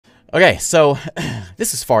Okay, so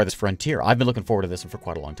this is Farthest Frontier. I've been looking forward to this one for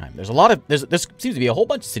quite a long time. There's a lot of there seems to be a whole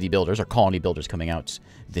bunch of city builders or colony builders coming out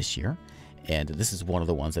this year, and this is one of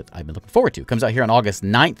the ones that I've been looking forward to. It comes out here on August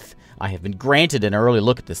 9th. I have been granted an early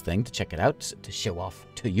look at this thing to check it out, to show off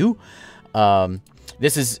to you.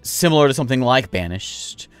 This is similar to something like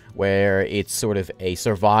Banished, where it's sort of a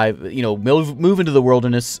survive, you know, move into the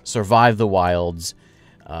wilderness, survive the wilds,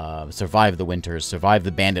 survive the winters, survive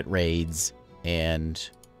the bandit raids, and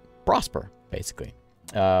prosper, basically.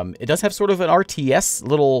 It does have sort of an RTS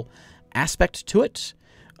little aspect to it.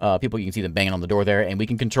 People, you can see them banging on the door there, and we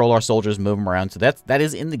can control our soldiers, move them around. So that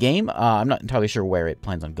is in the game. I'm not entirely sure where it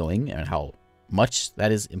plans on going and how much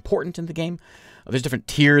that is important in the game. There's different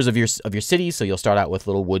tiers of your city, so you'll start out with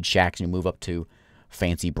little wood shacks, and you move up to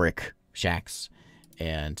fancy brick shacks.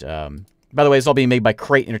 And by the way, it's all being made by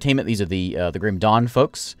Crate Entertainment. These are the Grim Dawn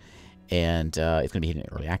folks, and it's going to be hitting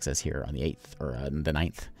early access here on the 8th or the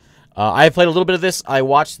 9th. I played a little bit of this. I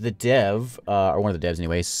watched the dev, or one of the devs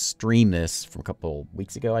anyway, stream this from a couple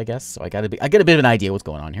weeks ago, I guess. So I get a bit of an idea what's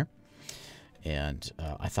going on here. And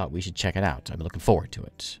I thought we should check it out. I've been looking forward to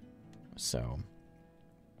it. So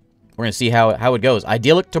we're going to see how it goes.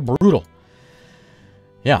 Idyllic to brutal.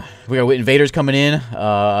 Yeah, we got invaders coming in.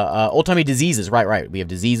 Old-timey diseases. Right. We have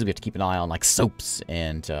diseases. We have to keep an eye on, like, soaps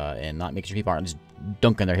and not making sure people aren't just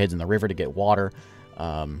dunking their heads in the river to get water.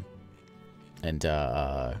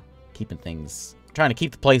 Keeping things, trying to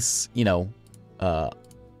keep the place, you know,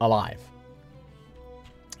 alive.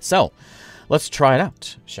 So, let's try it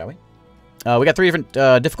out, shall we? We got 3 different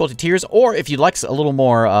difficulty tiers, or if you'd like a little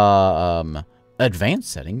more advanced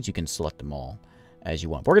settings, you can select them all as you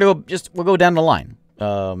want. We're gonna we'll go down the line.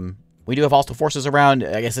 We do have hostile forces around.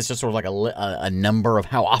 I guess it's just sort of like a number of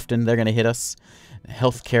how often they're gonna hit us.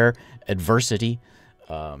 Healthcare, adversity,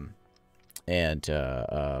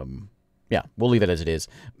 yeah, we'll leave it as it is.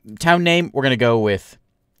 Town name, we're going to go with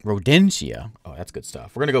Rodentia. Oh, that's good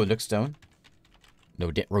stuff. We're going to go with Nookstone.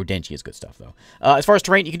 No, Rodentia is good stuff, though. As far as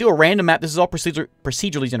terrain, you can do a random map. This is all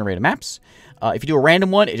procedurally generated maps. If you do a random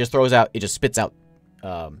one, it just throws out, it just spits out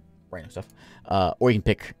random stuff. Or you can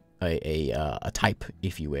pick a type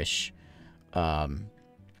if you wish. I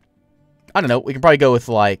don't know. We can probably go with,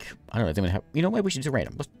 like, I don't know. You know, maybe we should do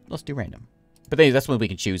random. Let's do random. But that's when we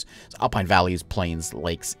can choose. So Alpine Valleys, Plains,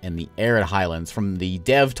 Lakes, and the Arid Highlands. From the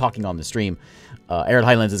dev talking on the stream, Arid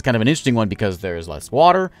Highlands is kind of an interesting one because there's less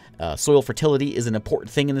water. Soil fertility is an important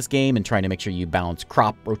thing in this game, and trying to make sure you balance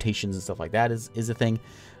crop rotations and stuff like that is a thing.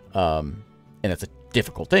 And that's a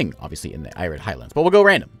difficult thing, obviously, in the Arid Highlands. But we'll go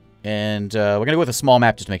random. And we're going to go with a small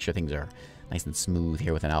map just to make sure things are nice and smooth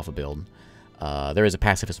here with an alpha build. There is a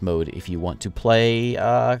pacifist mode if you want to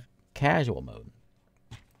play casual mode.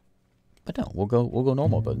 But no, we'll go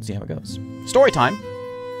normal mode and see how it goes. Story time.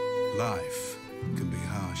 Life can be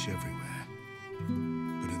harsh everywhere,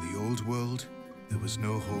 but in the old world, there was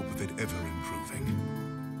no hope of it ever improving.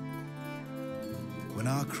 When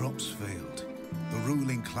our crops failed, the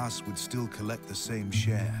ruling class would still collect the same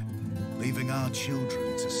share, leaving our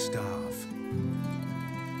children to starve.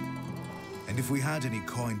 And if we had any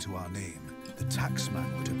coin to our name, the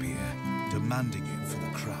taxman would appear, demanding it for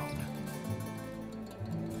the crown.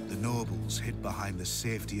 The nobles hid behind the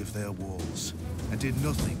safety of their walls and did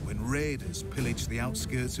nothing when raiders pillaged the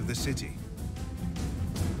outskirts of the city.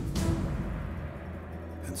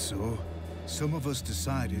 And so, some of us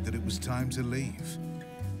decided that it was time to leave,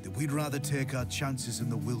 that we'd rather take our chances in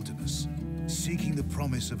the wilderness, seeking the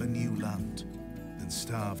promise of a new land, than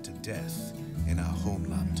starve to death in our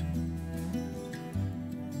homeland.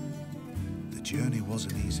 The journey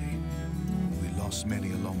wasn't easy. We lost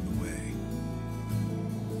many along the way.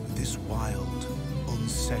 This wild,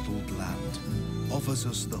 unsettled land offers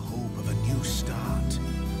us the hope of a new start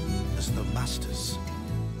as the masters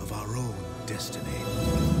of our own destiny.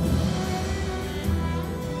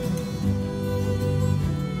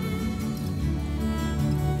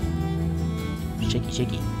 Shaky,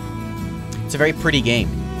 shaky. It's a very pretty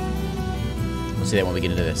game. We'll see that when we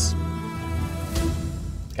get into this.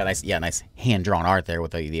 Got nice, yeah, nice hand-drawn art there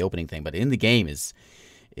with the opening thing, but in the game is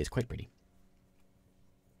quite pretty.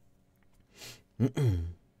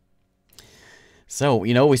 So,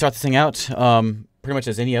 you know, we start this thing out pretty much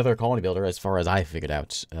as any other colony builder, as far as I figured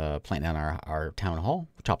out. Plant down our town hall,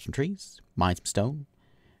 chop some trees, mine some stone,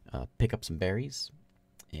 pick up some berries,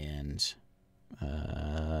 and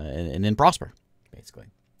then prosper, basically.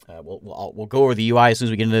 We'll go over the UI as soon as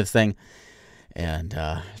we get into this thing, and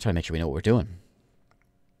try to make sure we know what we're doing.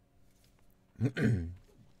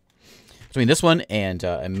 Between this one and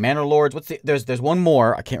Manor Lords, there's one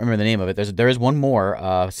more. I can't remember the name of it. There is one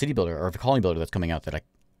more city builder or colony builder that's coming out that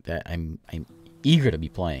I'm eager to be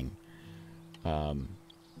playing.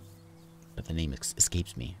 But the name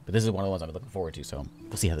escapes me. But this is one of the ones I'm looking forward to, so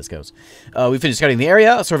we'll see how this goes. We finished scouting the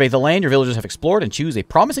area, survey the land your villagers have explored, and choose a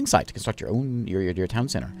promising site to construct your town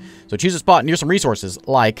center. So choose a spot near some resources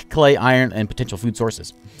like clay, iron, and potential food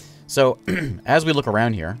sources. So as we look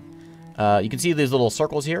around here, you can see these little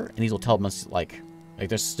circles here, and these will tell us like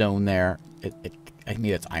there's stone there.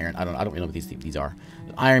 Maybe that's iron. I don't really know what these are.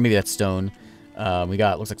 Iron, maybe that's stone. We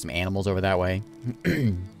got looks like some animals over that way.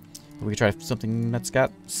 We could try something that's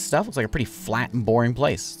got stuff. Looks like a pretty flat and boring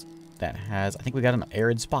place that has. I think we got an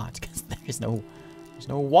arid spot because there's no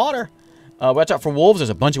water. Watch out for wolves. There's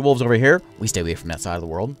a bunch of wolves over here. We stay away from that side of the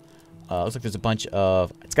world. Looks like there's a bunch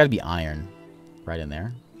of. It's got to be iron, right in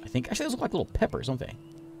there. I think actually those look like little peppers, don't they?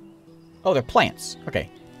 Oh, they're plants. Okay,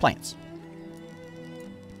 plants.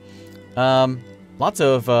 Lots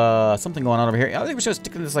of something going on over here. I think we're just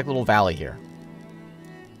sticking in this like little valley here.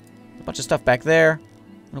 A bunch of stuff back there.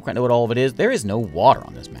 I don't quite know what all of it is. There is no water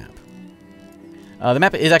on this map. The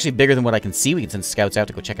map is actually bigger than what I can see. We can send scouts out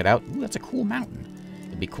to go check it out. Ooh, that's a cool mountain.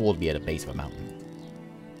 It'd be cool to be at a base of a mountain.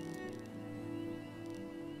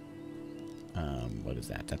 What is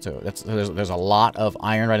that? There's a lot of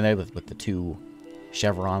iron right in there with the two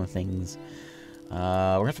chevron things. We're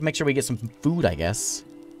gonna have to make sure we get some food, I guess.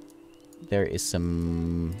 There is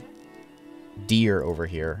some deer over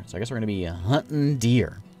here, so I guess we're gonna be hunting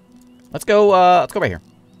deer. Let's go right here.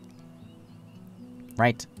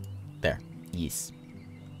 Right there. Yes.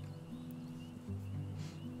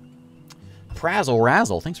 Prazzle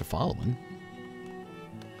Razzle, thanks for following.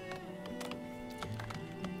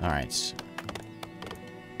 Alright.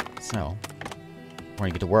 So, we're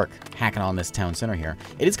going to get to work hacking on this town center here.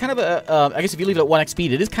 It is kind of a, I guess if you leave it at 1x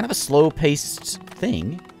speed, it is kind of a slow-paced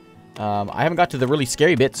thing. I haven't got to the really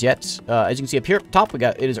scary bits yet. As you can see up here at the top,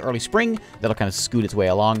 it is early spring. That'll kind of scoot its way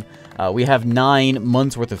along. We have 9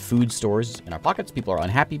 months worth of food stores in our pockets. People are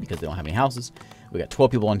unhappy because they don't have any houses. We got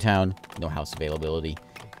 12 people in town, no house availability,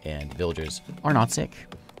 and villagers are not sick.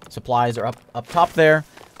 Supplies are up top there.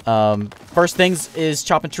 First things is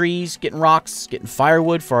chopping trees, getting rocks, getting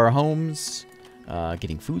firewood for our homes,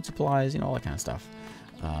 getting food supplies, you know, all that kind of stuff.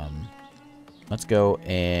 Let's go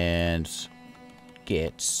and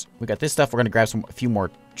we got this stuff. We're gonna grab a few more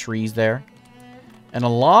trees there, and a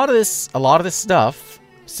lot of this stuff,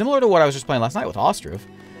 similar to what I was just playing last night with Ostruv,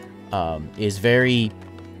 is very.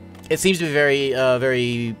 It seems to be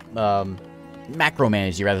very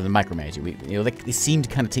macro-managey rather than micromanagey. They seem to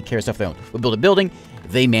kind of take care of stuff they own. We build a building,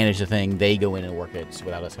 they manage the thing, they go in and work it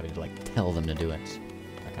without us having to like tell them to do it,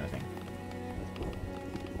 that kind of thing.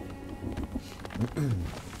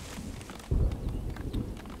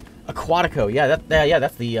 Aquatico, yeah,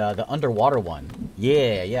 that's the underwater one.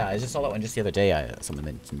 Yeah, I just saw that one just the other day. Someone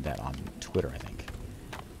mentioned that on Twitter, I think.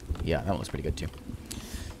 Yeah, that one looks pretty good too.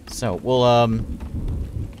 So we'll oh,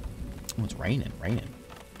 it's raining.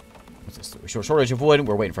 What's this? Shortage of wood.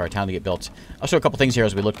 We're waiting for our town to get built. I'll show a couple things here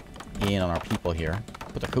as we look in on our people here.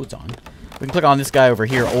 Put their coats on. We can click on this guy over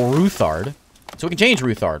here, old Ruthard. So we can change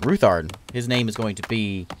Ruthard. Ruthard, his name is going to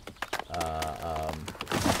be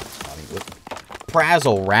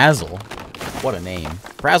Prazzle Razzle. What a name.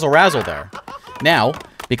 Prazzle Razzle there. Now,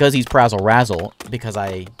 because he's Prazzle Razzle, because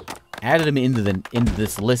I added him into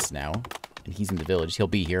this list now, and he's in the village, he'll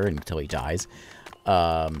be here until he dies.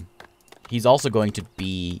 He's also going to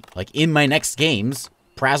be, like, in my next games,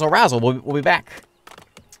 Prazzle Razzle will be back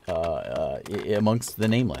amongst the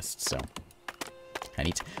name list, so. Kinda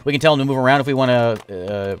neat. We can tell him to move around if we want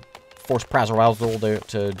to force Prazzle Razzle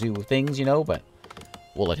to do things, you know, but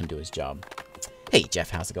we'll let him do his job. Hey, Jeff,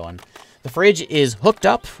 how's it going? The fridge is hooked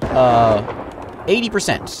up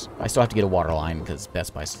 80%. I still have to get a water line because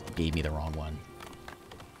Best Buy gave me the wrong one.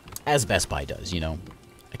 As Best Buy does, you know.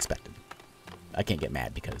 Expected. I can't get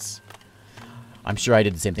mad because I'm sure I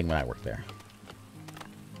did the same thing when I worked there.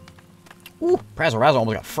 Ooh, Prazzle Razzle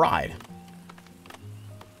almost got fried.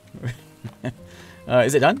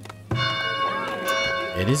 Is it done?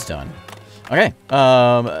 It is done. Okay,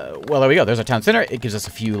 well, there we go. There's our town center. It gives us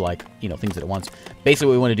a few, like, you know, things at once. Basically,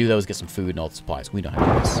 what we want to do, though, is get some food and all the supplies. We know how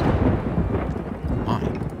to do this.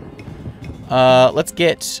 Fine. Let's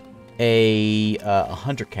get a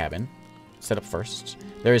hunter cabin set up first.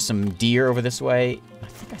 There is some deer over this way. I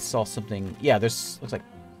think I saw something. Yeah, looks like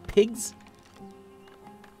pigs.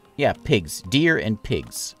 Yeah, pigs. Deer and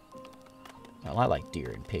pigs. Well, I like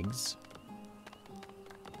deer and pigs.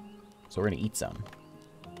 So we're going to eat some.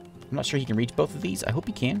 I'm not sure he can reach both of these. I hope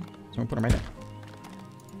he can. So I'm going to put them right there.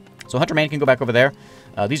 So Hunter Man can go back over there.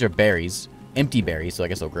 These are berries. Empty berries, so I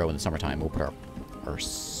guess they'll grow in the summertime. We'll put our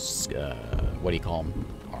what do you call them?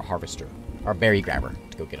 Our harvester. Our berry grabber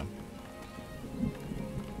to go get them.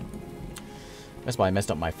 That's why I messed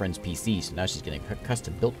up my friend's PC, so now she's getting a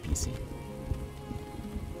custom-built PC.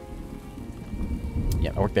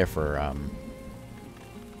 Yeah, I worked there for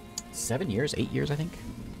 7 years, 8 years, I think.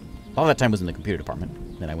 All that time was in the computer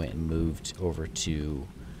department. Then I went and moved over to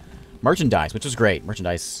merchandise, which was great.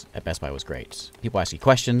 Merchandise at Best Buy was great. People ask you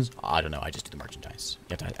questions. I don't know. I just do the merchandise.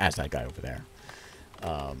 You have to ask that guy over there.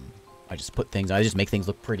 I just put things. I just make things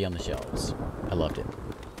look pretty on the shelves. I loved it.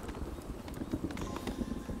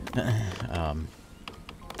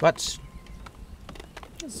 But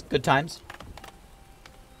it's good times.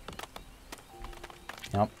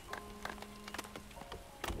 Yep.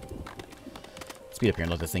 Speed up here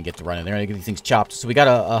and let this thing get to running. They're gonna get these things chopped. So we got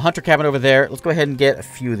a hunter cabin over there. Let's go ahead and get a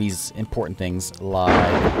few of these important things like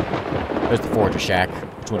there's the forager shack,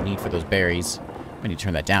 which we'll need for those berries. I need to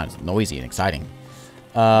turn that down. It's noisy and exciting.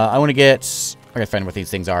 I want to get. I gotta find what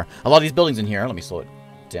these things are. A lot of these buildings in here. Let me slow it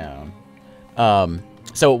down.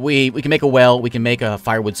 So we can make a well. We can make a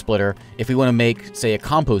firewood splitter. If we want to make, say, a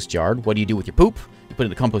compost yard, what do you do with your poop? You put it in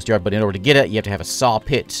the compost yard. But in order to get it, you have to have a saw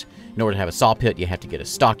pit. In order to have a saw pit, you have to get a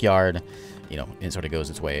stockyard. You know, it sort of goes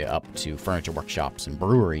its way up to furniture workshops and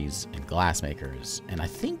breweries and glass makers. And I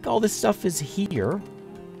think all this stuff is here.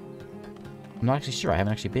 I'm not actually sure. I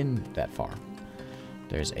haven't actually been that far.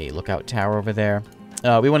 There's a lookout tower over there.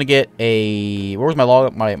 We want to get a... Where was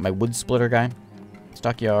my wood splitter guy?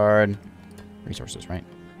 Stockyard. Resources, right?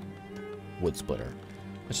 Wood splitter.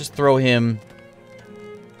 Let's just throw him...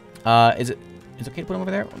 Is it okay to put him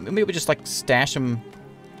over there? Maybe we just, like, stash him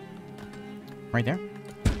right there.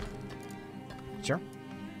 Sure.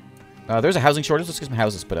 There's a housing shortage. Let's get some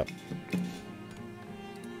houses put up.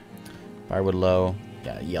 Firewood low.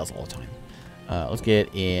 Yeah, it yells all the time. Let's get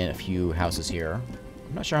in a few houses here.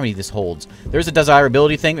 I'm not sure how many this holds. There's a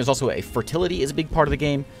desirability thing. There's also a fertility is a big part of the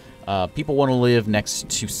game. People want to live next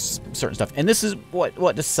to certain stuff. And this is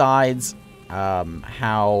what decides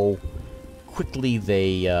how quickly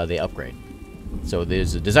they upgrade. So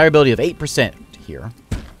there's a desirability of 8% here.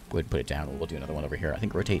 Go ahead and put it down. We'll do another one over here. I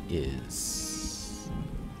think rotate is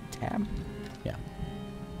tab. Yeah.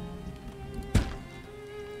 I'm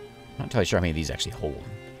not entirely sure how many of these actually hold.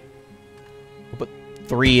 We'll put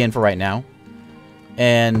 3 in for right now.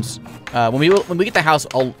 And when we get the house,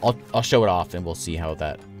 I'll show it off and we'll see how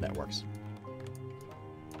that works.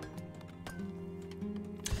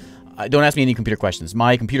 Don't ask me any computer questions.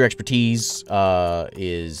 My computer expertise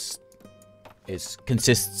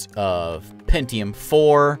consists of Pentium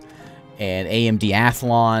 4 and AMD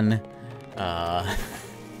Athlon,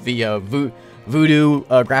 the Voodoo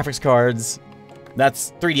graphics cards.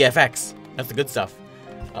 That's 3DFX. That's the good stuff.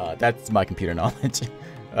 That's my computer knowledge.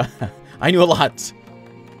 I knew a lot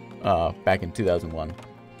back in 2001,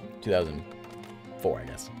 2004, I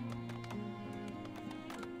guess.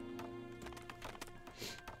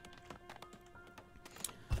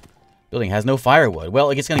 Building has no firewood. Well,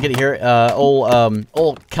 it's gonna get it here. Old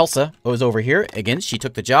Kelsa was over here again. She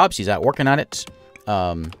took the job. She's out working on it,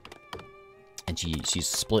 and she's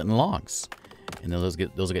splitting logs, and those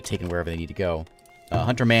will get taken wherever they need to go.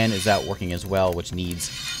 Hunter Man is out working as well, which needs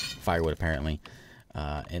firewood apparently,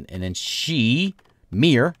 and then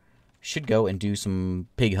Mir, should go and do some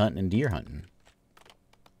pig hunting and deer hunting.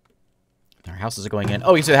 Our houses are going in.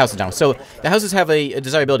 Oh, you see the house is down. So the houses have a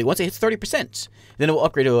desirability. Once it hits 30%, then it will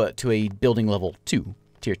upgrade to a building level 2,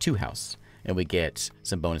 tier 2 house, and we get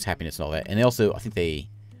some bonus happiness and all that. And they also, I think they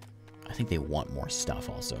want more stuff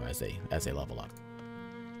also as they level up.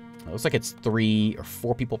 It looks like it's 3 or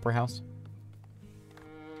 4 people per house.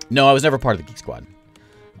 No, I was never part of the Geek Squad.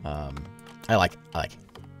 I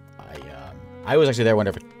was actually there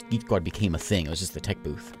whenever Geek Squad became a thing. It was just the tech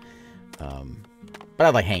booth. But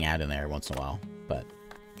I'd like hang out in there once in a while, but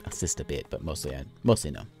assist a bit, but mostly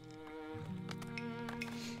no.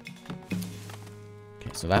 Okay,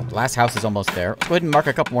 so that last house is almost there. Let's go ahead and mark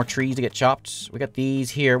a couple more trees to get chopped. We got these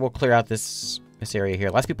here. We'll clear out this area here.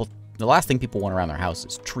 The last thing people want around their house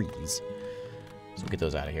is trees. So we'll get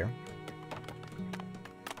those out of here.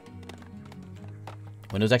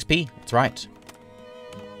 Windows XP, that's right.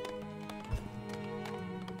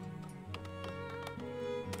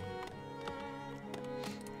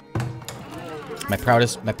 My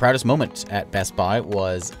proudest moment at Best Buy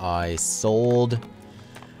was I sold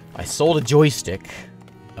a joystick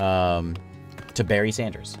to Barry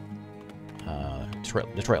Sanders,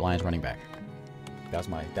 Detroit Lions running back. That was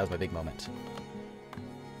my big moment.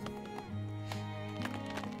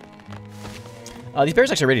 These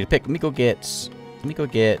berries actually are ready to pick. Let me go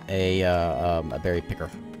get a berry picker.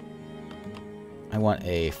 I want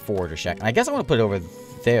a forager shack. And I guess I want to put it over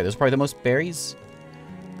there. There's probably the most berries.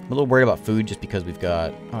 I'm a little worried about food just because we've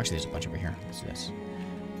got... Oh, actually, there's a bunch over here. Let's do this.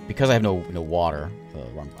 because I have no water,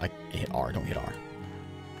 I hit R. Don't hit R.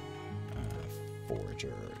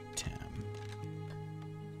 Forager Tem.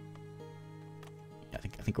 Yeah, I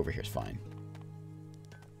think over here is fine.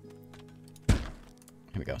 Here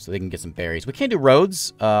we go. So they can get some berries. We can't do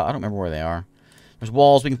roads. I don't remember where they are. There's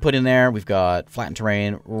walls we can put in there. We've got flattened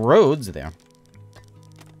terrain. Roads there.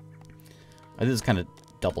 This is kind of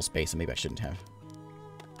double space, and maybe I shouldn't have.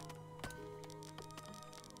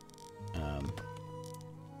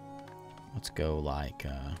 Let's go like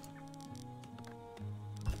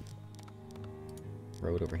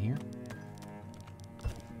road over here.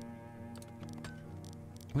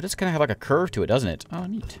 It does kind of have like a curve to it, doesn't it? Oh,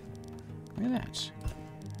 neat. Look at that.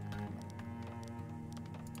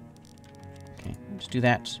 Okay, we'll just do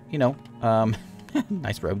that. You know,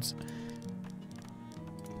 nice roads.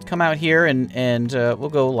 Let's come out here and we'll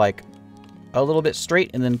go like a little bit straight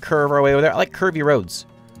and then curve our way over there. I like curvy roads.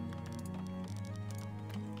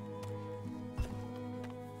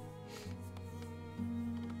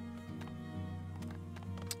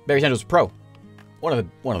 Barry Sanders pro. One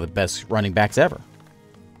of the best running backs ever.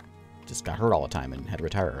 Just got hurt all the time and had to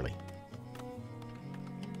retire early.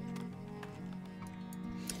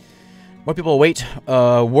 More people await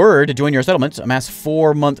word to join your settlement. Amass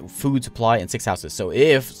 4-month food supply and 6 houses.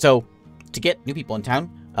 So to get new people in town,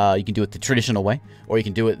 you can do it the traditional way, or you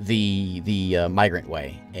can do it the migrant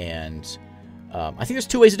way. And I think there's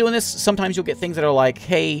 2 ways of doing this. Sometimes you'll get things that are like,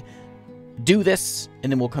 hey, do this,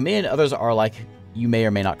 and then we'll come in. Others are like, you may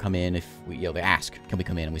or may not come in if we, they ask, can we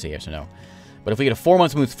come in? And we say yes or no. But if we get a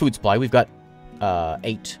 4-month food supply, we've got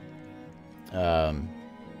 8. Some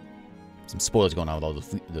spoilers going on with all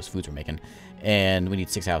those foods we're making, and we need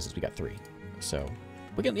 6 houses. We got 3, so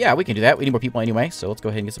we can do that. We need more people anyway, so let's go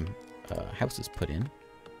ahead and get some houses put in.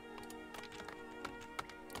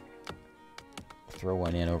 Throw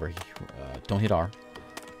one in over here. Don't hit R.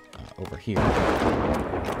 Over here.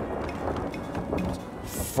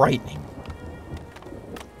 Frightening.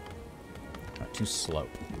 Too slow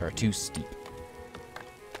or too steep.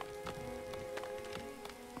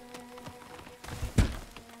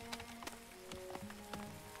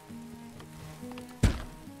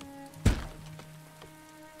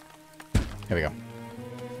 There we go.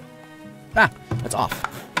 Ah, that's off.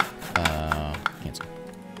 Cancel.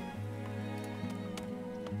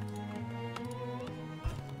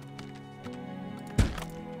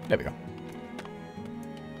 There we go.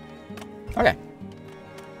 Okay.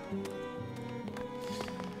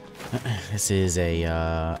 This is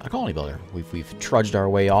a colony builder. We've trudged our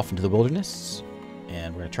way off into the wilderness,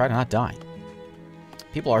 and we're gonna try to not die.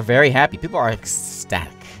 People are very happy. People are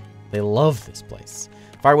ecstatic. They love this place.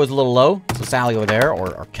 Firewood's a little low, so Sally over there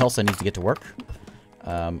or Kelsa needs to get to work.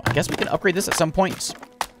 I guess we can upgrade this at some point.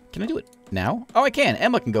 Can I do it now? Oh, I can.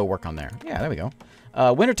 Emma can go work on there. Yeah, there we go.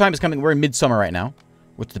 Wintertime is coming. We're in midsummer right now,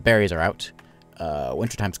 which the berries are out.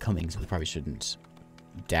 Wintertime's coming, so we probably shouldn't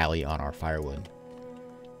dally on our firewood.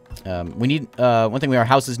 We need, one thing our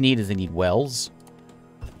houses need is they need wells,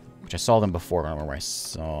 which I saw them before. I don't remember where I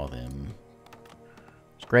saw them.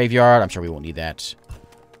 There's graveyard. I'm sure we won't need that.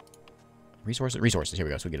 Resources. Here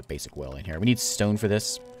we go. So we get a basic well in here. We need stone for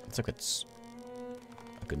this. Looks like it's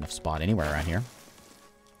a good enough spot anywhere around here.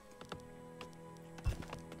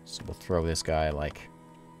 So we'll throw this guy like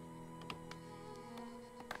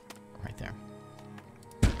right there.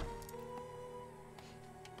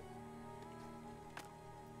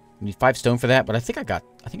 We need 5 stone for that, but I think I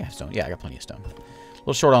have stone. Yeah, I got plenty of stone. A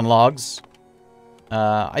little short on logs.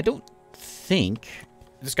 I don't think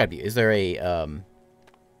this gotta be. Is there a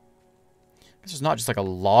this is not just like a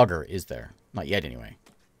logger, is there? Not yet, anyway.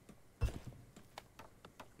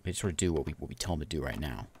 They sort of do what we tell them to do right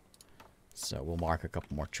now. So we'll mark a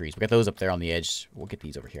couple more trees. We got those up there on the edge. We'll get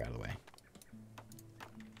these over here out of the way.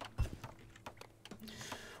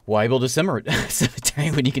 Why build a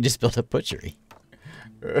cemetery when you can just build a butchery?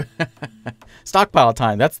 Stockpile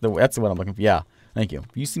time. That's the one I'm looking for. Yeah, thank you.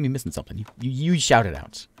 You see me missing something. You shout it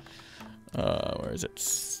out. Where is it?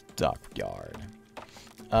 Stockyard.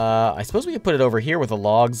 I suppose we could put it over here where the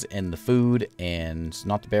logs and the food and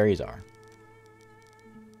not the berries are.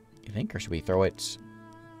 You think, or should we throw it?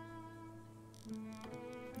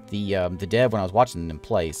 The dev, when I was watching them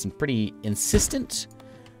play, seemed pretty insistent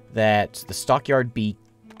that the stockyard be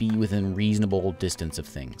within reasonable distance of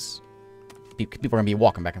things. People are gonna be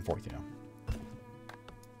walking back and forth, you know.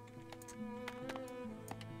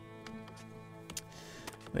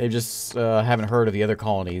 They just haven't heard of the other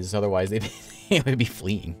colonies. Otherwise, they would be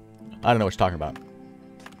fleeing. I don't know what you're talking about.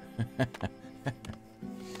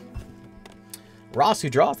 Ross, who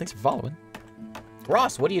draws? Thanks for following.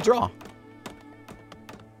 Ross, what do you draw?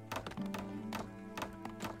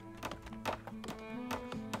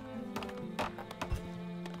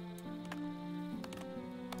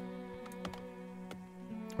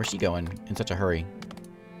 Where's she going in such a hurry?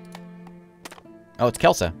 Oh, it's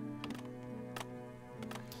Kelsa.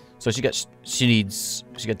 So she got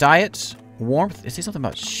diet, warmth. Is there something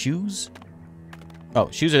about shoes? Oh,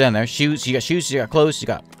 shoes are down there. Shoes. She got shoes. She got clothes. She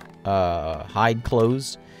got hide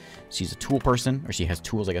clothes. She's a tool person, or she has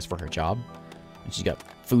tools, I guess, for her job. And she's got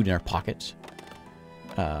food in her pocket.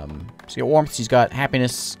 She's got warmth. She's got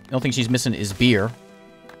happiness. The only thing she's missing is beer,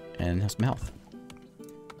 and has some health.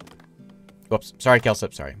 Whoops. Sorry,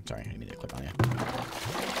 Kelsa. Sorry. I didn't mean to click on you.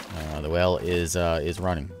 The well is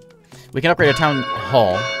running. We can upgrade a town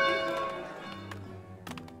hall.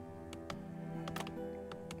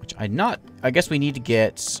 Which I guess we need to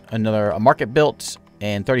get a market built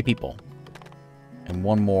and 30 people. And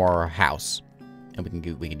one more house. And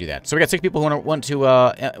we can do that. So we got 6 people who want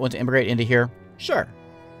to immigrate into here. Sure.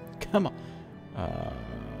 Come on.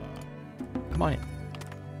 Come on in.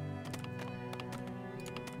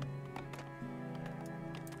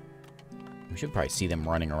 We should probably see them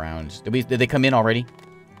running around. Did they come in already?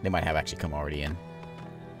 They might have actually come already in.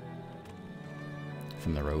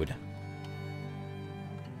 From the road.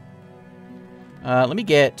 Let me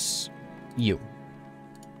get you.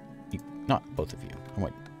 Not both of you.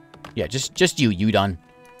 What? Yeah, just you, Udon.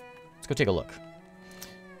 Let's go take a look.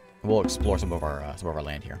 We'll explore some of our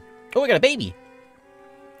land here. Oh, we got a baby.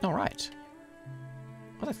 All right.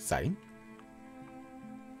 Well, that's exciting.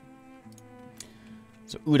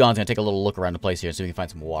 So Udon's gonna take a little look around the place here and see if we can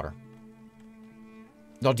find some water.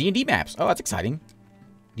 Oh, D&D maps. Oh, that's exciting.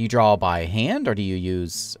 Do you draw by hand or do you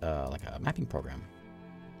use like a mapping program?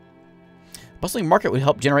 Bustling market would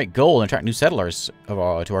help generate gold and attract new settlers to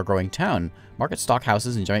our growing town. Market stock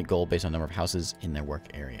houses and generate gold based on the number of houses in their work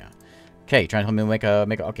area. Okay, trying to help me make a.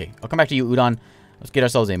 Okay, I'll come back to you, Udon. Let's get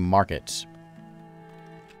ourselves a market,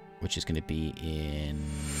 which is going to be in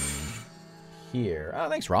here. Oh,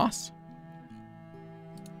 thanks, Ross.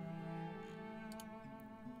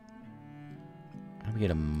 How do we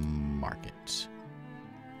get a market?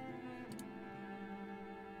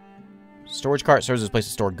 Storage cart serves as a place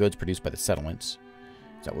to store goods produced by the settlements.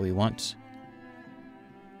 Is that what we want?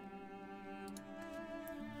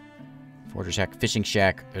 Forger shack, fishing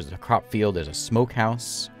shack. There's a crop field. There's a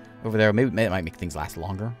smokehouse over there. Maybe it might make things last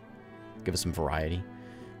longer. Give us some variety.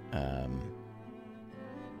 I'm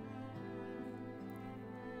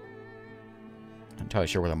not entirely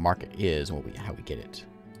sure where the market is and how we get it.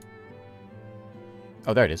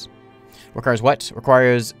 Oh, there it is. Requires what?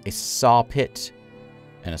 Requires a saw pit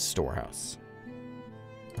and a storehouse.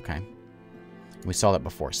 Okay. We saw that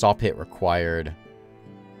before. Saw pit required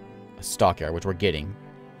a stockyard, which we're getting.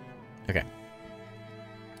 Okay.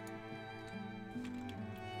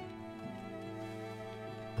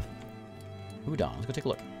 Udon. Let's go take a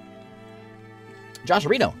look. Josh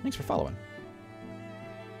Reno, thanks for following.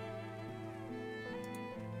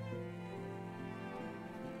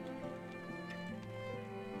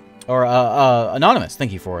 Or Anonymous,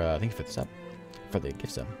 thank you for the sub. For the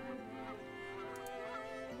gift sub.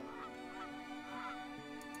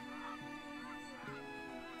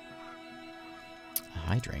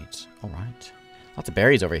 Hydrate. Alright. Lots of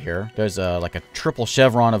berries over here. There's like a triple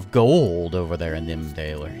chevron of gold over there in them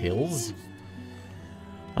Daler Hills.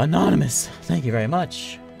 Anonymous, thank you very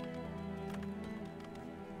much.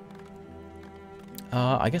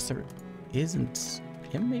 I guess there isn't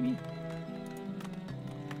him, maybe?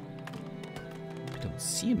 I don't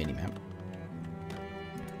see a mini-map.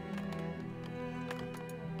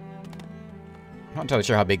 I'm not entirely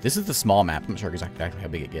sure how big. This is the small map. I'm not sure exactly how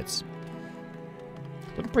big it gets.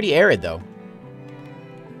 Looking pretty arid, though.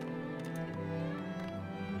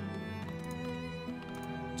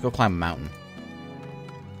 Let's go climb a mountain.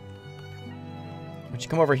 Why don't you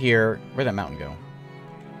come over here? Where'd that mountain go?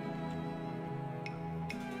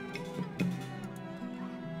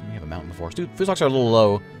 We have a mountain before. Food stocks are a little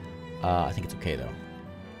low. I think it's okay, though.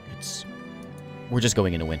 We're just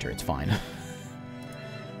going into winter. It's fine.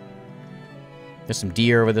 There's some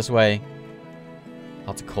deer over this way.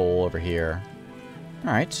 Lots of coal over here.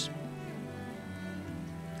 Alright.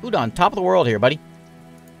 Udon, top of the world here, buddy.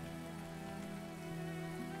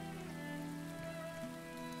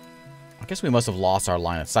 I guess we must have lost our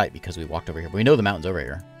line of sight because we walked over here. But we know the mountain's over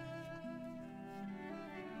here.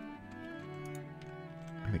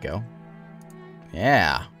 There we go.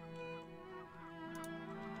 Yeah.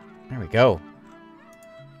 There we go.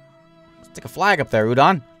 Let's stick a flag up there,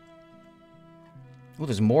 Udon. Oh,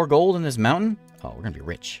 there's more gold in this mountain? Oh, we're going to be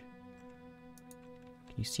rich.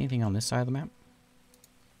 Can you see anything on this side of the map?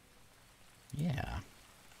 Yeah.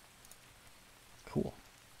 Cool.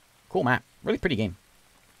 Cool map. Really pretty game.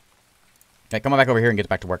 Okay, come on back over here and get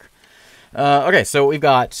back to work. Okay, so we've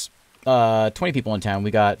got 20 people in town.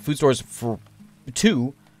 We got food stores for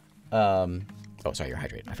 2. Oh, sorry, you're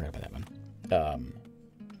hydrated. I forgot about that one.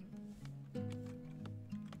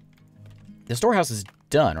 The storehouse is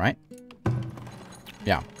done, right?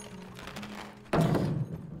 Yeah.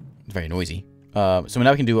 It's very noisy. So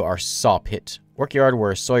now we can do our saw pit. Workyard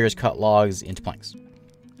where sawyers cut logs into planks.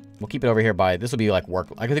 We'll keep it over here by... This will be like work...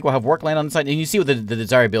 I think we'll have work land on the side. And you see what the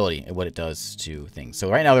desirability and what it does to things.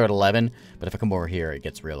 So right now they're at 11. But if I come over here, it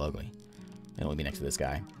gets real ugly. It'll be next to this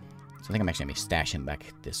guy. So I think I'm actually going to stash him back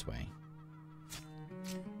this way.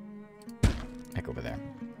 Heck over there.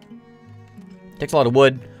 Takes a lot of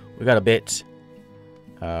wood. We got a bit.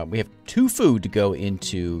 We have 2 food to go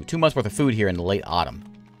into... 2 months worth of food here in the late autumn.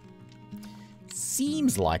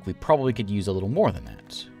 Seems like we probably could use a little more than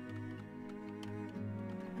that.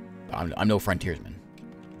 I'm no frontiersman.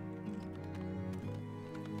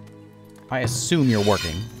 I assume you're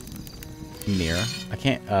working. Mirror. I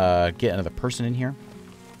can't get another person in here.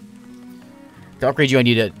 To upgrade you, I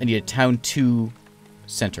need a town 2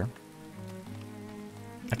 center.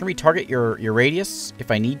 I can retarget your radius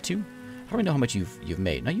if I need to. How do I know how much you've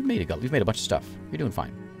made? No, you've made a bunch of stuff. You're doing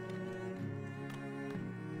fine.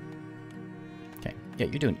 Okay. Yeah,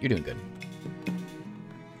 you're doing good.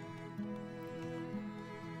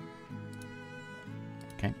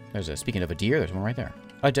 Okay. There's a speaking of a deer, there's one right there.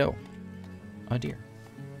 A doe. A deer.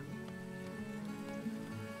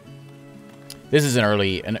 This is an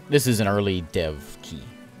early dev key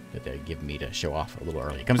that they give me to show off a little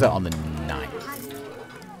early. It comes out on the 9th.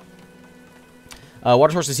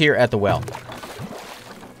 Water source is here at the well.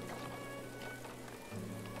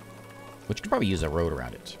 Which could probably use a road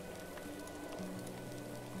around it.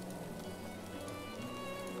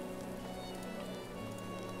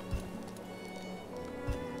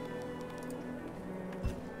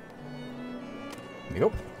 There we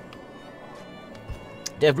go.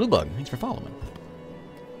 Dev Bluebug, thanks for following.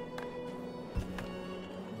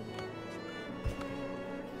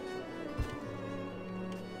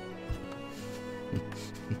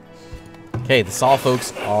 Okay, the saw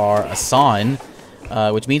folks are a sawing,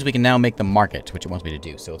 which means we can now make the market, which it wants me to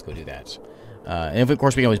do. So let's go do that. And of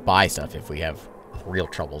course, we can always buy stuff if we have real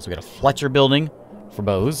troubles. We got a Fletcher building for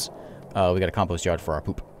bows. We got a compost yard for our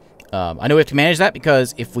poop. I know we have to manage that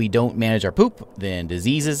because if we don't manage our poop, then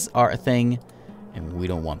diseases are a thing, and we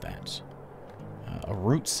don't want that. A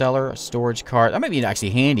root cellar, a storage cart. That might be actually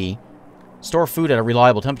handy. Store food at a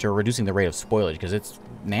reliable temperature, reducing the rate of spoilage because it's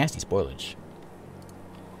nasty spoilage.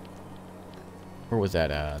 Where was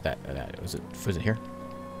that? Was it here?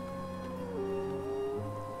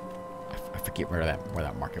 I forget where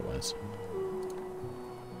that market was.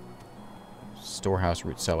 Storehouse,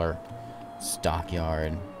 root cellar,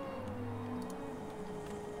 stockyard.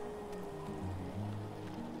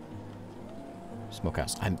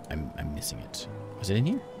 Smokehouse. I'm missing it. Was it in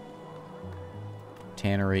here?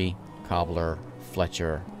 Tannery, cobbler,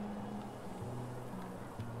 Fletcher.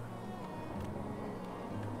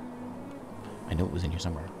 I know it was in here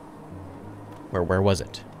somewhere. Where was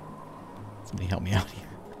it? Somebody help me out here.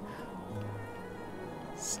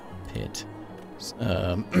 Pit.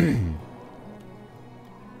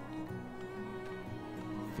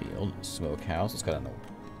 Field. Smokehouse. Let's go down to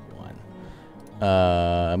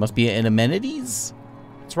 1. It must be in amenities?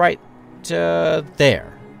 It's right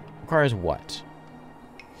there. Requires what?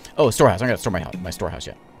 Oh, storehouse. I'm going to store my storehouse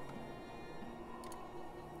yet.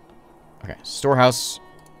 Okay. Storehouse.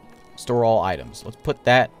 Store all items. Let's put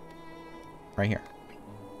that right here.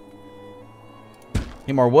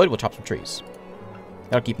 Need more wood? We'll chop some trees.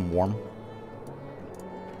 That'll keep them warm.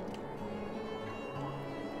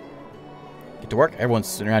 Get to work. Everyone's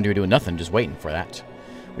sitting around here doing nothing, just waiting for that.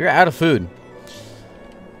 We're out of food.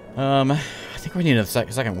 I think we need a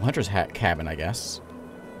second hunter's cabin, I guess.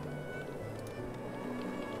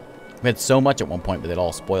 We had so much at one point, but it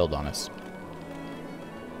all spoiled on us.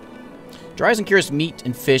 Dries and cures meat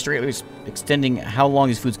and fish, extending how long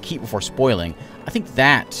these foods keep before spoiling. I think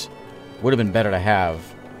that would have been better to have.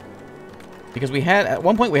 Because we had, at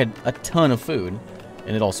one point, we had a ton of food,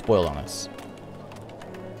 and it all spoiled on us.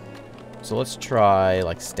 So let's try,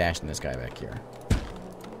 like, stashing this guy back here.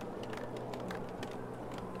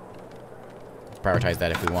 Prioritize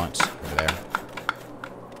that if we want over there.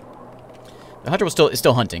 The hunter is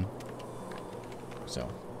still hunting. So.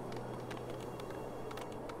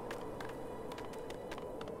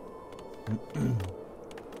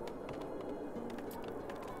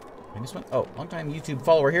 This one? Oh, long-time YouTube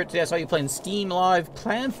follower here today. I saw you playing Steam Live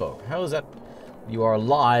Clanfolk. How is that? You are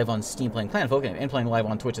live on Steam playing Clanfolk and playing live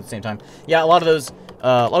on Twitch at the same time. Yeah, a lot of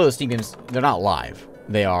those Steam games, they're not live.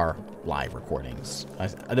 They are live recordings.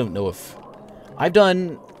 I don't know if I've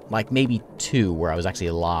done like maybe 2 where I was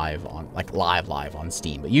actually live on, like live on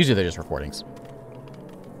Steam. But usually they're just recordings.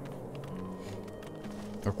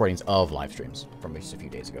 Recordings of live streams from just a few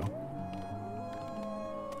days ago.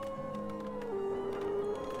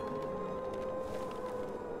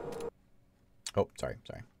 Oh, sorry.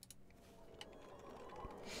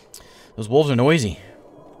 Those wolves are noisy.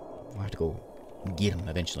 We'll have to go get them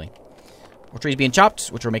eventually. More trees being chopped,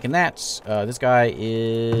 which we're making that. This guy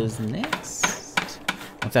is next.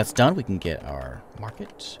 Once that's done, we can get our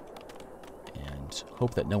market. And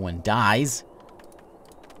hope that no one dies.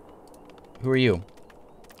 Who are you?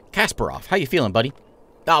 Kasparov. How you feeling, buddy?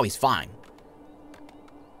 Oh, he's fine.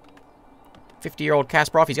 50-year-old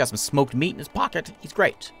Kasparov. He's got some smoked meat in his pocket. He's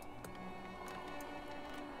great.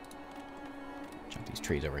 Chunk these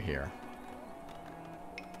trees over here.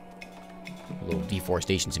 A little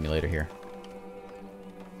deforestation simulator here.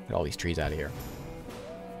 Get all these trees out of here.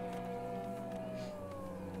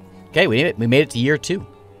 Okay, we made it to year 2.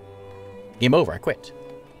 Game over. I quit.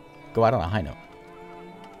 Go out on a high note.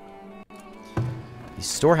 The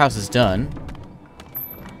storehouse is done.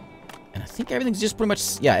 And I think everything's just pretty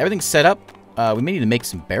much... Yeah, everything's set up. We may need to make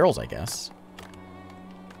some barrels, I guess.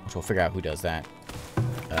 Which we'll figure out who does that.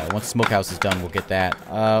 Once the smokehouse is done, we'll get that.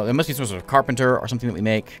 There must be some sort of carpenter or something that we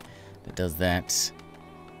make that does that.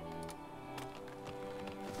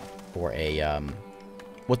 Or a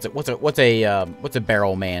what's a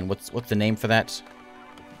barrel man? What's the name for that?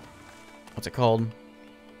 What's it called?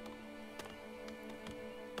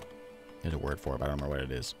 There's a word for it, but I don't remember what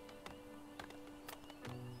it is.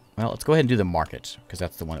 Well, let's go ahead and do the market, because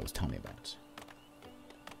that's the one it was telling me about.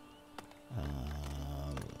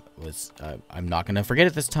 I'm not going to forget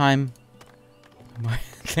it this time.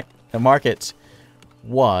 The market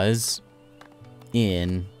was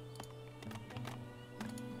in...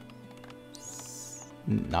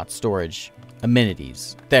 Not storage.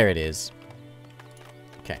 Amenities. There it is.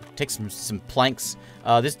 Okay, take some planks.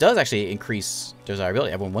 This does actually increase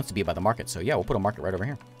desirability. Everyone wants to be by the market, so yeah, we'll put a market right over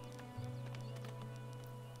here.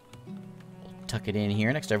 Tuck it in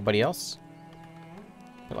here next to everybody else.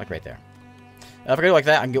 Put it like right there. If I go like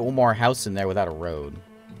that, I can get one more house in there without a road.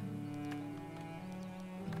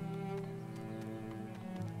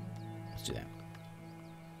 Let's do that.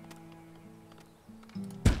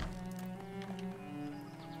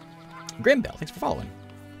 Grimbell, thanks for following.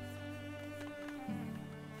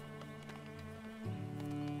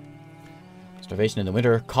 Starvation in the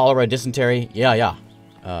winter, cholera, dysentery. Yeah.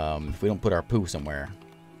 If we don't put our poo somewhere,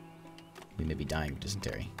 we may be dying of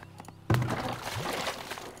dysentery.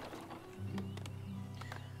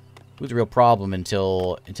 Who's the real problem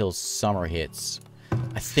until summer hits?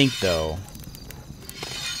 I think though.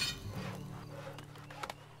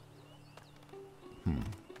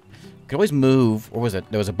 Could always move, or was it?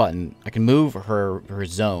 There was a button. I can move her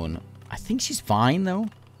zone. I think she's fine though.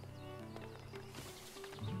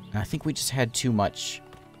 And I think we just had too much.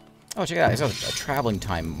 Oh, check it out. It's a traveling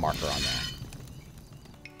time marker on there.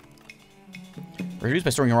 Reduced by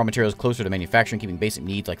storing raw materials closer to manufacturing, keeping basic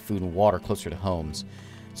needs like food and water closer to homes.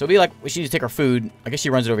 So it'd be like, she needs to take our food. I guess she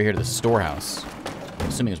runs it over here to the storehouse. I'm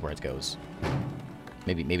assuming is where it goes.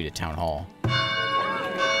 Maybe to town hall.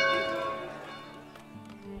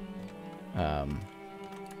 And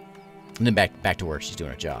then back to work. She's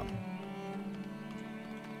doing her job.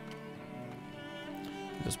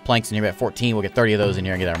 Those planks in here at 14. We'll get 30 of those in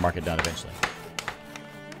here and get our market done eventually.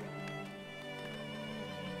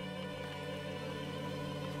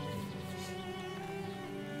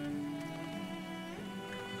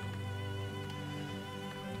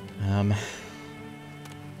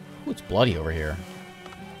 Ooh, it's bloody over here.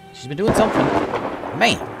 She's been doing something.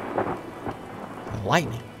 Man.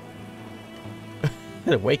 Lightning.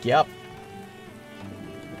 It'll wake you up.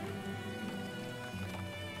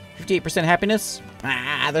 58% happiness?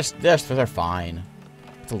 Ah, they're fine.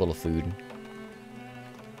 It's a little food.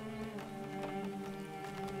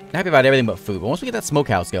 I'm happy about everything but food, but once we get that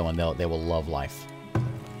smokehouse going, they will love life.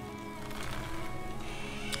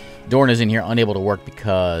 Dorn is in here unable to work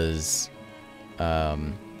because I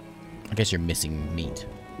guess you're missing meat.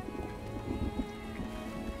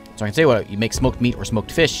 So I can say what you make: smoked meat or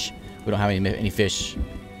smoked fish. We don't have any fish,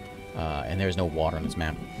 and there's no water on this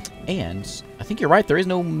map. And I think you're right, there is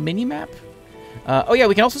no mini map. Oh yeah,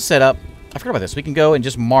 we can also set up. I forgot about this. We can go and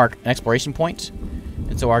just mark an exploration point,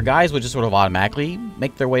 and so our guys would just sort of automatically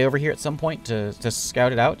make their way over here at some point to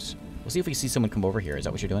scout it out. We'll see if we see someone come over here. Is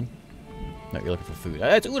that what you're doing? No, you're looking for food.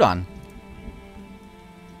 It's udon.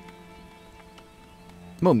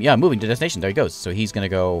 Yeah, moving to destination. There he goes. So he's gonna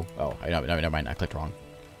go. Oh, no, never mind. I clicked wrong.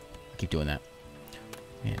 I keep doing that.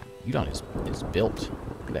 Man, udon is built.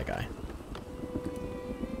 Look at that guy.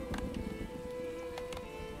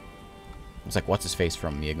 It's like, what's his face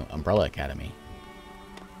from the Umbrella Academy?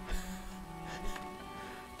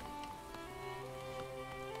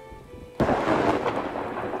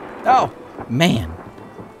 Oh, man.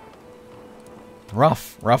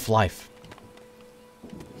 Rough life.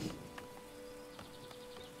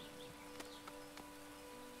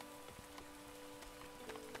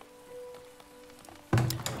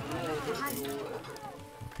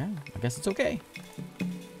 Okay, I guess it's okay.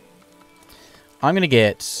 I'm gonna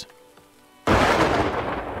get...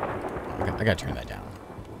 I gotta turn that down.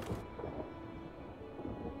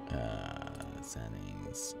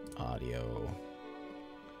 Settings, audio,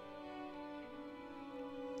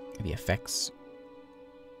 maybe effects.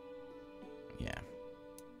 Yeah.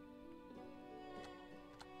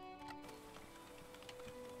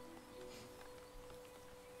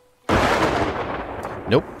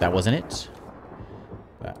 Nope, that wasn't it.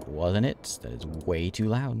 That wasn't it. That is way too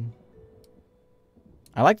loud.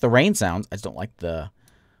 I like the rain sounds. I just don't like the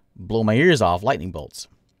blow my ears off lightning bolts.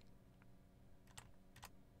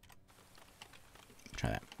 Try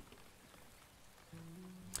that.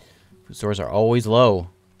 Food stores are always low.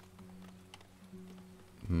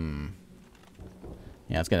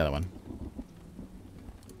 Yeah, let's get another one.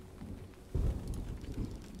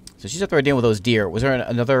 So she's up there dealing with those deer. Was there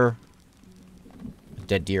another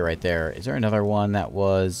dead deer right there? Is there another one that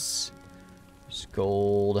was just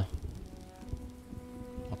gold?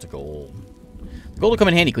 Lots of gold. The gold will come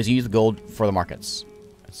in handy because you use the gold for the markets.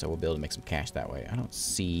 So we'll be able to make some cash that way. I don't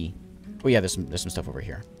see... Oh yeah, there's some stuff over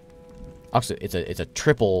here. Also, it's a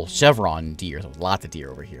triple chevron deer. So lots of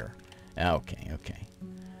deer over here. Okay.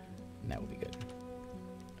 That will be good.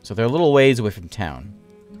 So they're a little ways away from town.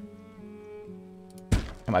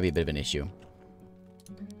 That might be a bit of an issue.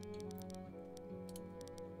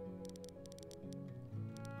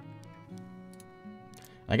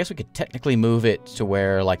 I guess we could technically move it to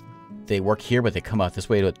where, like, they work here, but they come out this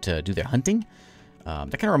way to do their hunting.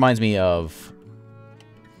 That kind of reminds me of...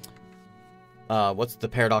 what's the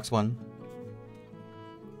Paradox one?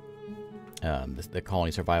 The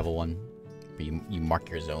colony survival one. Where you mark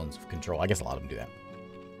your zones of control. I guess a lot of them do that.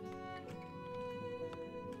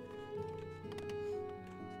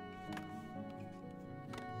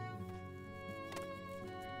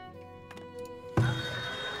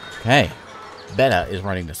 Okay. Beta is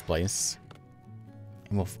running this place.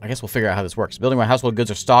 And I guess we'll figure out how this works. Building where household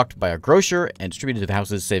goods are stocked by a grocer and distributed to the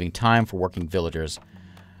houses, saving time for working villagers.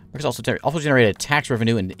 Workers also generate tax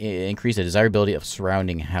revenue and increase the desirability of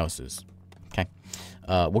surrounding houses. Okay.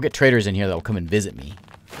 We'll get traders in here that will come and visit me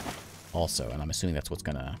also, and I'm assuming that's what's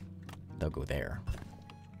gonna... They'll go there.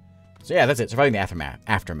 So yeah, that's it. Surviving the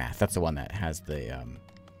aftermath. That's the one that has the...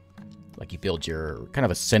 like you build your... kind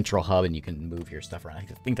of a central hub and you can move your stuff around. I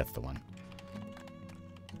think that's the one.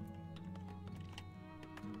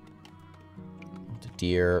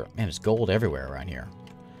 Deer. Man, there's gold everywhere around here.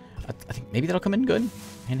 I think maybe that'll come in good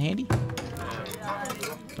and handy.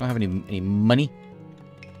 Don't have any money.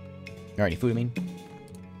 Or any food, I mean.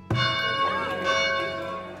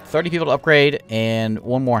 30 people to upgrade and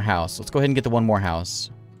one more house. Let's go ahead and get the one more house.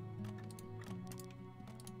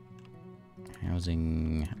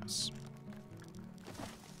 Housing house.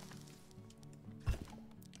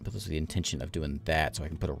 But this is the intention of doing that so I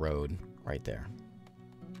can put a road right there.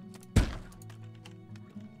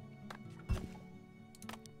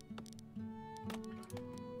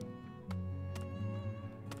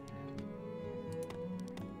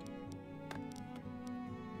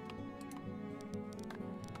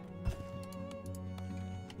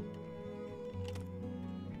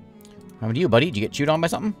 How about you, buddy? Did you get chewed on by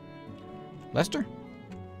something? Lester?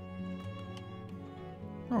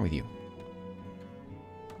 What's wrong with you?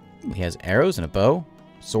 He has arrows and a bow.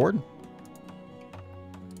 Sword.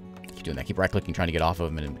 Keep doing that. Keep right-clicking, trying to get off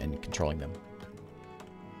of them and controlling them.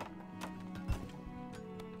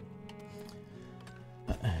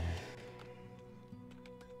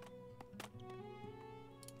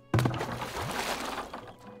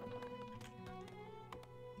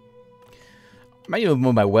 I might even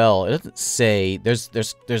move my well. It doesn't say... There's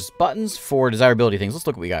buttons for desirability things. Let's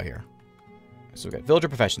look what we got here. So we got villager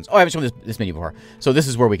professions. Oh, I haven't shown this menu before. So this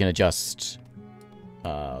is where we can adjust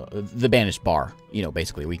the banished bar. You know,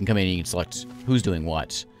 basically. We can come in and you can select who's doing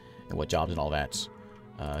what and what jobs and all that.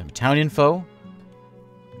 Town info.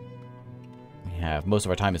 We have most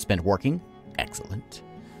of our time is spent working. Excellent.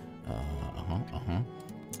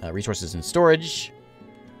 Resources and storage.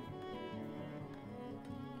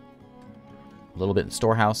 A little bit in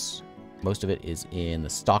storehouse. Most of it is in the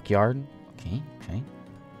stockyard. Okay.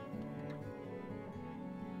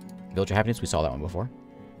 Villager happiness. We saw that one before.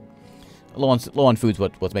 Low on food's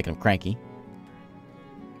what's making them cranky.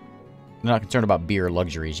 I'm not concerned about beer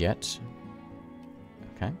luxuries yet.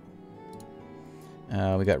 Okay.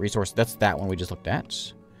 We got resource. That's that one we just looked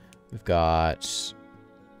at. We've got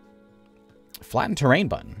flattened terrain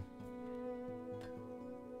button.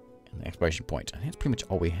 And the exploration point. I think that's pretty much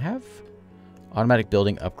all we have. Automatic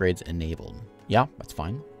building upgrades enabled. Yeah, that's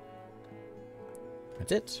fine.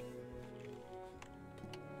 That's it.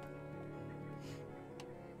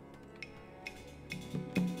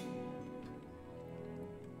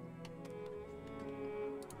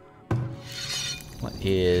 What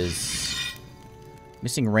is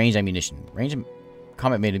missing range ammunition? Range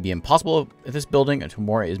combat may be impossible at this building until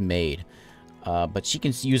more is made. But she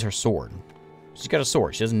can use her sword. She's got a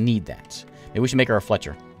sword. She doesn't need that. Maybe we should make her a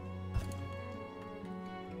Fletcher.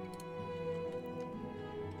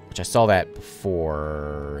 Which I saw that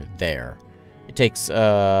before there. It takes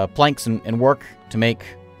planks and work to make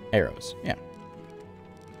arrows. Yeah.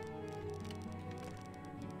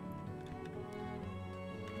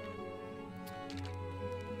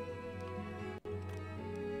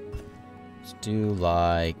 Let's do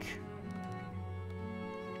like...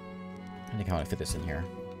 I think I want to fit this in here.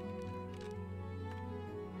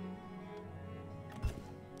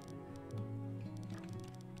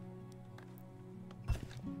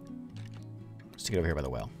 Stick it over here by the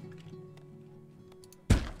well.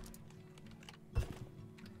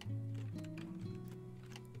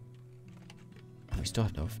 We still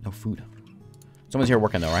have no food. Someone's here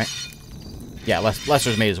working though, right? Yeah,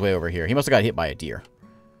 Lester's made his way over here. He must have got hit by a deer.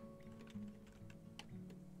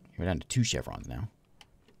 We're down to 2 chevrons now.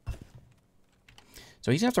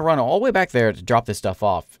 So he's going to have to run all the way back there to drop this stuff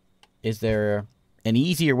off. Is there an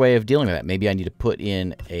easier way of dealing with that? Maybe I need to put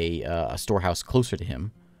in a storehouse closer to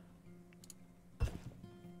him.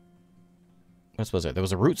 What was it? There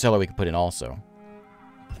was a root cellar we could put in also.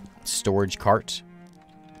 Storage cart.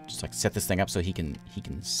 Just like set this thing up so he can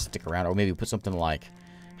stick around. Or maybe put something like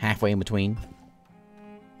halfway in between.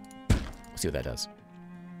 Let's see what that does.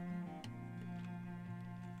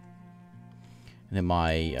 And then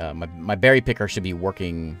my berry picker should be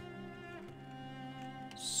working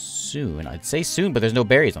soon. I'd say soon, but there's no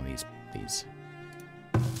berries on these.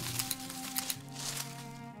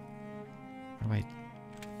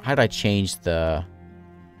 How did I change the...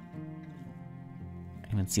 I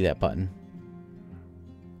didn't even see that button.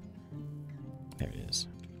 There it is.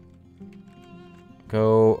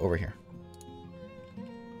 Go over here.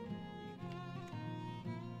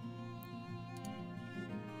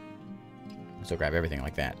 So grab everything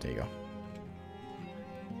like that. There you go.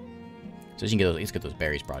 So you can get those, at least get those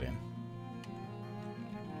berries brought in.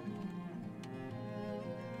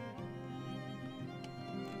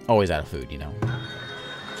 Always out of food, you know.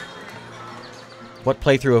 What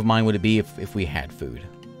playthrough of mine would it be if we had food?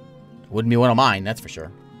 It wouldn't be one of mine, that's for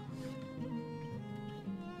sure.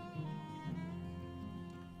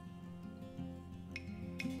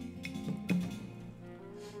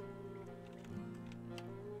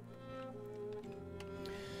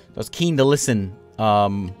 I was keen to listen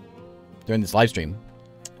during this live stream.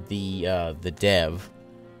 The dev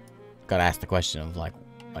got asked the question of like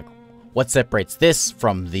what separates this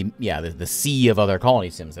from the sea of other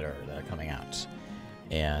colony sims that are coming out,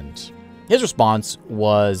 and his response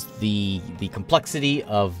was the complexity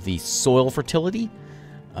of the soil fertility,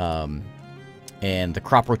 and the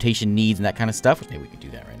crop rotation needs and that kind of stuff. Which maybe we could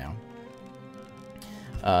do that right now.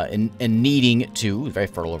 And needing to, very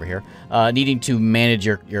fertile over here, needing to manage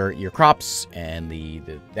your crops and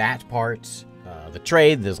that part, the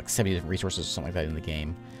trade. There's like 70 different resources or something like that in the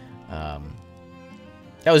game.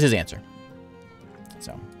 That was his answer.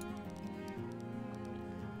 So,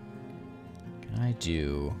 can I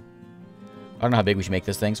do... I don't know how big we should make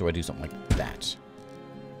this thing, so we'll do something like that.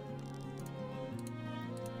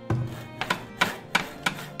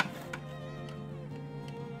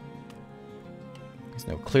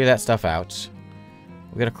 So clear that stuff out.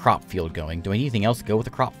 We got a crop field going. Do I need anything else to go with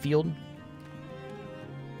the crop field?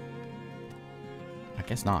 I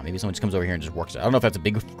guess not. Maybe someone just comes over here and just works it. I don't know if that's a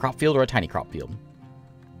big crop field or a tiny crop field.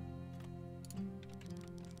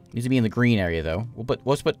 Needs to be in the green area, though.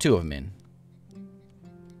 Let's put 2 of them in.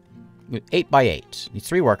 8 by 8. Needs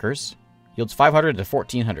 3 workers. Yields 500 to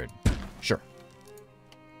 1,400. Sure.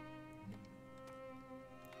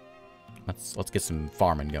 Let's get some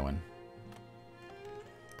farming going.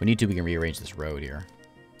 If we need to, we can rearrange this road here.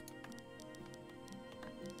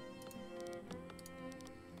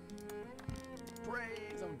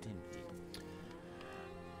 Praise on Dinty.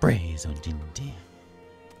 Praise on Dinty.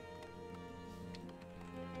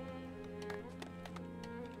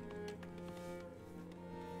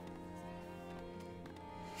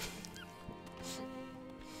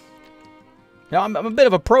 Now, I'm a bit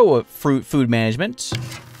of a pro at food management,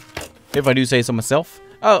 if I do say so myself.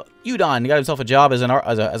 Oh, Udon got himself a job as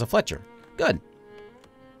a Fletcher. Good.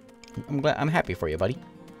 I'm happy for you, buddy.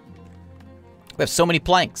 We have so many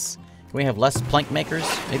planks. Can we have less plank makers?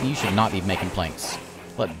 Maybe you should not be making planks.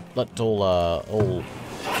 Let old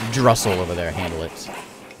Drussel over there handle it.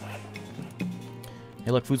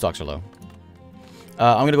 Hey, look, food stocks are low.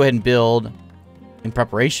 I'm gonna go ahead and build in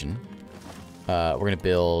preparation. We're gonna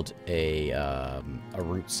build a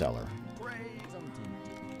root cellar.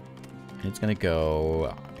 And it's gonna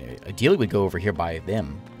go. Ideally, we'd go over here by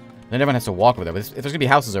them. Then everyone has to walk over there. But if there's gonna be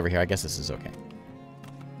houses over here, I guess this is okay.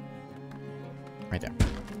 Right there.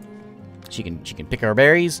 She can pick our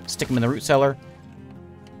berries, stick them in the root cellar.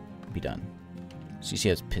 Be done. So she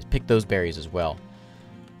has pick those berries as well.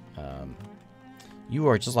 You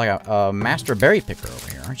are just like a master berry picker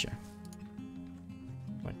over here, aren't you?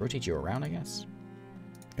 Like rotate you around, I guess.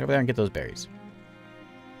 Get over there and get those berries.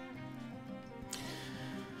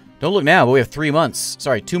 Don't look now, but we have 2 months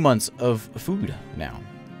of food now.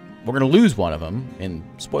 We're gonna lose one of them in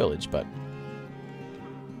spoilage, but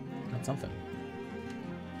that's something.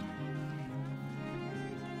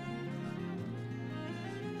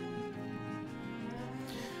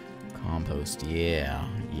 Compost, yeah.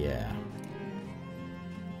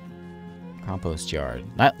 Compost yard.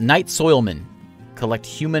 Night soilmen collect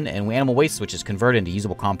human and animal waste, which is converted into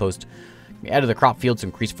usable compost. Add to the crop fields to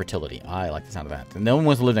increase fertility. I like the sound of that. And no one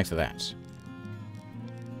wants to live next to that.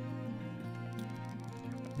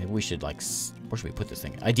 Maybe we should, like, where should we put this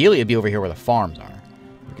thing? Ideally, it'd be over here where the farms are.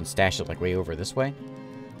 We can stash it, like, way over this way.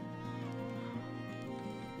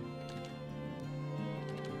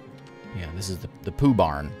 Yeah, this is the poo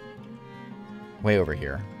barn. Way over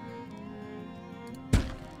here.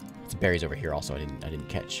 Some berries over here also I didn't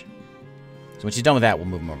catch. So when she's done with that, we'll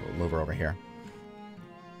move her over here.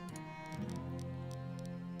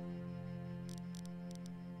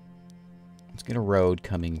 Let's get a road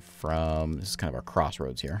coming from... This is kind of our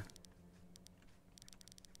crossroads here.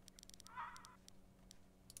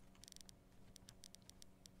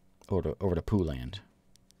 Over to Pooh Land.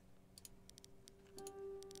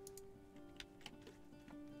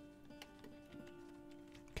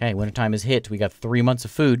 Okay, wintertime is hit. We got 3 months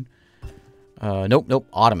of food. Nope.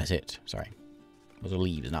 Autumn has hit. Sorry. Those are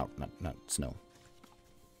leaves, not snow.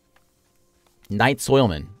 Night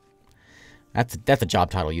Soilman. That's a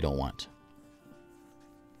job title you don't want.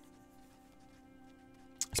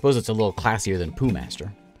 I suppose it's a little classier than Pooh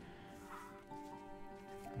Master.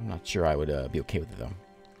 I'm not sure I would be okay with it, though.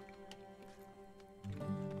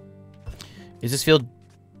 Is this field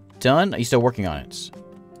done? Are you still working on it?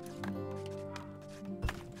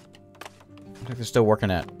 Looks like they're still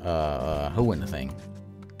working at hoeing the thing.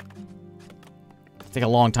 It'll take a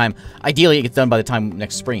long time. Ideally, it gets done by the time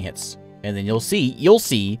next spring hits. And then you'll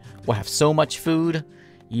see we'll have so much food,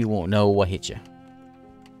 you won't know what hit you.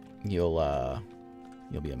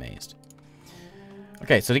 You'll be amazed.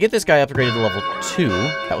 Okay, so to get this guy upgraded to level 2,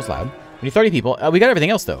 that was loud. We need 30 people. We got everything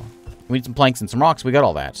else, though. We need some planks and some rocks. We got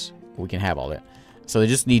all that. We can have all that. So they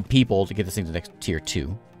just need people to get this thing to the next tier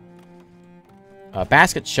 2.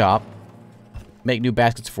 Basket shop. Make new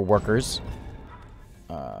baskets for workers.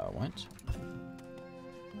 What?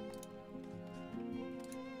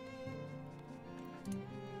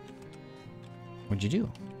 What'd you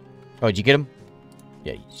do? Oh, did you get him?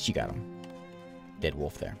 Yeah, she got him. Dead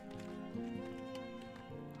wolf there.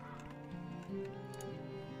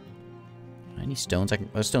 Any stones?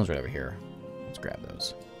 There's stones right over here. Let's grab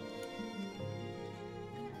those.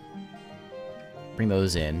 Bring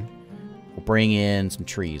those in. We'll bring in some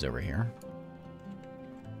trees over here.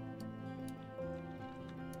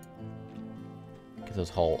 Get those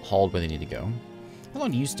hauled where they need to go. How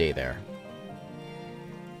long do you stay there?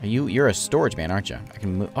 You're a storage man, aren't you?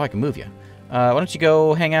 I can move you. Why don't you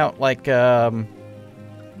go hang out like hang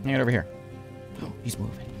out over here? Oh, he's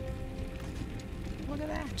moving. Look at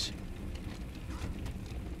that.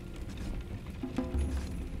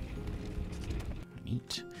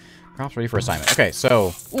 Neat. Crops ready for assignment. Okay,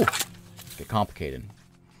 so let's get complicated.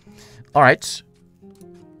 All right.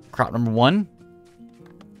 Crop number 1.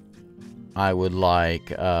 I would like.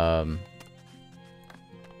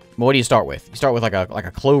 Well, what do you start with? You start with like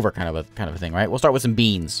a clover kind of a thing, right? We'll start with some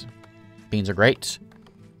beans. Beans are great.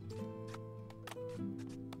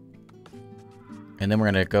 And then we're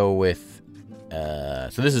gonna go with. So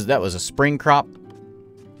that was a spring crop,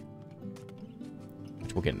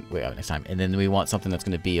 which we'll get next time. And then we want something that's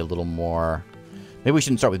gonna be a little more. Maybe we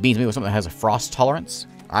shouldn't start with beans. Maybe something that has a frost tolerance.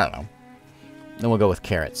 I don't know. Then we'll go with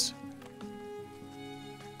carrots.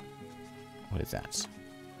 What is that?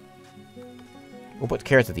 We'll put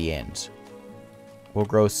carrots at the end. We'll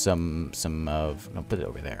grow some of... No, put it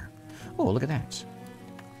over there. Oh, look at that.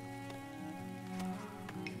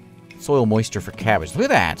 Soil moisture for cabbage. Look at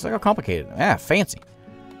that. Look how complicated. Ah, fancy.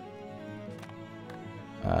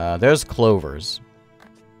 There's clovers.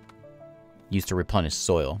 Used to replenish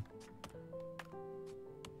soil.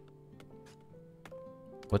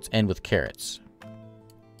 Let's end with carrots.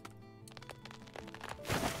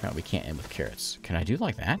 No, we can't end with carrots. Can I do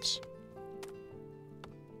like that?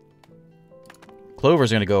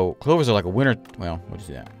 Clovers are gonna go... Clovers are like a winter... Well, we'll just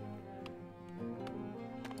do that.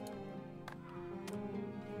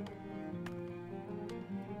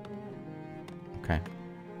 Okay.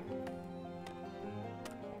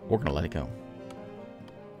 We're gonna let it go.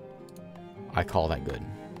 I call that good.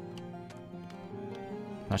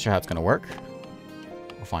 Not sure how it's gonna work.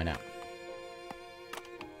 We'll find out.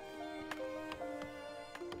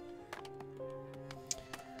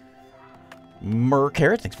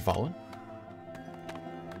 Carrot, thanks for following.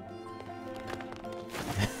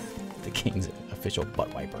 The king's official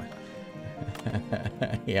butt wiper.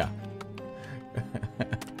 Yeah.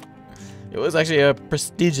 It was actually a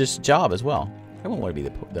prestigious job as well. I wouldn't want to be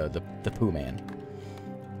the poo man.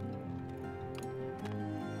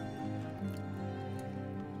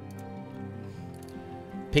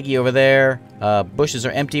 Piggy over there. Bushes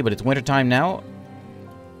are empty, but it's wintertime now.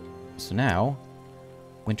 So now,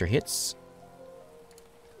 winter hits.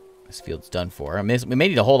 This field's done for. I mean, we may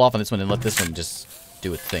need to hold off on this one and let this one just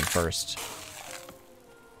do its thing first.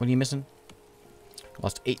 What are you missing?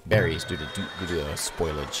 Lost 8 berries due to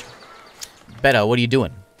spoilage. Betta, what are you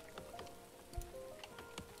doing?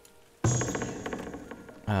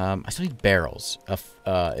 I still need barrels.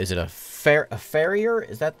 Is it a farrier?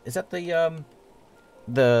 Is that the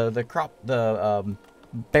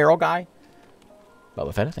barrel guy?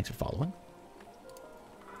 Bubba Fetta, thanks for following.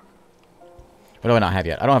 What do I not have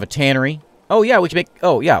yet? I don't have a tannery. Oh yeah, we should make.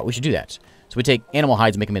 Oh yeah, we should do that. So we take animal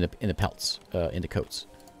hides and make them into pelts, into coats.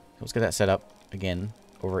 So let's get that set up again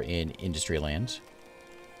over in Industry Land.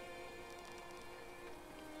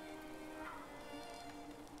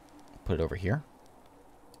 Put it over here.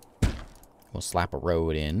 We'll slap a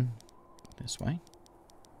road in this way.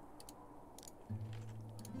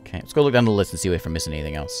 Okay, let's go look down the list and see if we're missing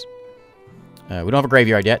anything else. We don't have a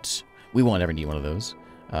graveyard yet. We won't ever need one of those.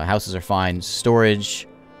 Houses are fine. Storage.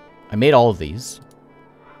 I made all of these.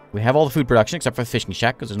 We have all the food production except for the fishing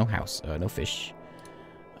shack because there's no house, no fish.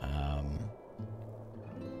 I'm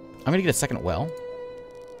going to get a second well.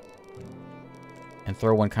 And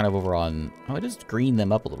throw one kind of over on... Oh, it just green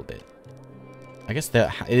them up a little bit. I guess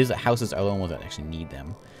it is that houses are the only ones that actually need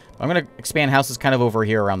them. But I'm going to expand houses kind of over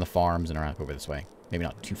here around the farms and around over this way. Maybe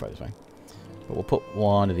not too far this way. But we'll put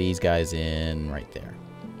one of these guys in right there.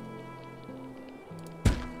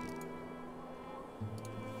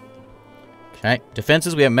 Okay,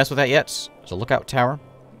 defenses, we haven't messed with that yet. There's a lookout tower.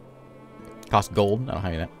 Cost gold. I don't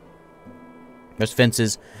have any of that. There's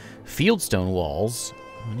fences. Fieldstone walls.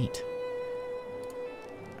 Oh, neat.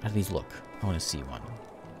 How do these look? I want to see one.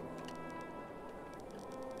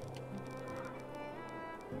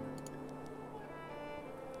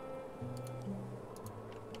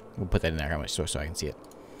 We'll put that in there how much so I can see it.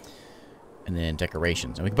 And then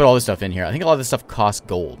decorations. And we can put all this stuff in here. I think a lot of this stuff costs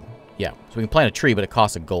gold. Yeah, so we can plant a tree, but it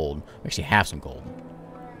costs a gold. We actually have some gold.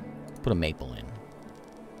 Put a maple in.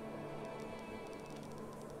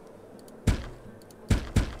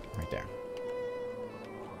 Right there.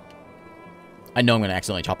 I know I'm going to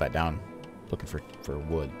accidentally chop that down. Looking for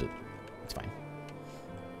wood, but it's fine.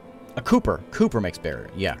 A Cooper. Cooper makes barrel.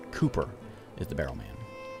 Yeah, Cooper is the barrel man.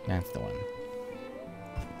 That's the one.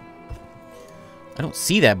 I don't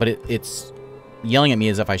see that, but it's yelling at me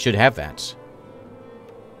as if I should have that.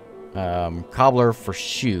 Cobbler for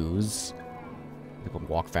shoes. People can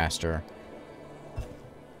walk faster.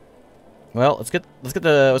 Well, let's get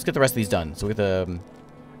the rest of these done. So we get the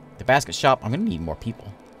basket shop. I'm gonna need more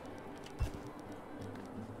people.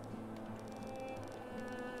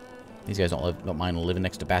 These guys don't mind living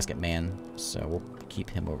next to Basket Man, so we'll keep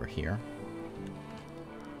him over here.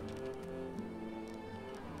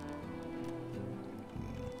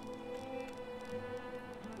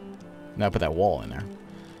 Now put that wall in there.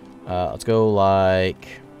 Let's go like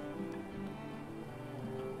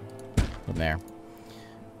from there,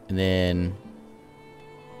 and then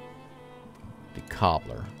the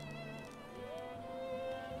cobbler.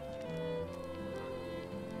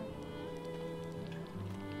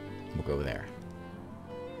 We'll go there.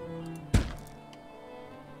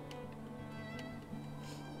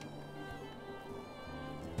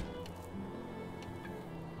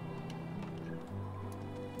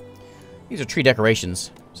 These are tree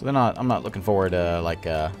decorations, so they're not. I'm not looking forward to like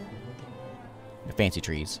fancy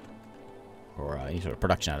trees. Or any sort of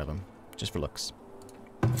production out of them. Just for looks.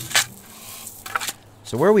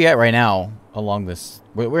 So where are we at right now along this?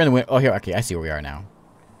 We're in the... Oh, here. Okay, I see where we are now.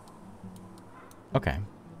 Okay.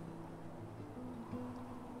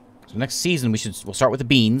 So next season we'll start with the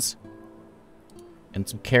beans. And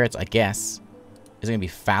some carrots, I guess. Is it gonna be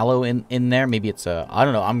fallow in there? Maybe it's I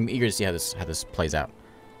don't know. I'm eager to see how this plays out.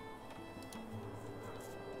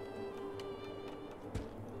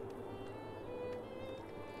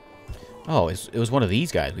 Oh, it was one of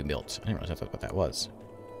these guys we built. I didn't realize that's what that was.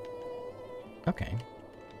 Okay.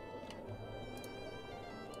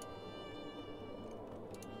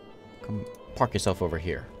 Come park yourself over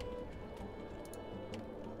here.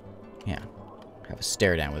 Yeah. Have a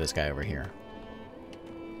stare down with this guy over here.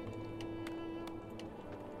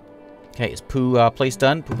 Okay, is Pooh place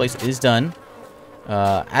done? Pooh place is done.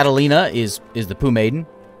 Adelina is the Pooh Maiden.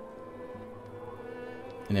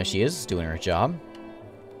 And there she is, doing her job.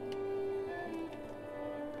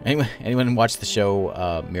 Anyone watch the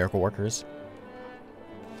show Miracle Workers?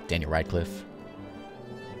 Daniel Radcliffe.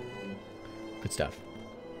 Good stuff.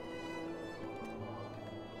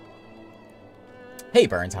 Hey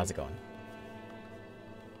Burns, how's it going?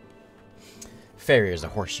 Farrier's a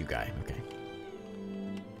horseshoe guy. Okay.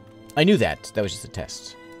 I knew that. That was just a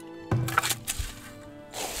test.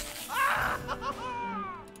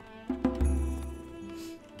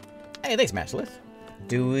 Hey, thanks, Matchlith.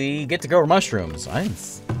 Do we get to grow mushrooms? I don't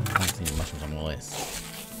see any mushrooms on the list.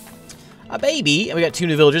 A baby! And we got 2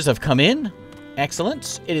 new villagers have come in.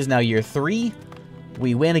 Excellent. It is now year 3.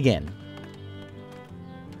 We win again.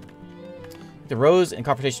 The rose and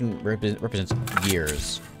cooperation represents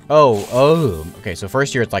years. Oh. Okay, so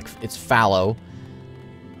first year it's fallow.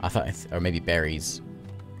 I thought, or maybe berries,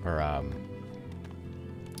 or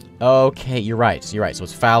okay, you're right. So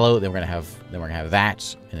it's fallow. Then we're gonna have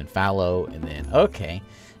that, and then fallow, and then okay,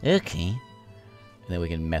 and then we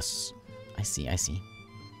can mess. I see.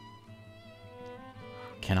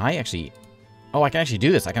 Can I actually? Oh, I can actually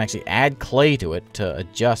do this. I can actually add clay to it to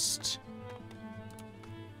adjust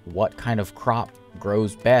what kind of crop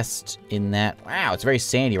grows best in that. Wow, it's very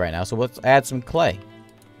sandy right now. So let's add some clay.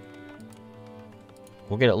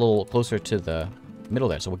 We'll get it a little closer to the middle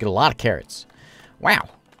there, so we'll get a lot of carrots. Wow.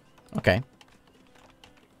 Okay.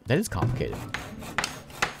 That is complicated.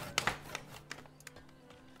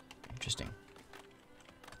 Interesting.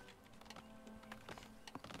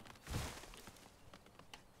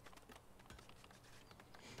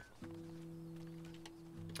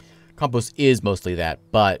 Compost is mostly that,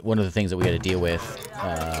 but one of the things that we got to deal with,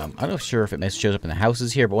 I'm not sure if it shows up in the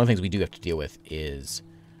houses here, but one of the things we do have to deal with is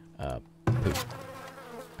poop.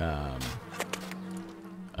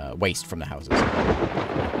 Waste from the houses.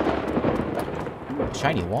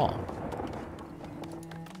 Shiny wall.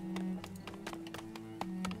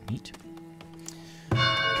 Neat.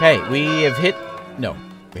 Okay, we have hit... No,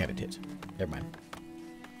 we haven't hit. Never mind.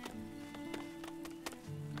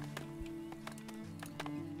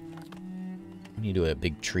 We need to do a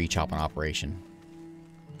big tree chopping operation.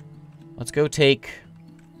 Let's go take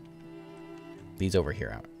these over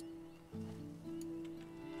here out.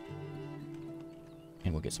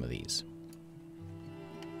 And we'll get some of these.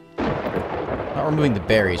 Not removing the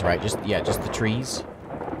berries, right? Just the trees.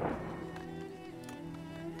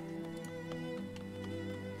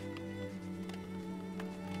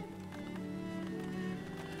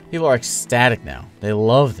 People are ecstatic now. They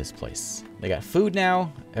love this place. They got food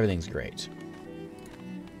now. Everything's great.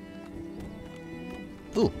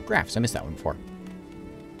 Ooh, graphs. I missed that one before.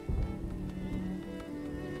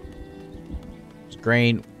 It's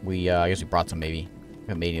grain. I guess we brought some maybe. We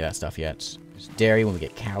haven't made any of that stuff yet. There's dairy when we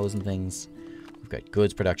get cows and things. We've got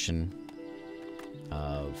goods production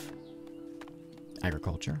of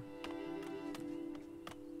agriculture.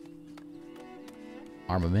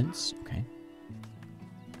 Armaments. Okay.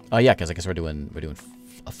 Oh yeah, because I guess we're doing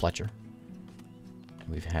a Fletcher.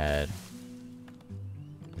 We've had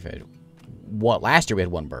what? Last year we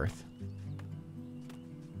had 1 birth.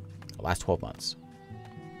 The last 12 months.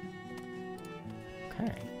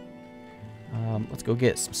 Okay. Let's go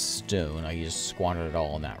get some stone. I just squandered it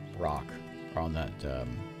all on that rock, or on that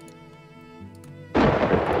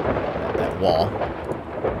that wall.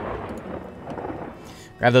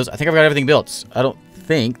 Grab those. I think I've got everything built. I don't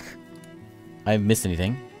think I've missed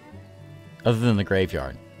anything other than the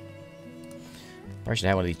graveyard. Probably should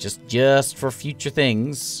have one of these just for future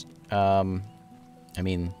things. I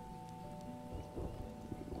mean,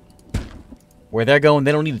 where they're going,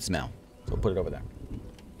 they don't need to smell. So we'll put it over there.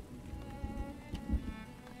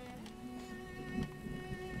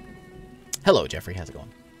 Hello, Jeffrey. How's it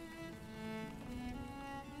going?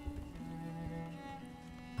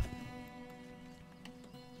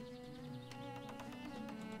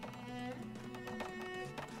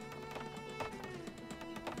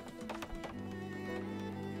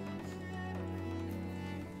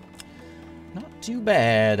 too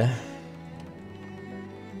bad.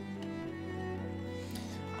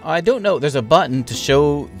 I don't know. There's a button to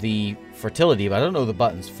show the fertility, but I don't know the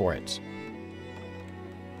buttons for it.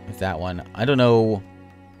 With that one, I don't know.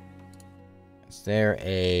 Is there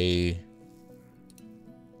a...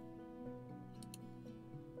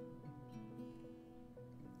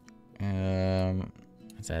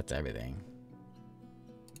 That's everything.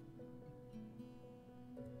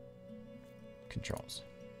 Controls.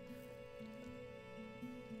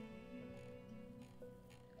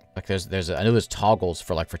 Like I know there's toggles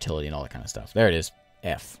for like fertility and all that kind of stuff. There it is.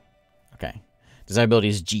 F. Okay. Desirability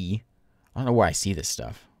is G. I don't know where I see this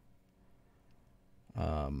stuff.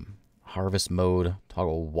 Harvest mode,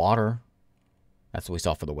 toggle water. That's what we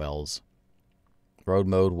saw for the wells. Road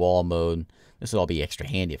mode, wall mode. This would all be extra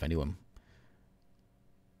handy if I knew them.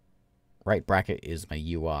 Right bracket is my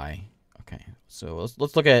UI. Okay, so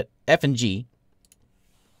let's look at F and G.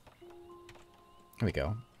 There we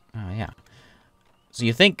go. Yeah. So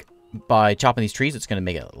you think by chopping these trees, it's going to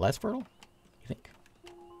make it less fertile? You think?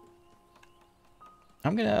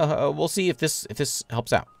 I'm gonna. We'll see if this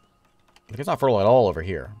helps out. Like it's not fertile at all over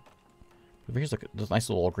here. Over here's like this nice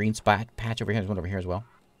little green spot patch over here. There's one over here as well.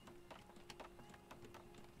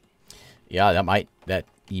 Yeah,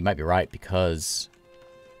 you might be right, because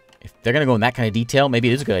if they're gonna go in that kind of detail, maybe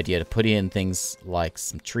it is a good idea to put in things like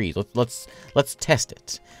some trees. Let's test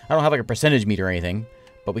it. I don't have like a percentage meter or anything,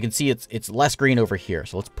 but we can see it's less green over here.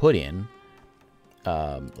 So let's put in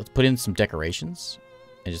some decorations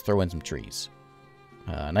and just throw in some trees.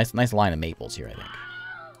 Nice line of maples here, I think.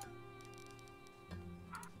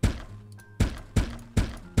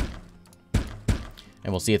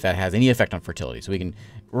 And we'll see if that has any effect on fertility. So we can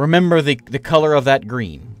remember the color of that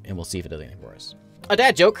green, and we'll see if it does anything for us. A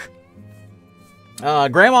dad joke.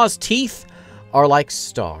 Grandma's teeth are like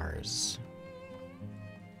stars.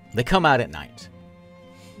 They come out at night.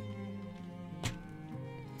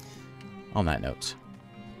 On that note,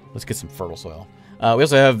 let's get some fertile soil. We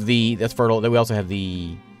also have that's fertile. Then we also have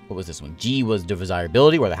what was this one? G was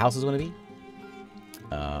desirability, where the house is going to be.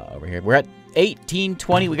 Over here. We're at 18,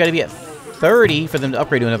 20. We got to be at 30 for them to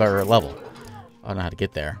upgrade to another level. I don't know how to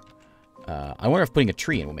get there. I wonder if putting a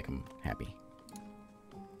tree in will make them happy.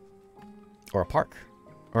 Or a park.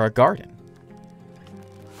 Or a garden.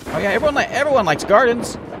 Oh yeah, everyone likes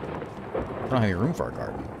gardens. I don't have any room for a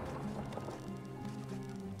garden.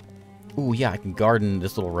 Ooh, yeah, I can garden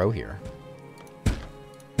this little row here.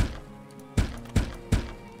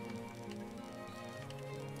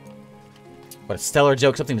 What a stellar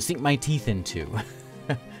joke, something to sink my teeth into.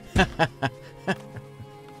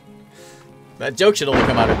 That joke should only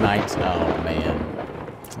come out at night. Oh, man.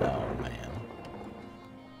 Oh, man.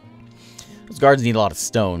 Those gardens need a lot of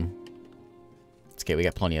stone. It's okay, we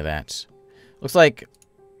got plenty of that. Looks like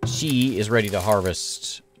she is ready to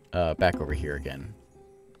harvest back over here again.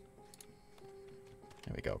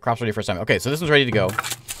 There we go. Crops ready for assignment. Okay, so this one's ready to go.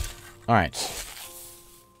 All right.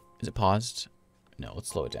 Is it paused? No, let's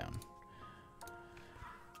slow it down.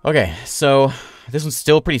 Okay, so this one's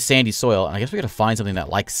still pretty sandy soil, and I guess we gotta find something that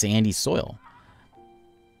likes sandy soil.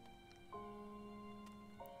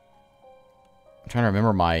 I'm trying to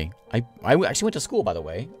remember I actually went to school, by the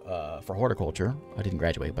way, for horticulture. I didn't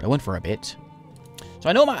graduate, but I went for a bit. So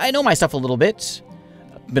I know my stuff a little bit.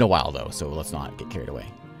 Been a while though, so let's not get carried away.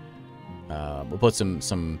 We'll put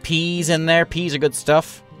some peas in there. Peas are good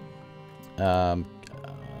stuff.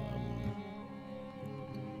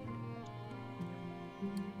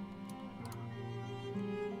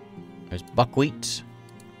 There's buckwheat.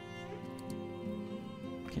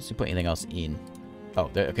 I can't see put anything else in.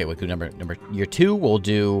 Oh, okay. We'll do year 2. We'll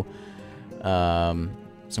do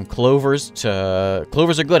some clovers.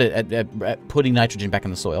 Clovers are good at putting nitrogen back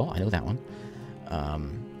in the soil. I know that one.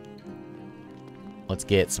 Let's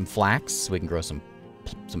get some flax so we can grow some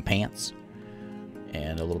pants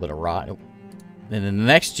and a little bit of rye. And then the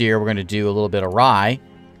next year we're going to do a little bit of rye,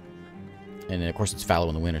 and then of course it's fallow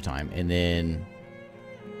in the wintertime. And then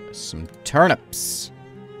some turnips.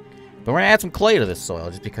 But we're going to add some clay to this soil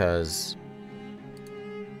just because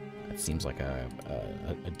it seems like a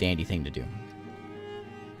dandy thing to do.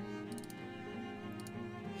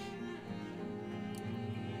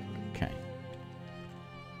 Okay.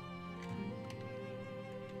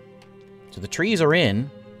 So the trees are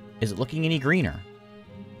in. Is it looking any greener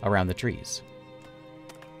around the trees?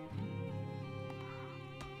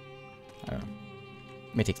 I don't know.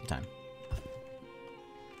 It may take some time.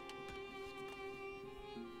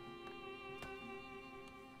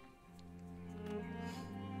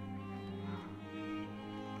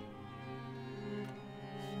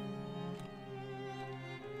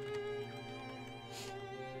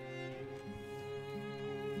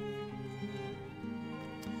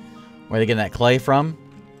 Where are they getting that clay from?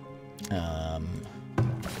 Their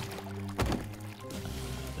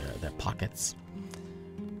pockets.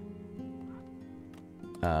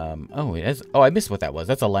 Oh, it is, oh, I missed what that was.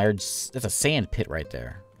 That's a large. That's a sand pit right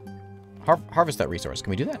there. Harvest that resource. Can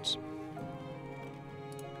we do that?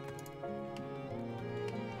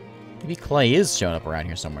 Maybe clay is showing up around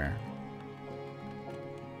here somewhere.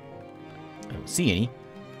 I don't see any.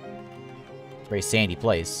 It's a very sandy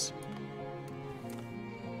place.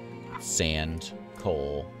 Sand,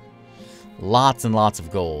 coal, lots and lots of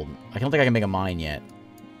gold. I don't think I can make a mine yet.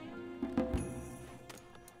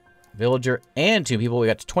 Villager and 2 people. We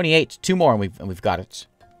got 28. 2 more, and we've got it.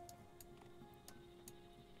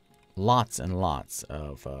 Lots and lots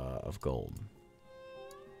of gold.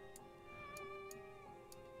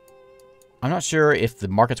 I'm not sure if the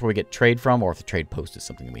market's where we get trade from, or if the trade post is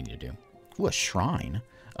something that we need to do. Ooh, a shrine.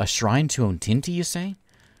 A shrine to Untamed, you say?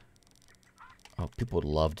 Oh, people would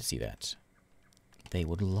love to see that. They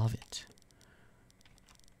would love it.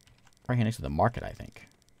 Right here next to the market, I think.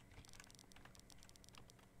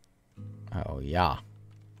 Oh, yeah.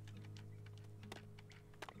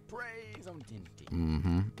 Praise Untamed.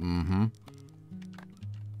 Mm-hmm, mm-hmm.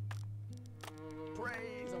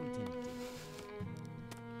 Praise Untamed.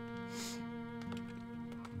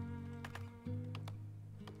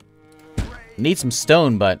 Need some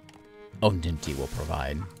stone, but Untamed will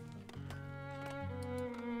provide.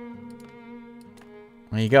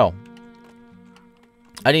 There you go.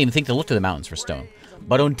 I didn't even think to look to the mountains for stone.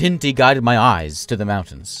 But Untamed guided my eyes to the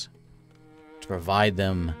mountains. To provide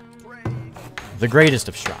them the greatest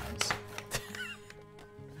of shrines.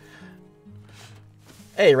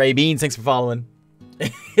 Hey, Ray Beans, thanks for following.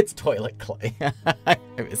 It's toilet clay. I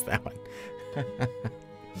missed that one.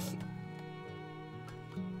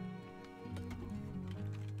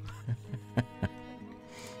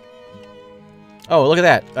 Oh, look at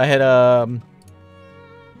that. I had, I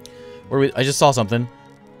just saw something.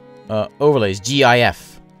 Overlays,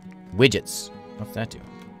 GIF. Widgets. What's that do?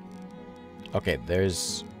 Okay,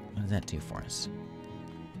 there's... What does that do for us?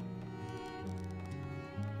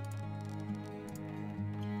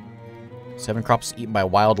 Seven crops eaten by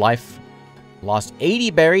wildlife. Lost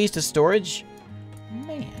 80 berries to storage.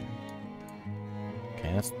 Man.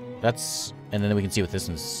 Okay, that's... And then we can see what this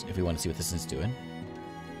one's... If we want to see what this one's doing.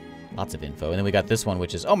 Lots of info. And then we got this one,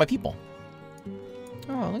 which is... Oh, my people.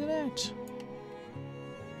 Oh, look at that.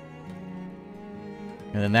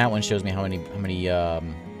 And then that one shows me how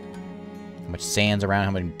much sand's around,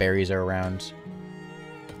 how many berries are around.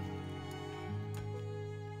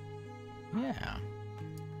 Yeah.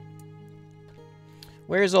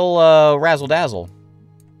 Where's old Razzle Dazzle?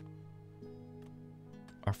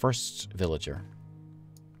 Our first villager.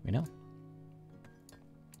 We know.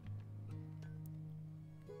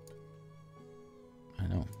 I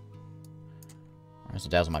know. Razzle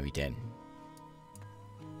Dazzle might be dead.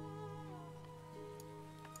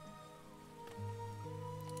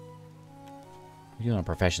 What are we doing on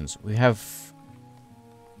professions? We have...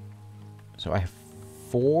 So I have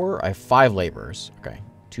 4... I have 5 laborers. Okay.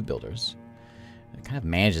 2 builders. It kind of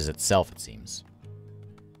manages itself, it seems.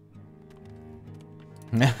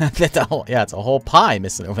 That's a whole, yeah, it's a whole pie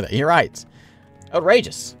missing over there. You're right.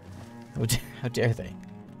 Outrageous. How dare they?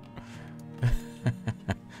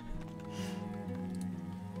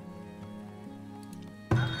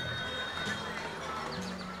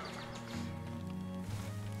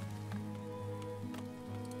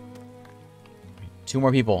 Two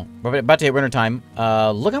more people. We're about to hit winter time.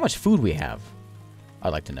 Look how much food we have. I'd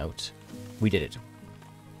like to note. We did it.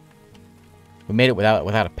 We made it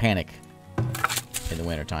without a panic in the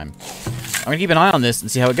winter time. I'm gonna keep an eye on this and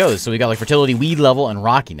see how it goes. So we got like fertility, weed level, and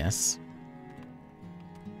rockiness.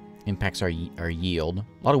 Impacts our yield.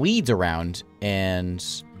 A lot of weeds around, and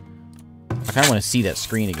I kind of want to see that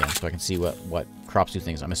screen again so I can see what crops do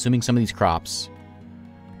things. I'm assuming some of these crops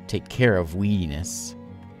take care of weediness.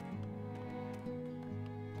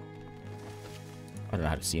 I don't know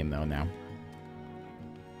how to see them though now.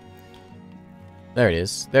 There it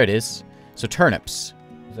is. There it is. So turnips.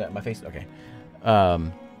 Is that my face? Okay.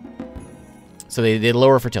 So they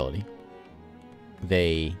lower fertility.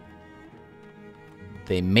 They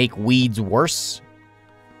make weeds worse.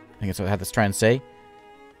 I think that's what I have to try and say.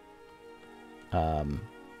 I'm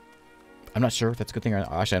not sure if that's a good thing or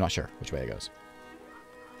not. Actually, I'm not sure which way it goes.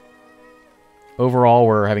 Overall,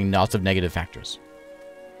 we're having lots of negative factors.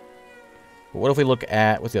 But what if we look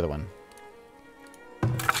at... What's the other one?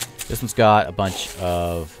 This one's got a bunch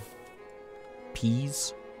of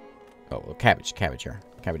peas. Oh, well, cabbage. Cabbage here.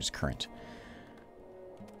 Cabbage is current.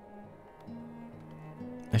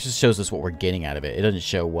 This just shows us what we're getting out of it. It doesn't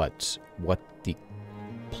show what the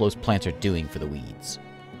those plants are doing for the weeds.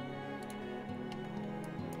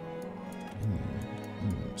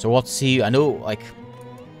 So we'll have to see. I know, like,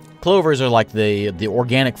 clovers are like the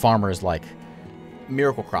organic farmers, like,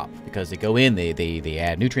 miracle crop, because they go in, they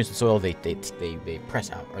add nutrients to the soil, they press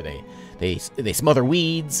out, or they smother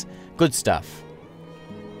weeds, good stuff.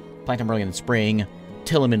 Plant them early in the spring,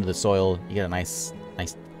 till them into the soil. You get a nice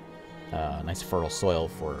fertile soil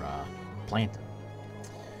for planting.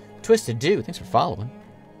 Twisted Dew, thanks for following.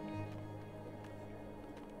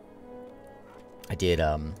 I did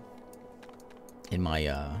in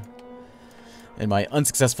my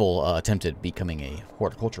unsuccessful attempt at becoming a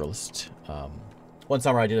horticulturalist. One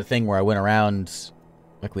summer I did a thing where I went around,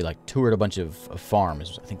 like we toured a bunch of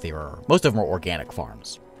farms. I think most of them were organic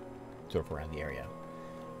farms, sort of around the area.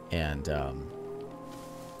 And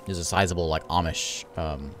there's a sizable Amish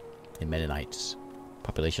and Mennonite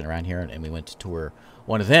population around here, and we went to tour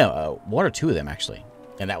one of them, one or two of them actually,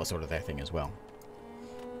 and that was sort of their thing as well.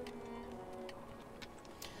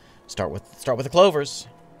 Start with the clovers.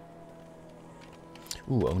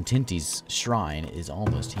 Ooh, Ontinti's shrine is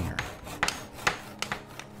almost here.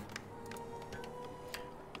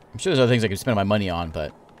 I'm sure there's other things I could spend my money on,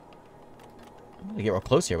 but I'm gonna get real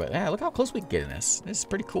close here. But yeah, look how close we can get in this. This is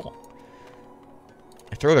pretty cool.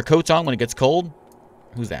 I throw their coats on when it gets cold.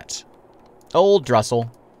 Who's that? Old Drussel.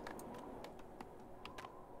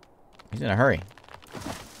 He's in a hurry.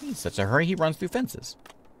 He's such a hurry, he runs through fences.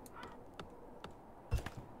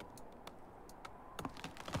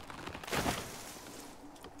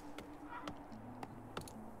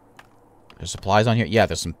 There's supplies on here? Yeah,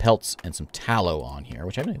 there's some pelts and some tallow on here,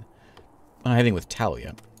 which I don't have anything with tallow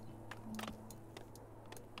yet.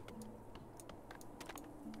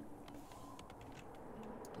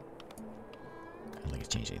 I don't think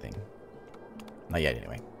it's changed anything. Not yet,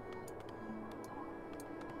 anyway.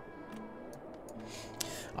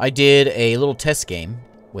 I did a little test game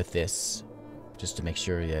with this, just to make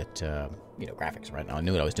sure that, you know, graphics right now. I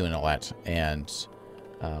knew what I was doing and all that. And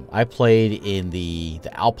I played in the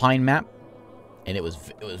Alpine map. And it was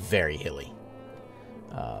very hilly.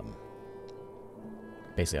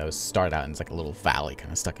 Basically, I was started out in a little valley,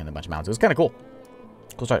 kind of stuck in a bunch of mountains. It was kind of cool.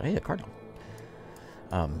 Cool start. Hey, a cardinal.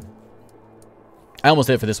 I almost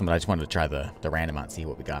did it for this one, but I just wanted to try the random out and see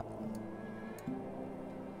what we got.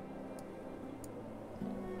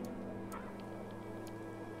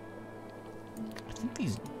 I think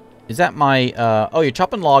these... Is that my... oh, you're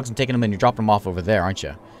chopping logs and taking them and you're dropping them off over there, aren't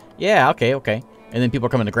you? Yeah, okay, okay. And then people are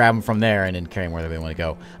coming to grab them from there and then carry them where they want to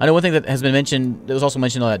go. I know one thing that has been mentioned, that was also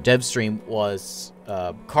mentioned on that dev stream, was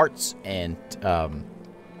carts and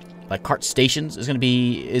cart stations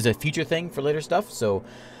is a future thing for later stuff. So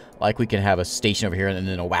like we can have a station over here and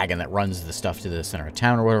then a wagon that runs the stuff to the center of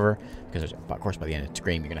town or whatever. Because of course by the end of the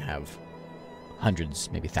game you're going to have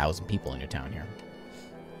hundreds, maybe 1,000 people in your town here.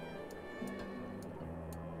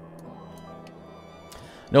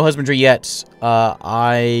 No husbandry yet.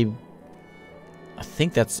 I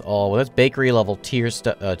think that's all. Well, that's bakery level tier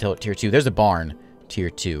 2. There's a barn,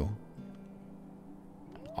 tier 2.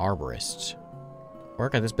 Arborist.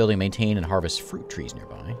 Work at this building, maintain and harvest fruit trees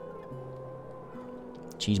nearby.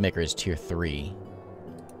 Cheesemaker is tier 3.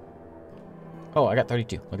 Oh, I got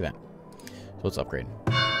 32. Look at that. So let's upgrade.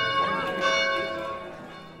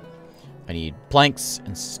 I need planks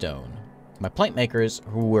and stone. My plank makers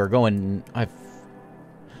who are going... Oh,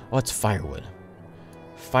 it's firewood.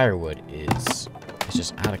 Firewood is... It's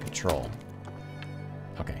just out of control.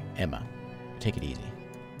 Okay, Emma. Take it easy.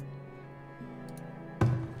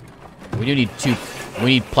 We do need we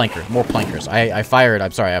need plankers. More plankers. I fired...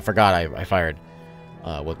 I'm sorry, I forgot I fired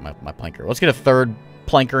with my planker. Let's get a third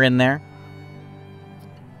planker in there.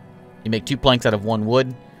 You make 2 planks out of 1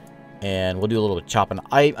 wood. And we'll do a little bit of chopping.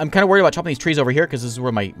 I'm kind of worried about chopping these trees over here because this is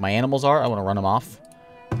where my animals are. I want to run them off.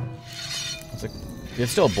 There's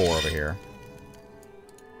still a boar over here.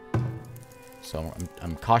 So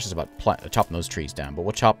I'm cautious about chopping those trees down. But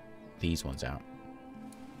we'll chop these ones out.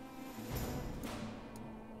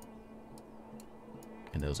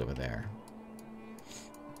 And those over there.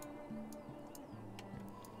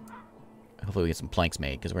 Hopefully we get some planks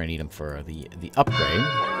made because we're going to need them for the upgrade.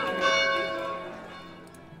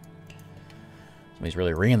 Somebody's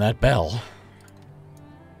really ringing that bell.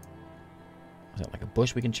 Is that like a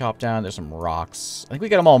bush we can chop down? There's some rocks. I think we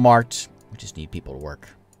got them all marked. We just need people to work.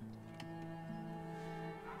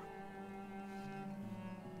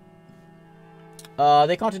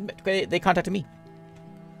 They contacted me.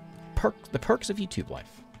 The perks of YouTube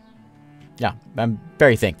life. Yeah, I'm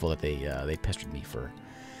very thankful that they pestered me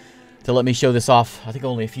to let me show this off. I think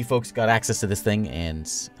only a few folks got access to this thing, and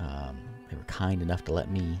they were kind enough to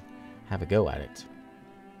let me have a go at it.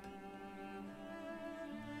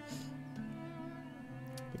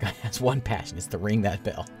 Guy has one passion. It's to ring that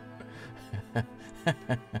bell.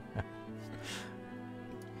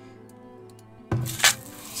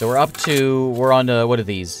 So we're on to, what are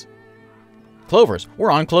these? Clovers. We're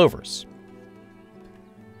on clovers.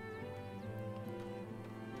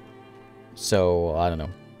 So, I don't know.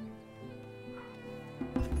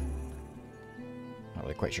 Not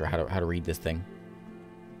really quite sure how to read this thing.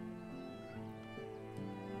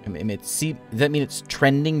 I mean, does that mean it's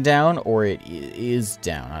trending down or it is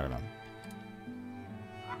down? I don't know.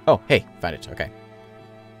 Oh, hey, found it. Okay.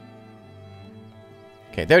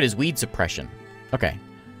 Okay, there it is. Weed suppression. Okay.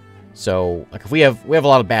 So, like, if we have a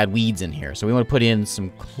lot of bad weeds in here, so we want to put in some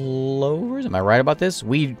clovers. Am I right about this?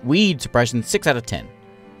 Weed suppression, 6 out of 10.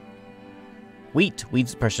 Weed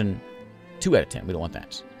suppression, 2 out of 10. We don't want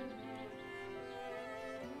that.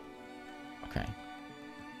 Okay.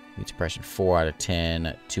 Weed suppression, 4 out of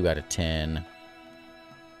 10, 2 out of 10,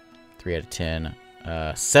 3 out of 10,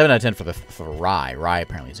 7 out of 10 for rye. Rye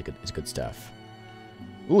apparently is good stuff.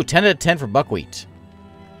 Ooh, 10 out of 10 for buckwheat.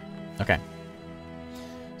 Okay.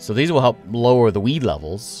 So these will help lower the weed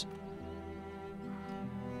levels.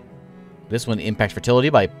 This one impacts fertility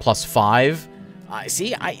by +5.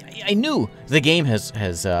 See, I knew the game has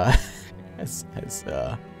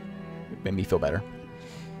made me feel better.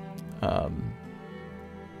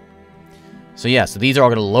 So yeah, so these are all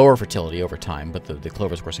going to lower fertility over time, but the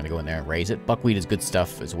clover's of course going to go in there and raise it. Buckwheat is good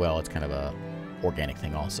stuff as well. It's kind of a organic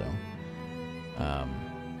thing also. Not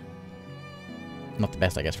the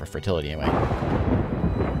best, I guess, for fertility anyway.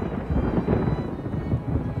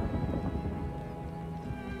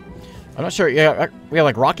 I'm not sure. Yeah, we have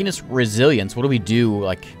like rockiness, resilience. What do we do?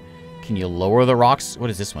 Like, can you lower the rocks?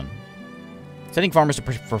 What is this one? Setting farmers to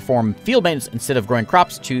perform field maintenance instead of growing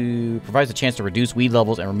crops to provides a chance to reduce weed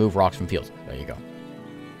levels and remove rocks from fields. There you go.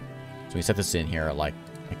 So we set this in here. Like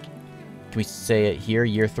can we say it here?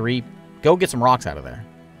 Year 3. Go get some rocks out of there.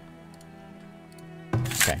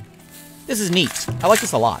 Okay. This is neat. I like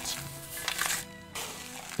this a lot.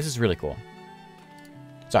 This is really cool.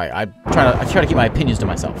 Sorry, I try to keep my opinions to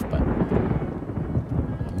myself, but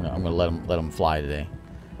I'm gonna let them fly today.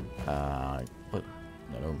 Put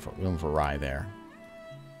room for rye there.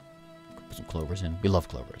 Put some clovers in. We love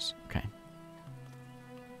clovers. Okay.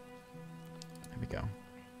 There we go.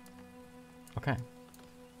 Okay.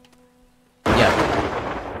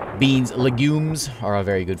 Yeah. Beans, legumes are a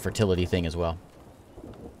very good fertility thing as well.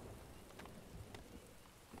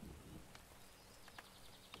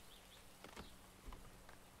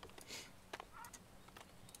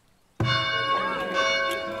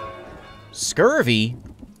 Scurvy?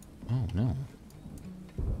 Oh, no.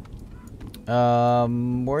 Well,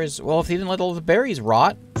 if he didn't let all the berries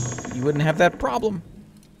rot, you wouldn't have that problem.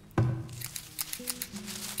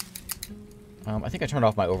 I think I turned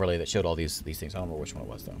off my overlay that showed all these things. I don't remember which one it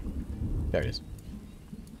was, though. There it is.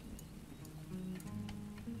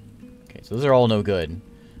 Okay, so those are all no good.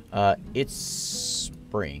 It's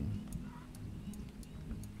spring.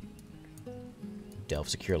 Delve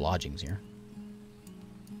secure lodgings here.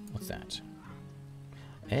 What's that?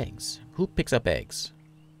 Eggs. Who picks up eggs?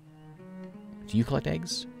 Do you collect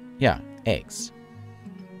eggs? Yeah, eggs.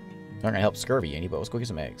 Not gonna help scurvy any, but let's go get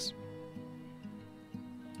some eggs.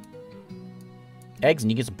 Eggs,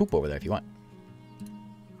 and you get some poop over there if you want.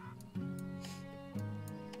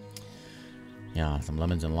 Yeah, some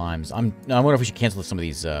lemons and limes. I wonder if we should cancel some of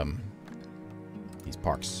these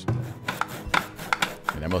parks.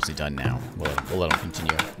 I mean, they're mostly done now. We'll let them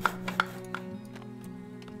continue.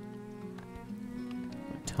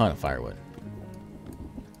 Ton of firewood.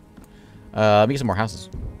 Let me get some more houses.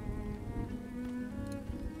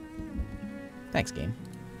 Thanks, game.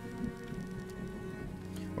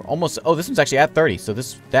 We're almost. Oh, this one's actually at 30. So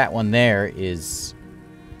that one there is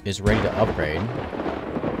ready to upgrade.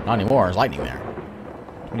 Not anymore. There's lightning there.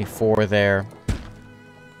 24 there.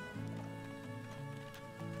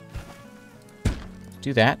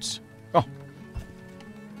 Do that. Oh.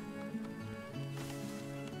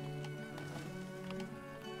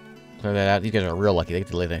 Clear that out. These guys are real lucky. They get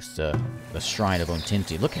to live next to the Shrine of Untamed.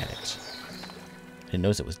 Look at it. Didn't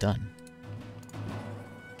notice it was done.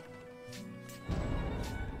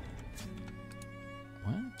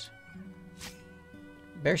 What?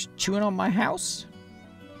 Bear's chewing on my house?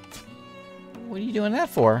 What are you doing that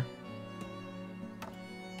for?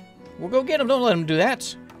 Well, go get him. Don't let him do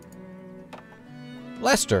that.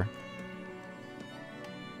 Lester.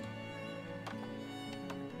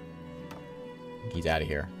 He's out of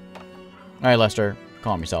here. All right, Lester,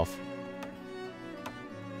 calm yourself.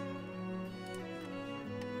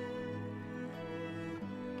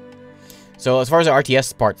 So as far as the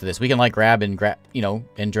RTS part to this, we can like grab and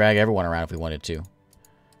drag everyone around if we wanted to.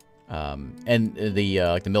 And the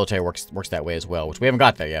like the military works that way as well, which we haven't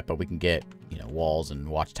got there yet, but we can get, you know, walls and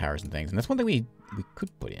watchtowers and things. And that's one thing we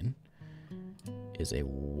could put in is a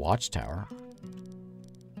watchtower.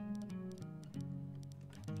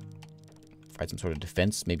 Provide some sort of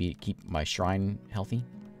defense, maybe keep my shrine healthy.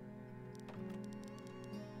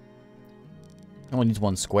 Only needs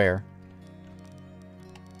one square.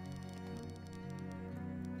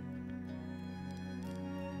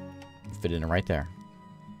 Fit in right there.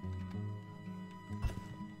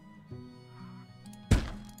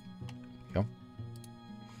 Go.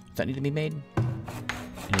 Does that need to be made?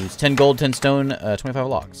 It needs 10 gold, 10 stone, 25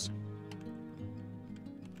 logs.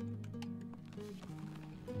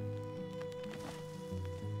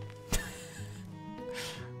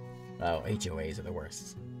 Oh, HOAs are the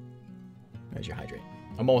worst. There's your hydrate.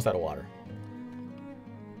 I'm almost out of water.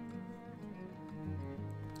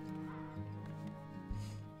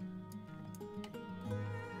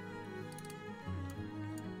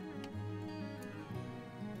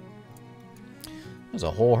 There's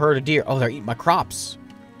a whole herd of deer. Oh, they're eating my crops.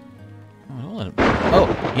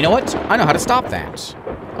 Oh, you know what? I know how to stop that.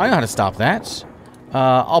 I know how to stop that.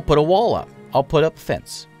 I'll put a wall up. I'll put up a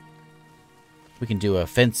fence. We can do a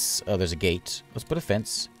fence. Oh, there's a gate. Let's put a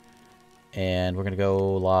fence. And we're going to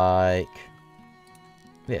go like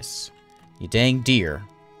this. You dang deer.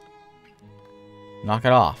 Knock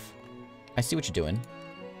it off. I see what you're doing.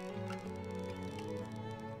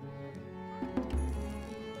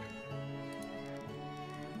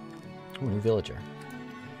 Ooh, new villager.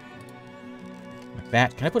 Like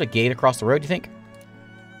that. Can I put a gate across the road, do you think?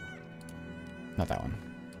 Not that one.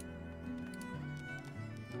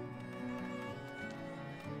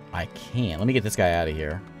 I can. Let me get this guy out of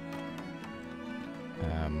here.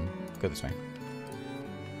 Go this way.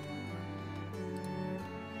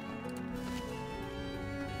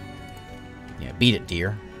 Yeah, beat it,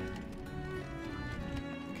 deer.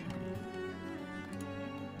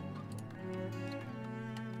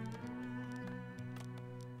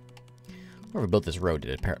 Whoever built this road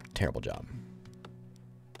did a terrible job.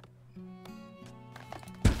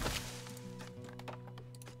 There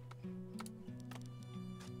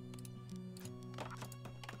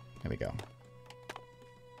we go.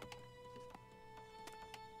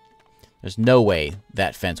 There's no way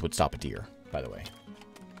that fence would stop a deer, by the way.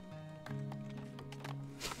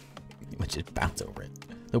 It would just bounce over it.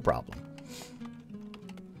 No problem.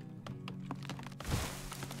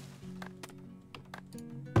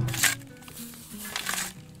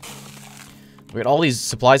 We got all these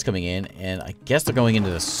supplies coming in, and I guess they're going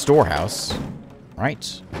into the storehouse.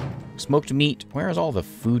 Right? Smoked meat. Where is all the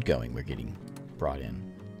food going we're getting brought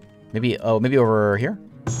in? Maybe, oh, maybe over here?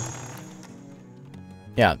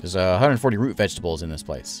 Yeah, there's 140 root vegetables in this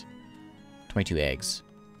place. 22 eggs.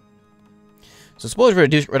 So explosive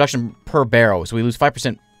reduction per barrel. So we lose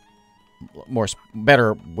 5% more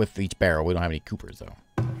better with each barrel. We don't have any Coopers, though.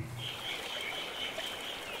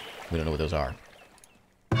 We don't know what those are.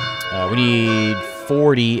 We need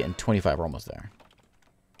 40 and 25. We're almost there.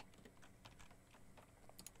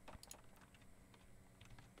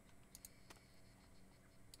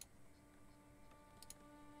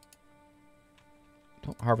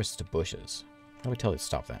 Don't harvest the bushes. How do we tell it to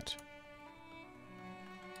stop that?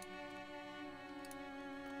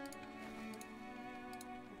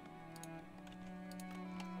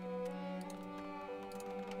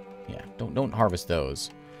 Yeah, don't harvest those.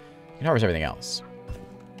 You can harvest everything else.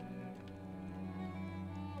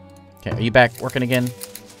 Okay, are you back working again?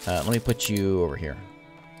 Let me put you over here.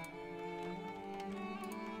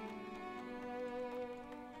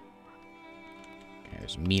 Okay,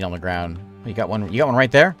 there's meat on the ground. Oh, you got one. You got one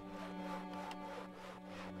right there.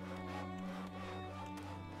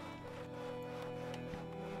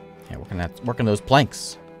 Yeah, working those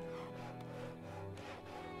planks.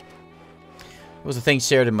 There was a thing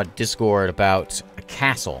shared in my Discord about a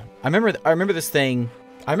castle. I remember this thing.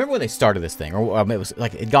 I remember when they started this thing, or it was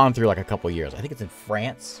like it'd gone through like a couple of years. I think it's in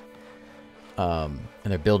France, and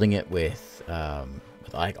they're building it with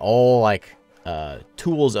like all like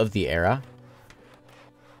tools of the era.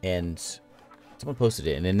 And someone posted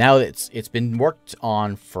it, and then now it's been worked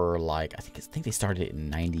on for like I think they started it in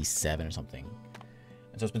 '97 or something,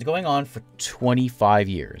 and so it's been going on for 25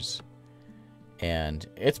 years, and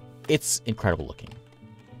it's incredible looking.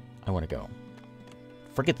 I want to go.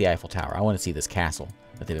 Forget the Eiffel Tower. I want to see this castle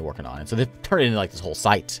that they've been working on. And so they've turned it into like this whole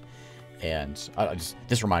site. And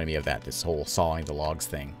this reminded me of that, this whole sawing the logs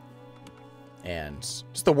thing. And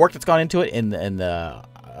just the work that's gone into it and the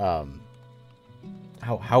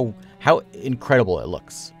how incredible it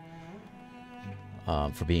looks.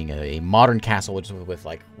 For being a modern castle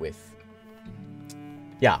with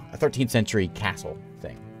Yeah, a 13th century castle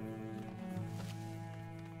thing.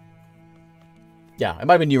 Yeah, it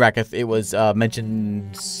might have been Urakith. It was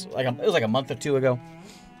mentioned it was like a month or two ago.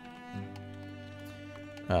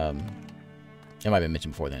 It might have been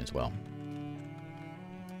mentioned before then as well.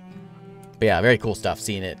 But yeah, very cool stuff.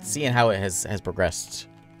 Seeing how it has progressed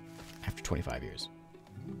after 25 years.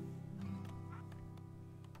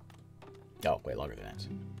 Oh, way longer than that.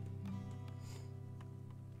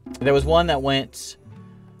 There was one that went.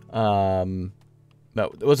 No,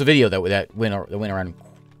 there was a video that went around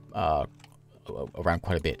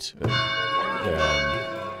quite a bit.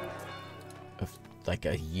 Like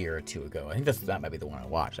a year or two ago. I think that might be the one I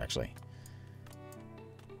watched actually.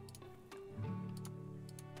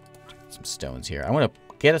 Some stones here. I want to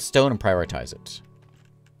get a stone and prioritize it.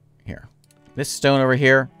 Here, this stone over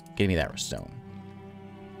here. Give me that stone.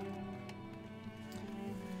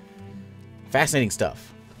 Fascinating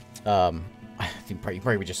stuff. I think you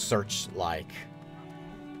probably would just search, like,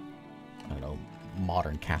 I don't know,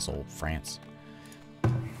 modern castle France.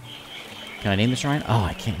 Can I name the shrine? Oh,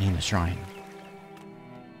 I can't name the shrine.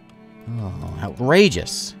 Oh,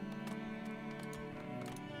 outrageous.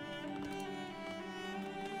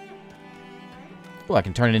 Oh, I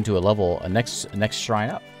can turn it into a next shrine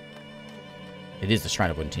up. It is the Shrine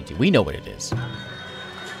of Untamed. We know what it is.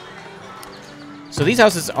 So these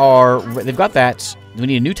houses they've got that. We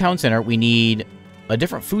need a new town center. We need a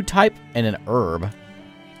different food type and an herb.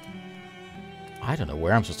 I don't know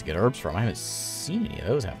where I'm supposed to get herbs from. I haven't seen any of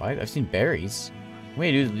those, have I? I've seen berries.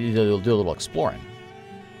 We need to do a little exploring.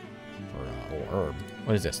 For herb.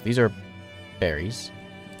 What is this? These are berries.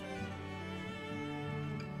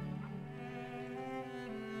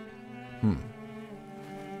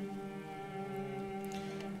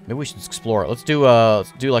 Maybe we should explore it. Let's do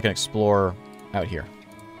like an explore out here.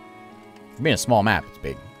 For being a small map, it's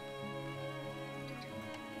big.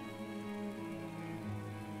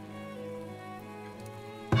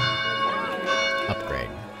 Upgrade.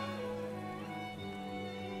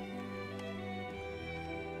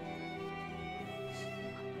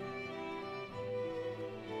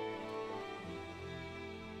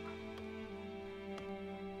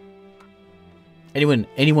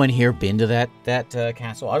 Anyone here been to that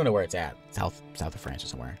castle? I don't know where it's at. South of France or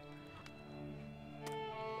somewhere.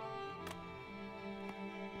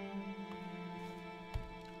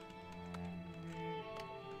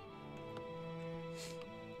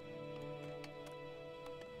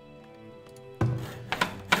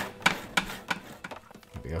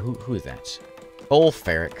 Here we go. Who is that? Old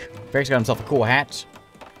Ferric. Ferric's got himself a cool hat.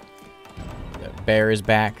 The bear is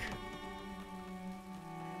back.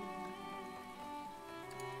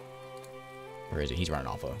 Where is he? He's running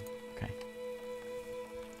off of. Okay.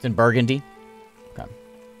 It's in Burgundy. Okay.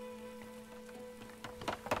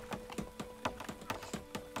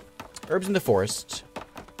 Herbs in the forest.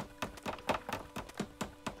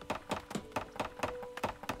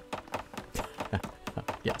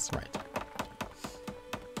 Yes, right.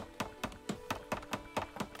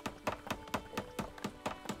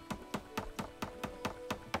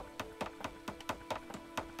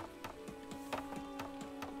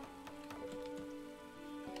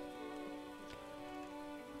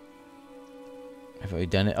 Have we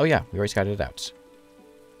done it? Oh yeah, we already scouted it out.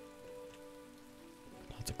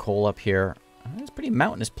 Lots of coal up here. It's a pretty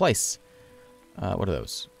mountainous place. What are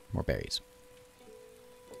those? More berries.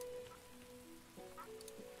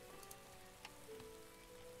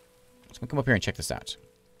 Let's come up here and check this out.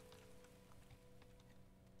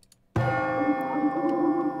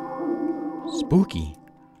 Spooky.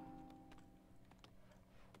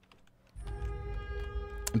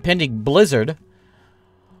 Impending blizzard.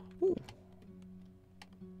 Ooh.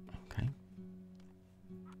 Okay.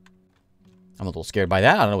 I'm a little scared by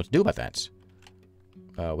that. I don't know what to do about that.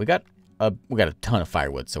 We got a ton of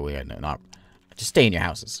firewood, so we not just stay in your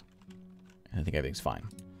houses. I think everything's fine.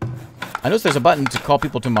 I noticed there's a button to call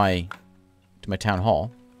people to my town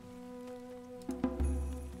hall.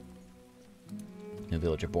 New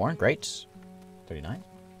villager born. Great. 39.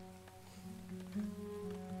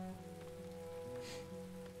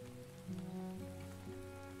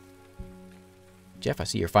 Jeff, I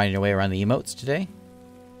see you're finding your way around the emotes today.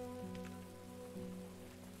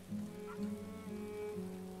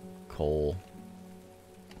 Coal.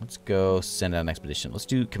 Let's go send out an expedition.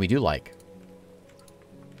 Can we do like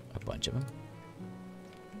a bunch of them?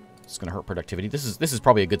 It's gonna hurt productivity. This is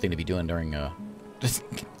probably a good thing to be doing during just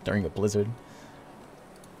during a blizzard.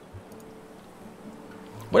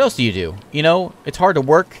 What else do you do? You know, it's hard to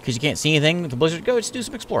work because you can't see anything with the blizzard. Go, just do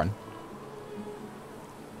some exploring.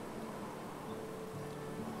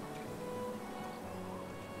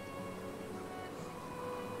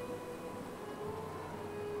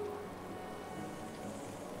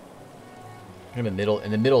 In the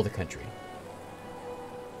middle of the country.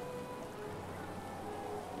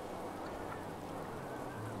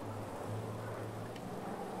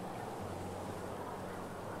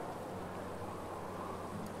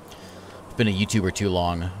 I've been a YouTuber too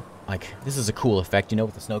long. Like, this is a cool effect, you know,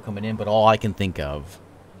 with the snow coming in, but all I can think of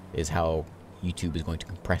is how YouTube is going to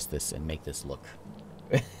compress this and make this look.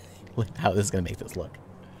 How this is going to make this look.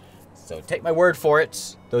 So take my word for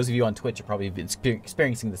it. Those of you on Twitch are probably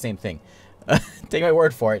experiencing the same thing. Take my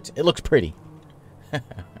word for it. It looks pretty.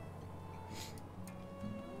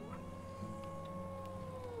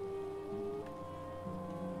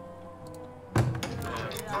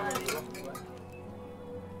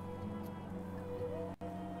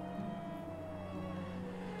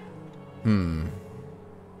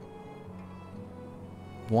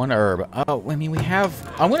 One herb. Oh, I mean, we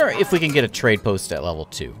have... I wonder if we can get a trade post at level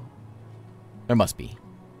 2. There must be.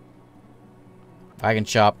 Wagon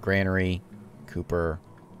shop, granary, cooper,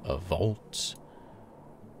 a vault.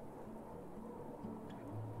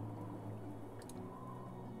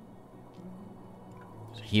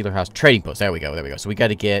 Healer house, trading post. There we go. There we go. So we got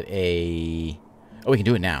to get a... Oh, we can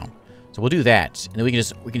do it now. So we'll do that, and then we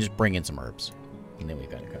can just bring in some herbs, and then we've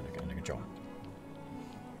got it under control.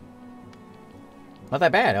 Not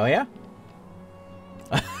that bad. Oh yeah.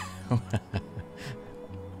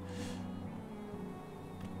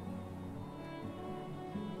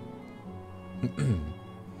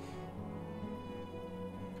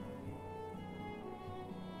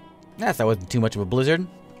 That wasn't too much of a blizzard.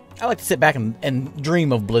 I like to sit back and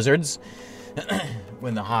dream of blizzards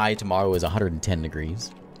when the high tomorrow is 110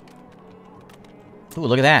 degrees. Ooh,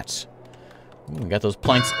 look at that. Ooh, we got those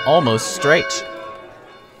planks almost straight.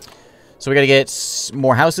 So we got to get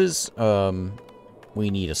more houses.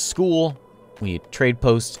 We need a school. We need a trade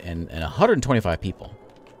post and 125 people.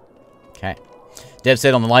 Okay. Dev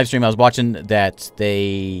said on the live stream I was watching that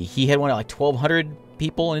he had one at like 1,200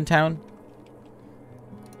 people in town.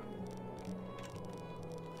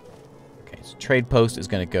 Okay, so trade post is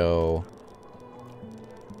going to go...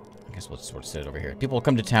 I guess we'll sort of set it over here. People will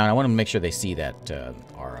come to town. I want to make sure they see that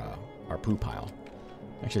our poo pile.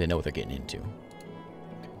 Make sure they know what they're getting into.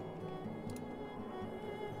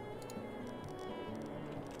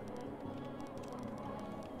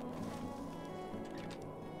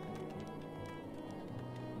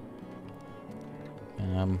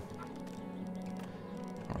 I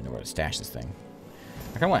don't know where to stash this thing.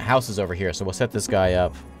 I kind of want houses over here, so we'll set this guy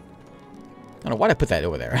up. I don't know, why'd I put that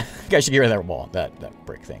over there? You guys should get rid of that wall, that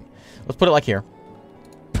brick thing. Let's put it like here.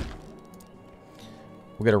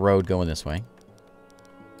 We'll get a road going this way.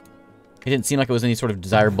 It didn't seem like it was any sort of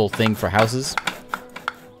desirable thing for houses.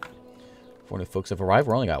 4 new folks have arrived.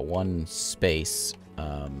 We're only got one space.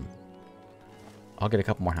 I'll get a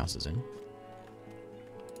couple more houses in.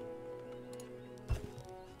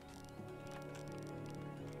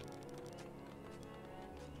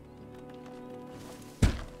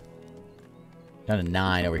 Down to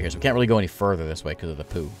 9 over here, so we can't really go any further this way because of the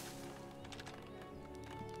poo.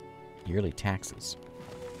 Yearly taxes.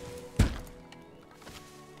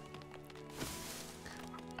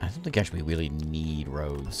 I don't think actually we really need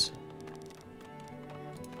roads.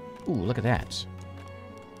 Ooh, look at that.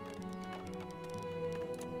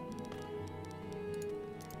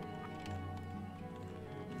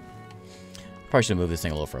 Probably should move this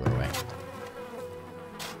thing a little further away.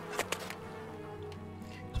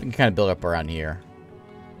 So we can kind of build up around here.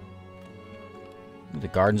 Ooh, the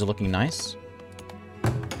gardens are looking nice.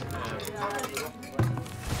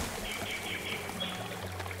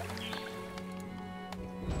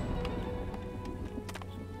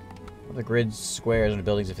 The grid squares and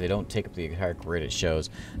buildings, if they don't take up the entire grid, it shows.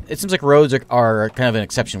 It seems like roads are kind of an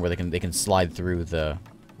exception where they can slide through the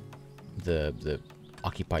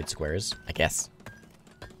occupied squares, I guess.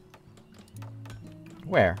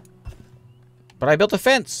 Where? But I built a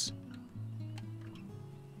fence.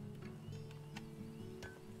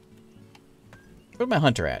 Where's my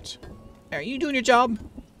hunter at? Are you doing your job?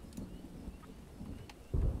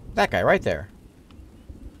 That guy right there.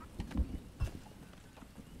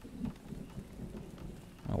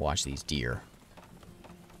 I'll watch these deer.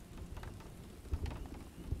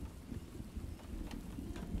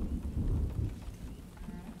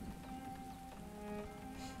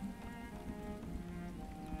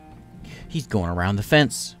 He's going around the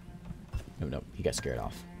fence. No, no, he got scared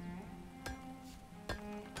off.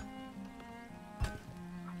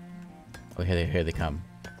 Oh, here they come.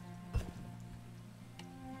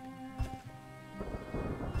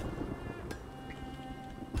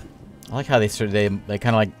 I like how they kind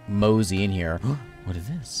of like mosey in here. What is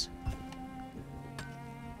this?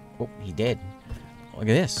 Oh, he did. Look at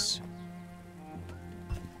this.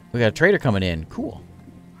 We got a trader coming in. Cool.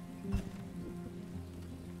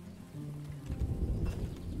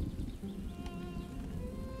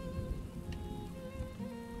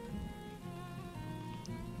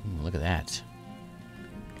 Look at that.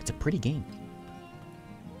 It's a pretty game.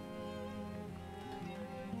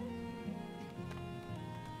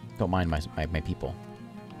 Don't mind my people.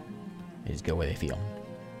 They just go where they feel.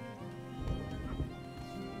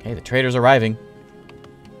 Okay, the trader's arriving.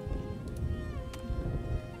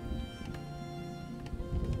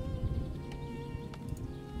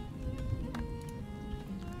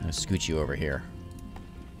 I'm gonna scoot you over here.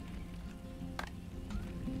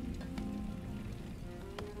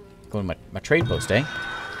 Go to my trade post, eh?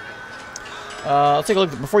 Let's take a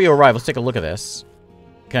look. Before you arrive, let's take a look at this.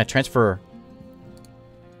 Can I transfer...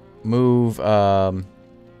 Move,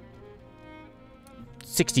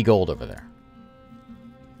 60 gold over there.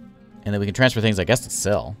 And then we can transfer things, I guess, to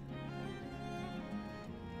sell.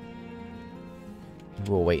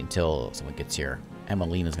 We'll wait until someone gets here.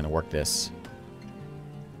 Emelina's going to work this.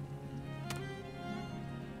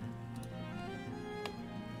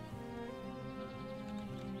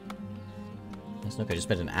 Let's look, I just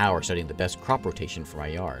spent an hour studying the best crop rotation for my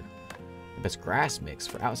yard. The best grass mix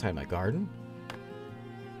for outside my garden.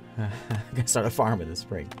 I'm gonna start a farm in the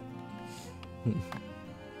spring.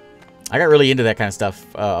 I got really into that kind of stuff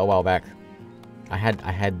a while back. I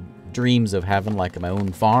had dreams of having like my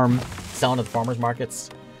own farm, selling at the farmers markets.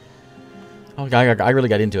 Oh, I really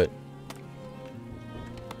got into it.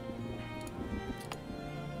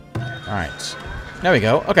 All right, there we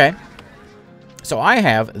go. Okay, so I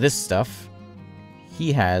have this stuff.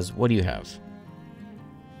 He has. What do you have?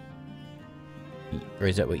 Or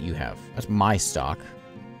is that what you have? That's my stock.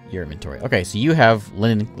 Your inventory. Okay, so you have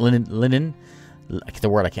linen, the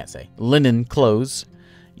word I can't say. Linen clothes.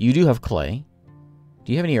 You do have clay.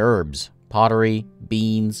 Do you have any herbs? Pottery,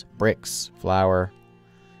 beans, bricks, flour,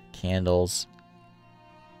 candles.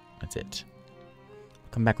 That's it.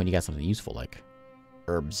 Come back when you got something useful like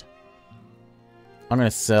herbs. I'm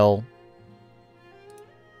gonna sell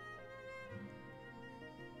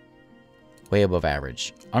way above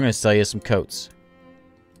average. I'm gonna sell you some coats.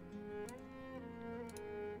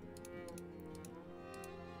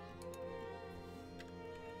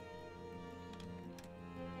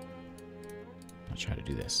 Try to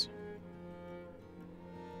do this.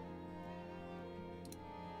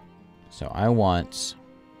 So I want...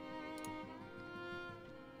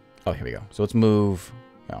 Oh, here we go. So let's move...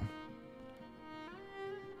 Well,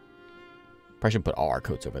 probably should put all our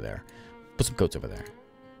coats over there. Put some coats over there.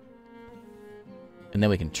 And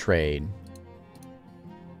then we can trade.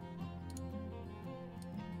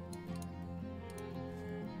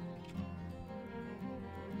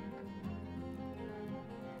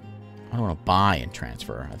 I don't want to buy and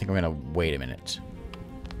transfer. I think I'm going to wait a minute.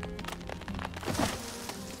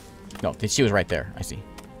 No, she was right there. I see.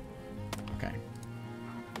 Okay.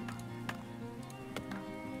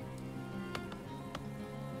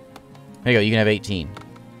 There you go. You can have 18.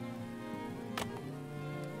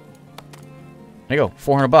 There you go.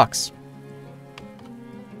 400 bucks.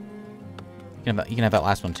 You can have that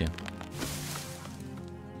last one too.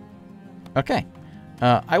 Okay.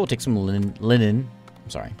 I will take some linen. I'm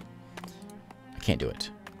sorry. I can't do it.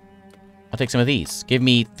 I'll take some of these. Give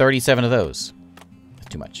me 37 of those. That's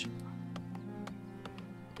too much.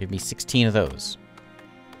 Give me 16 of those.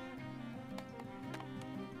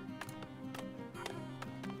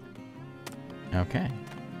 Okay.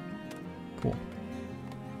 Cool.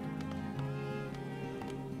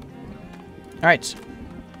 Alright.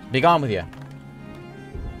 Be gone with you.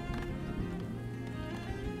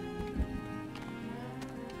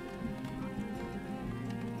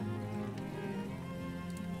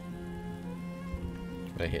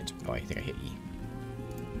 I hit. Oh, I think I hit E.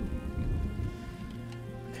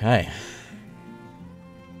 Okay.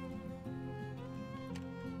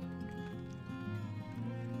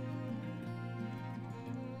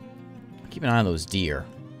 Keep an eye on those deer.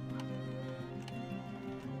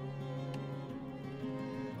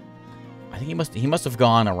 I think he must have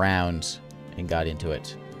gone around and got into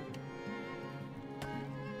it.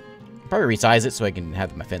 Probably resize it so I can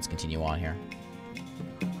have my fence continue on here.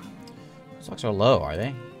 Stocks are low, are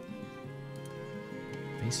they?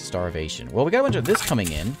 Face starvation. Well, we got a bunch of this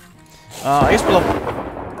coming in. I guess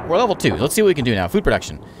we're level 2. Let's see what we can do now. Food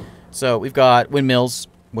production. So we've got windmills,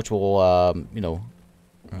 which will, you know,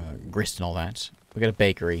 grist and all that. We got a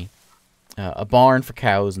bakery, a barn for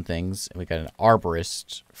cows and things, and we got an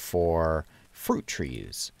arborist for fruit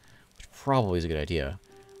trees, which probably is a good idea.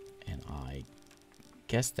 And I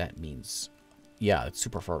guess that means, yeah, it's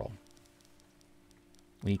super fertile.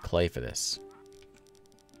 We need clay for this.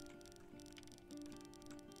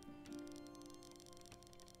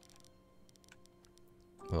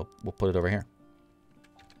 We'll put it over here.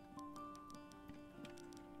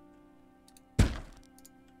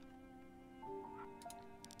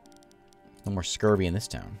 No more scurvy in this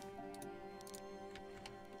town.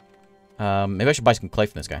 Maybe I should buy some clay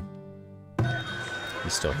from this guy.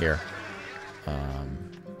 He's still here.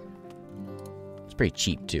 It's pretty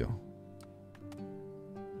cheap, too.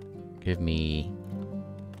 Give me...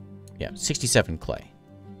 Yeah, 67 clay.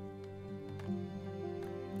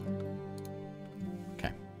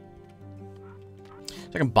 Okay. So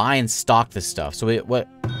I can buy and stock this stuff. So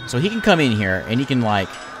So he can come in here and he can, like...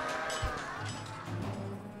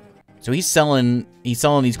 So he's selling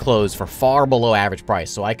these clothes for far below average price.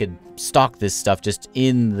 So I could stock this stuff just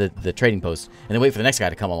in the trading post and then wait for the next guy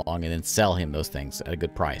to come along and then sell him those things at a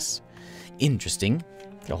good price. Interesting.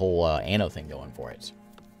 The whole anno thing going for it.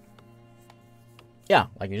 Yeah,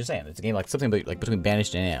 like you're just saying, it's a game like something like between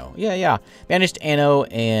Banished and Anno. Yeah. Banished, Anno,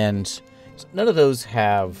 and none of those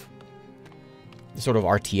have the sort of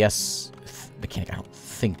RTS mechanic. I don't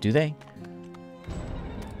think, do they?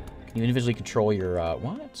 Can you individually control your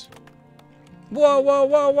what?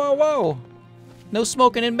 Whoa! No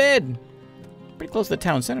smoking in bed. Pretty close to the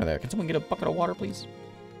town center there. Can someone get a bucket of water, please?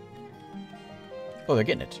 Oh, they're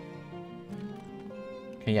getting it.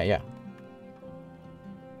 Okay, yeah.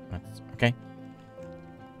 That's, okay.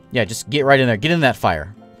 Yeah, just get right in there. Get in that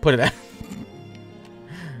fire. Put it out.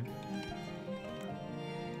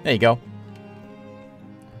 There you go.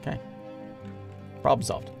 Okay. Problem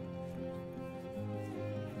solved.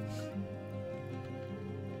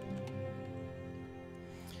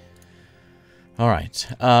 All right.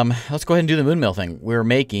 Let's go ahead and do the moon mill thing. We're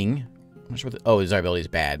making... I'm not sure what the, desirability is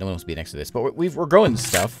bad. No one wants to be next to this. But we're growing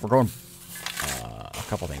stuff. We're growing a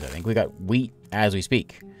couple things, I think. We got wheat as we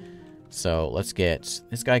speak. So let's get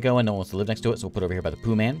this guy going. No one wants to live next to it, so we'll put it over here by the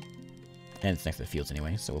Poo Man. And it's next to the fields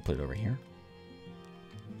anyway, so we'll put it over here.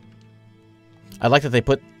 I like that they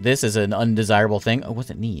put this as an undesirable thing. Oh, what's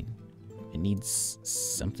it need? It needs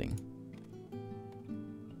something.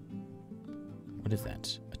 What is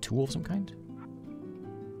that? A tool of some kind?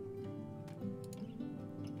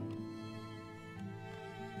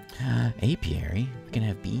 Apiary? We can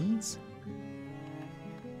have bees?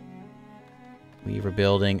 Weaver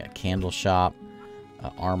building, a candle shop,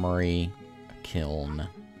 an armory, a kiln,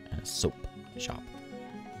 and a soap shop.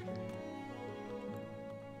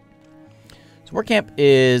 So work camp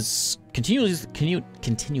is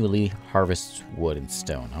continually harvest wood and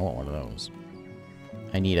stone. I want one of those.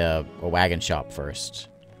 I need a wagon shop first.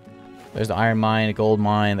 There's the iron mine, a gold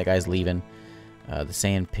mine. That guy's leaving. The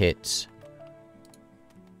sand pit.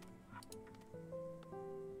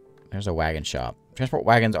 There's a wagon shop. Transport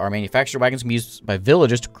wagons are manufactured wagons can be used by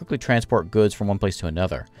villagers to quickly transport goods from one place to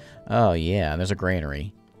another. Oh, yeah. And there's a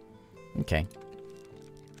granary. Okay.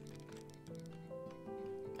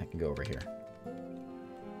 I can go over here.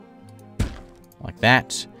 Like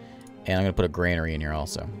that. And I'm going to put a granary in here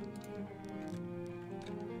also.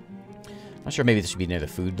 Not sure, maybe this should be near the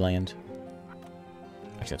food land.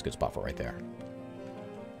 Actually, that's a good spot for it right there.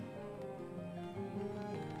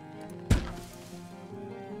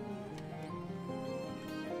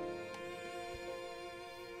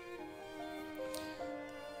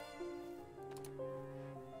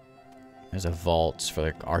 There's a vault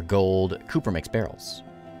for our gold. Cooper makes barrels.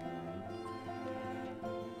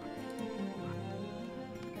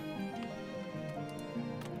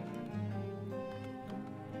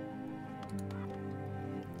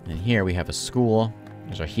 And here we have a school.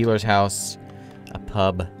 There's our healer's house, a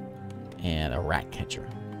pub, and a rat catcher.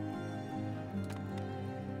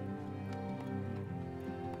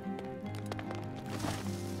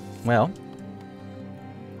 Well,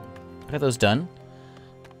 I got those done.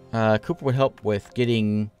 Cooper would help with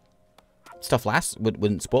getting stuff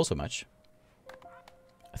wouldn't spoil so much.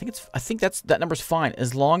 I think that number's fine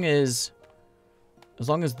as long as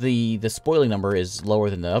the spoiling number is lower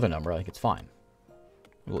than the other number. I think it's fine.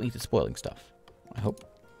 We'll eat the spoiling stuff, I hope.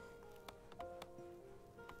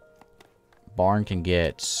 Barn can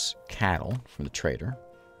get cattle from the trader.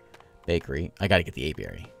 Bakery. I gotta get the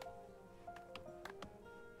apiary.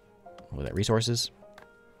 What was that? Resources?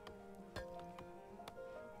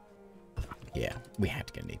 Yeah, we have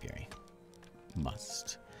to get an apiary.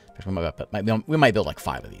 Must. We might build like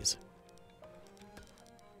 5 of these.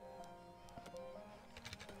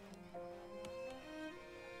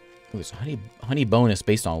 Ooh, so honey bonus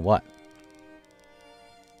based on what?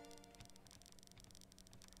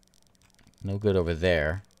 No good over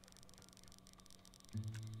there.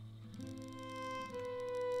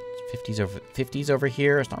 50s over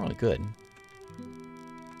here. It's not really good.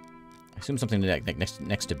 I assume something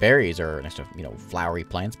next to berries or next to, flowery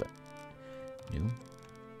plants, but no.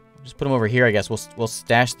 Just put them over here, I guess. We'll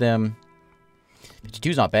stash them.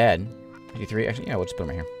 52's not bad. 53, actually, yeah, we'll just put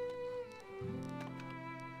them right here.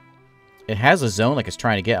 It has a zone like it's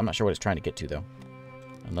trying to get. I'm not sure what it's trying to get to, though.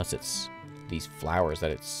 Unless it's these flowers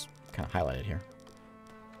that it's kind of highlighted here.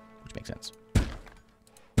 Which makes sense.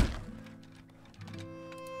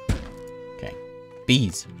 Okay.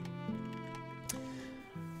 Bees.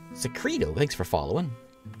 Secreto, thanks for following.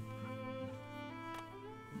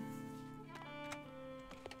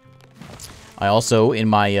 I also, in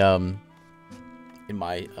my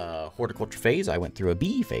horticulture phase, I went through a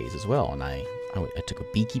bee phase as well, and I took a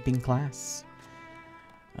beekeeping class.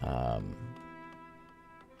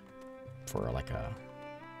 For like I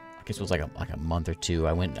guess it was like a month or two.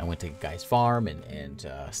 I went to a guy's farm and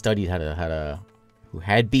studied who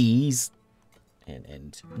had bees,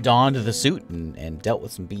 and donned the suit and dealt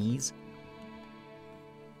with some bees.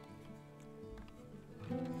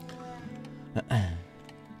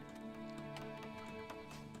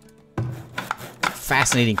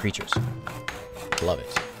 Fascinating creatures. Love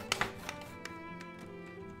it.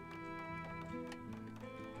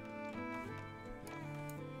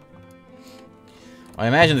 I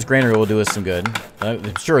imagine this granary will do us some good.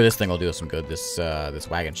 I'm sure this thing will do us some good. This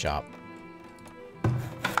wagon shop.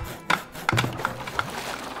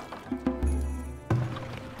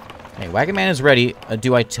 Hey, Wagon Man is ready.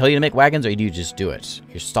 Do I tell you to make wagons, or do you just do it?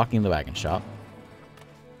 You're stocking the wagon shop.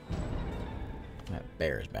 That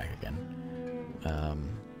bear is back again.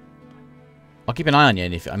 I'll keep an eye on you,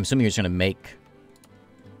 and if I'm assuming you're just gonna make.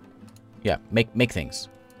 Yeah, make things.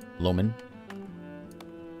 Loman.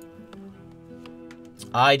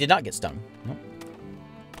 I did not get stung. Nope.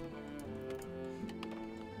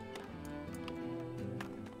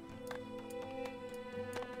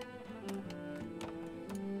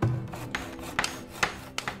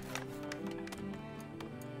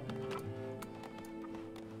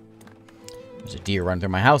 There's a deer running through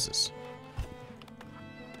my houses.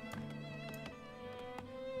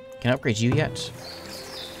 Can I upgrade you yet?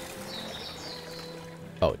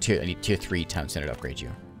 Oh, I need tier 3 town center to upgrade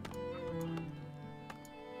you.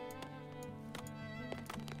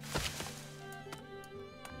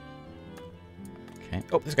 Okay.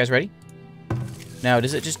 Oh, this guy's ready. Now,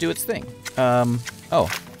 does it just do its thing? Oh.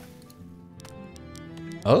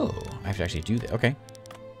 Oh, I have to actually do that. Okay.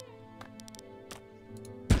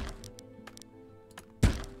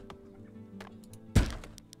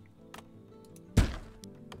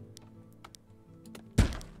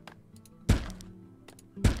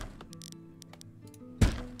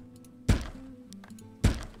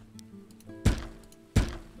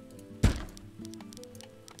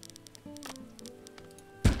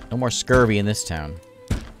 No more scurvy in this town.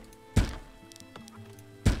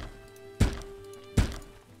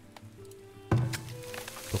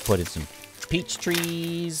 We'll put in some peach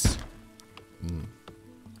trees.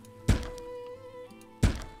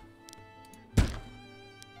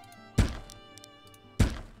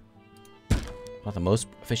 Not the most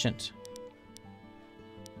efficient.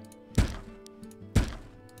 But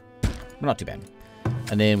not too bad.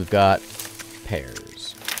 And then we've got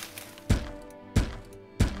pears.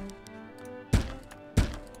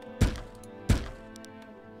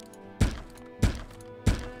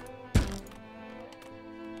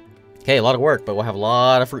 Okay, a lot of work, but we'll have a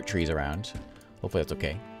lot of fruit trees around. Hopefully that's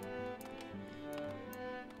okay.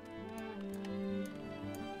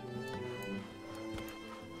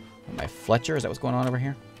 My Fletcher, is that what's going on over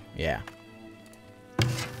here? Yeah.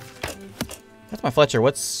 That's my Fletcher.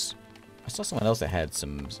 What's... I saw someone else that had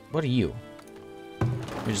some... What are you?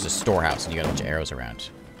 You're just a storehouse and you got a bunch of arrows around.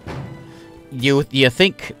 You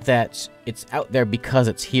think that it's out there because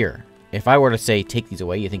it's here. If I were to say take these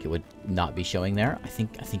away, you think it would not be showing there? I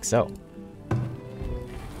think so.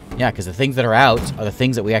 Yeah, because the things that are out are the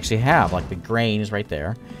things that we actually have. Like the grain is right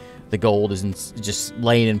there. The gold is just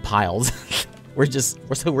laying in piles. we're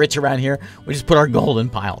so rich around here. We just put our gold in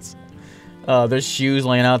piles. There's shoes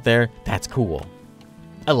laying out there. That's cool.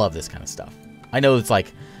 I love this kind of stuff. I know it's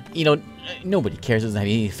like, you know, nobody cares. It doesn't have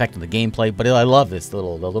any effect on the gameplay, but I love this the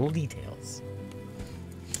little details.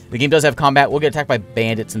 The game does have combat. We'll get attacked by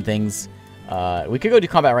bandits and things. We could go do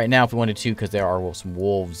combat right now if we wanted to, because there are some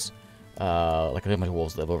wolves. Like a bunch of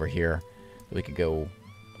wolves live over here that we could go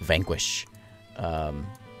vanquish. But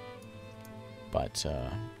I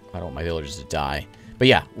don't want my villagers to die. But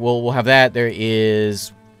yeah, we'll have that. There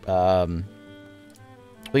is... we can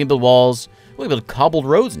build walls. We can build cobbled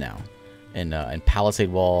roads now. And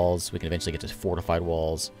palisade walls. We can eventually get to fortified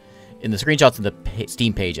walls. In the screenshots in the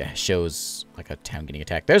Steam page, it shows like a town getting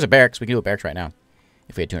attacked. There's a barracks. We can do a barracks right now.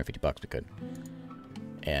 If we had 250 bucks, we could.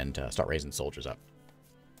 And start raising soldiers up.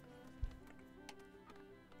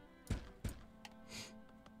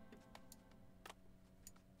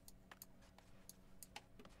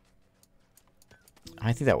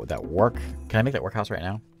 I think that would work. Can I make that workhouse right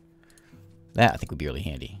now? That I think would be really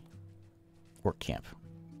handy. Work camp.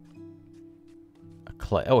 A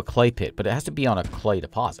clay pit, but it has to be on a clay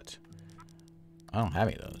deposit. I don't have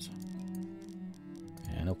any of those.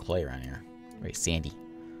 Yeah, no clay around here. Very sandy.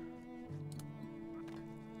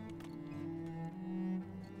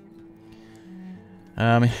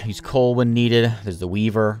 Use coal when needed. There's the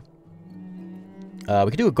weaver. We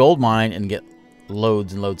could do a gold mine and get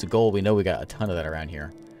loads and loads of gold. We know we got a ton of that around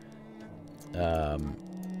here. I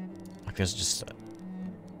guess just...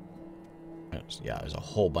 yeah, there's a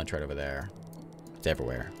whole bunch right over there. It's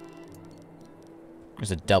everywhere.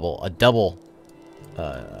 There's a double, what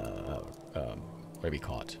do we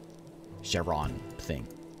call it? Chevron thing.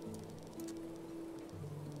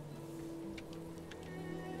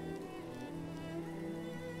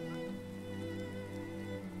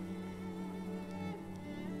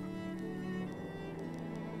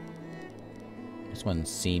 This one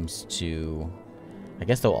seems to... I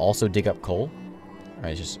guess they'll also dig up coal. All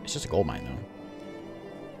right, it's just a gold mine, though.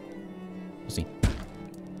 We'll see.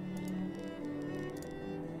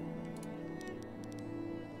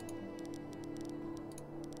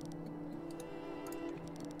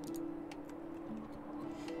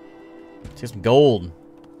 Let's get some gold.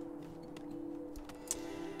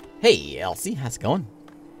 Hey, Elsie, how's it going?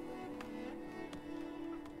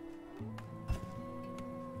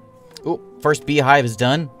 Oh, first beehive is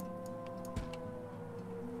done.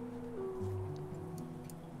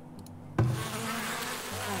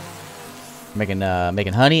 Making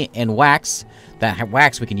honey and wax. That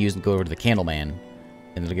wax we can use and go over to the candle man,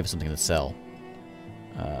 and it'll give us something to sell.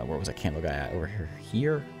 Where was that candle guy at? Over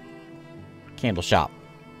here? Candle shop.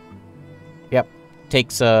 Yep.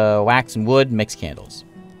 Takes wax and wood, makes candles.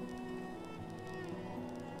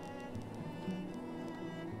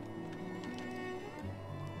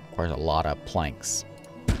 Requires a lot of planks.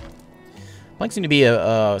 Planks seem to be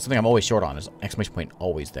something I'm always short on. There's an exclamation point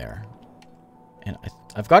always there. And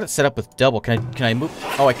I've got it set up with double. Can I move?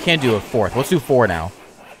 Oh, I can do a fourth. Let's do 4 now.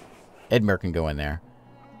 Edmer can go in there.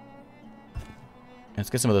 Let's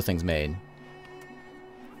get some of those things made.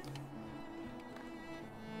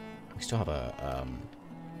 We still have a...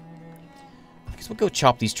 I guess we'll go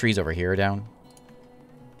chop these trees over here down.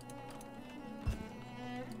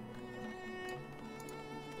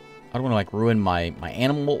 I don't want to, like, ruin my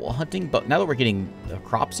animal hunting, but now that we're getting the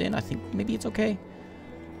crops in, I think maybe it's okay.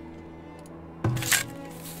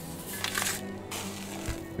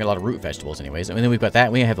 We got a lot of root vegetables anyways. And then we've got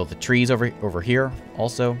that. We have all the trees over here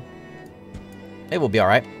also. It will be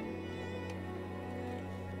alright.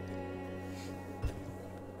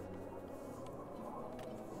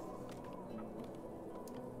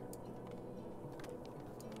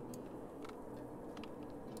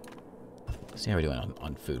 See how we're doing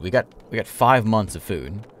on food. We got 5 months of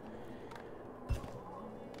food.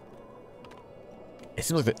 It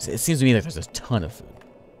seems to me like there's a ton of food.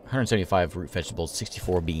 175 root vegetables,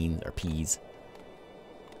 64 beans or peas,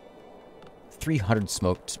 300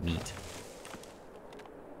 smoked meat.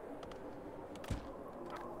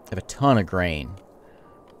 I have a ton of grain.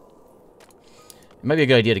 It might be a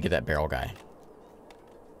good idea to get that barrel guy.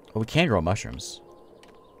 Oh, we can grow mushrooms.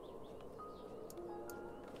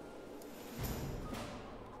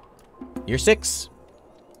 Year 6.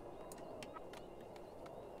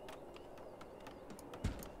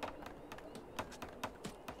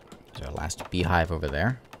 There's our last beehive over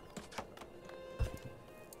there.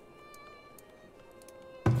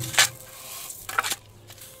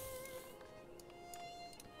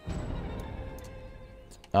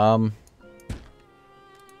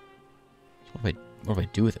 What do I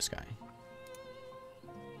do with this guy?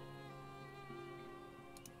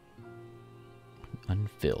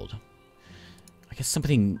 Unfilled. I guess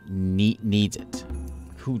somebody needs it.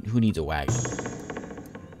 Who needs a wagon?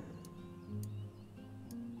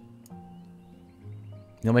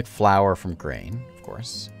 You'll make flour from grain, of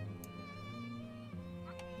course.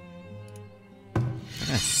 I'm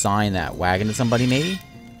gonna assign that wagon to somebody, maybe?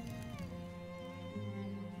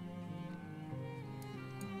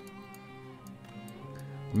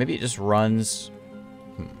 Or maybe it just runs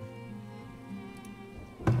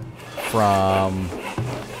from...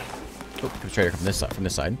 Oh, trader from this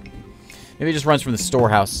side. Maybe it just runs from the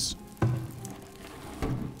storehouse.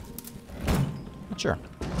 Not sure.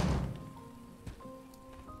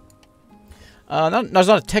 There's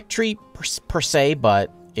not a tech tree per se,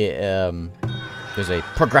 but it, there's a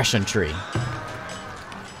progression tree.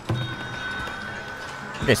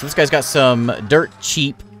 Okay, so this guy's got some dirt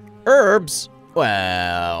cheap herbs.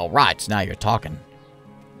 Well, right, now you're talking.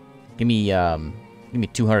 Give me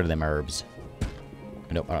 200 of them herbs.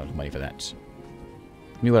 Nope, I don't have money for that.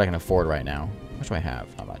 Give me what I can afford right now. How much do I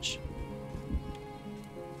have? Not much.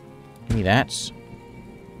 Give me that.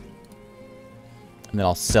 And then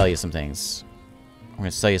I'll sell you some things. I'm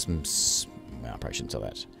going to sell you some... Well, I probably shouldn't sell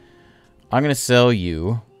that. I'm going to sell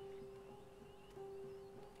you...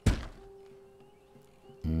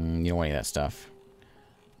 you don't want any of that stuff.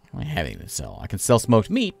 I don't really have anything to sell. I can sell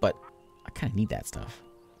smoked meat, but I kind of need that stuff.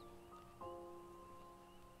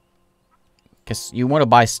 Guess you want to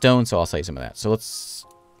buy stone, so I'll sell you some of that. So let's...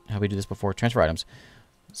 How do we do this before? Transfer items.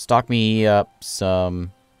 Stock me up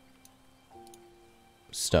some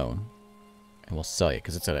stone. And we'll sell you,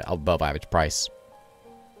 because it's at above average price.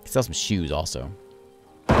 Can sell some shoes also.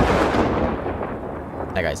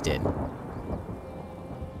 That guy's dead.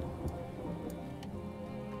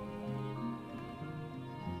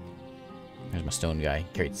 There's my stone guy.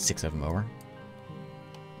 Carried 6 of them over.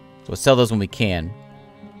 So we'll sell those when we can.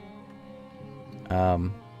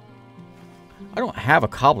 I don't have a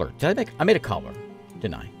cobbler. Did I make... I made a cobbler,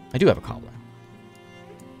 didn't I? I do have a cobbler.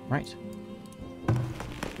 Right?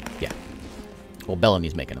 Yeah. Well,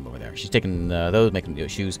 Bellamy's making them over there. She's taking those, making them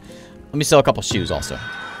shoes. Let me sell a couple shoes also.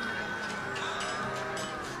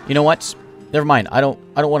 You know what? Never mind. I don't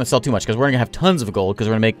want to sell too much because we're gonna have tons of gold because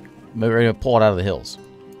we're gonna pull it out of the hills.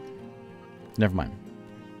 Never mind.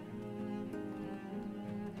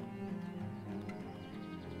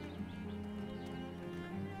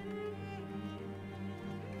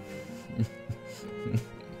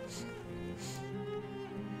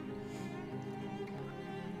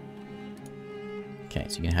 Okay,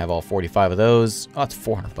 so you can have all 45 of those. Oh, it's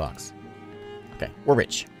 400 bucks. Okay, we're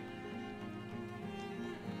rich.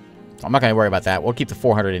 So I'm not going to worry about that. We'll keep the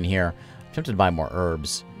 400 in here. I'm tempted to buy more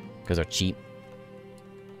herbs because they're cheap.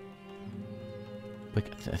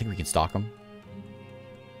 I think we can stock them.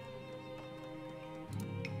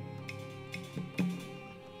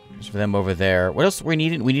 There's for them over there. What else we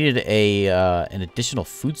needed? We needed a an additional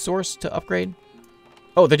food source to upgrade.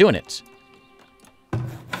 Oh, they're doing it.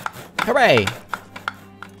 Hooray!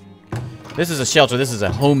 This is a shelter. This is a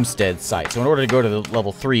homestead site. So in order to go to the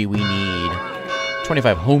level 3, we need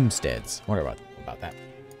 25 homesteads. I wonder about that.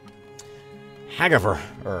 Haggiver.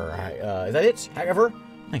 Is that it? Haggiver?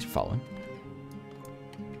 Thanks for following.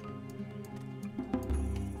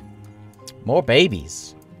 More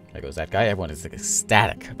babies. There goes that guy. Everyone is like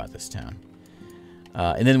ecstatic about this town.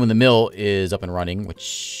 And then when the mill is up and running,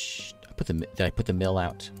 which... Did I put the mill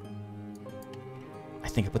out? I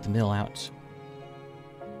think I put the mill out.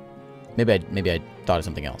 Maybe I thought of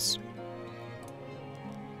something else.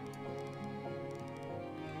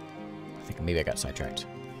 I think maybe I got sidetracked.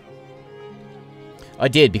 I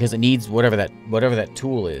did because it needs whatever that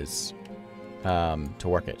tool is to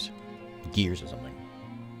work it. Gears or something.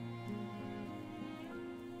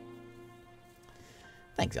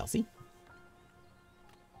 Thanks, Elsie.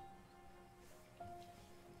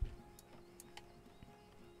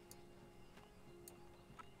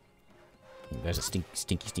 There's a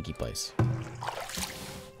stinky place.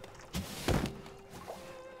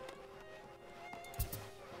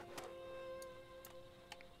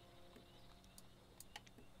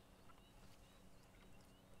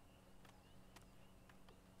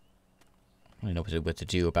 I don't know what to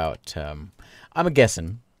do about... I'm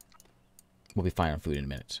guessing we'll be fine on food in a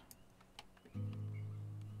minute. In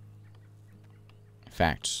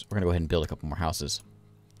fact, we're going to go ahead and build a couple more houses.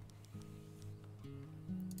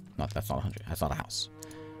 No, that's not 100. That's not a house.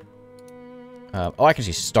 Oh, I can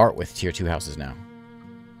actually start with tier 2 houses now.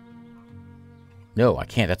 No, I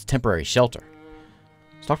can't. That's temporary shelter.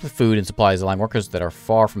 Stocked with food and supplies, allowing workers that are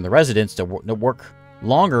far from the residence to work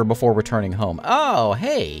longer before returning home. Oh,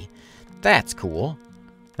 hey. That's cool.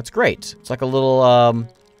 That's great. It's like a little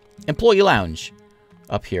employee lounge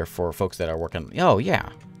up here for folks that are working. Oh, yeah.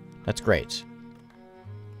 That's great.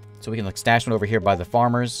 So we can like stash one over here by the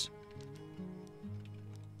farmers.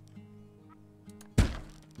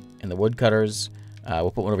 And the woodcutters.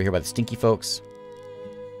 We'll put one over here by the stinky folks.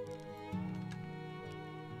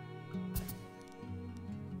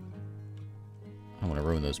 I want to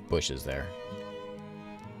ruin those bushes there.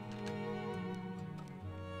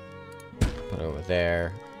 Put it over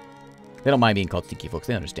there. They don't mind being called stinky folks.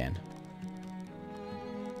 They understand.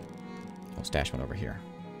 We'll stash one over here.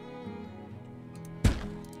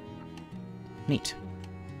 Neat.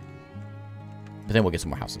 But then we'll get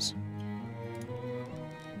some more houses.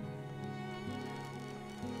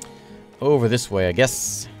 Over this way, I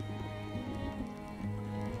guess.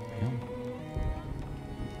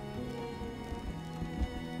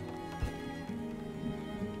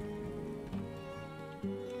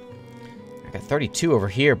 I got 32 over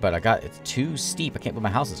here, but it's too steep. I can't put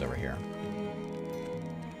my houses over here.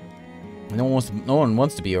 No one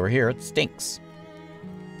wants to be over here. It stinks.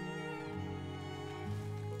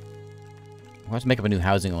 We'll have to make up a new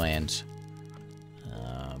housing land.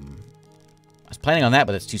 I was planning on that,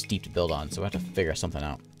 but it's too steep to build on, so we'll have to figure something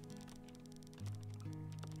out.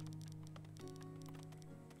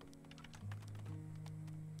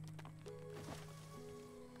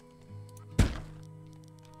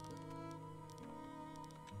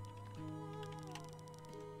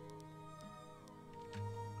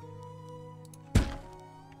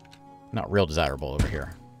 Not real desirable over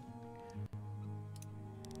here.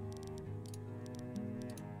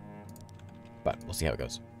 But we'll see how it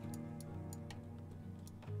goes.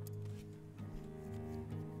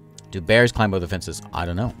 Do bears climb over the fences? I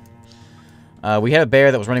don't know. We had a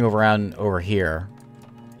bear that was running around over here.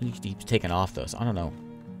 He's taken off though, so I don't know.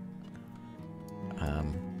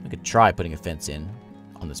 We could try putting a fence in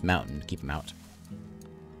on this mountain to keep him out.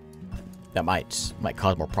 That might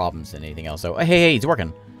cause more problems than anything else. So hey, he's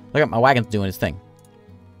working. Look at my wagon's doing his thing.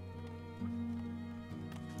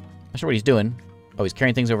 Not sure what he's doing. Oh, he's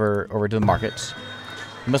carrying things over to the market.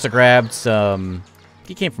 He must have grabbed some...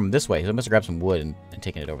 He came from this way, so he must have grabbed some wood and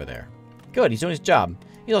taken it over there. Good, he's doing his job.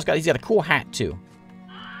 He's got a cool hat, too.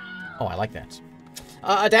 Oh, I like that.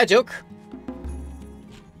 A dad joke.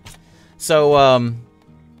 So,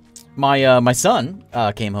 my son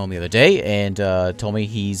came home the other day and told me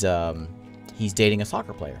he's dating a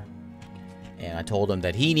soccer player. And I told him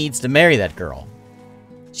that he needs to marry that girl.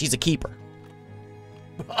 She's a keeper.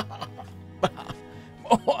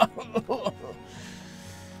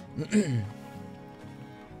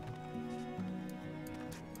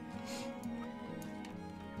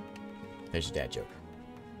 There's your dad joke.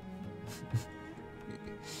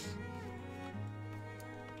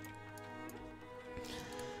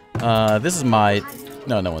 This is my...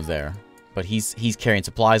 No one's there. But he's carrying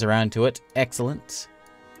supplies around to it. Excellent.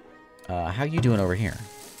 How you doing over here?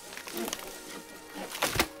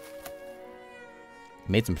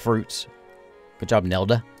 Made some fruits. Good job,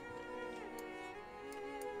 Nelda.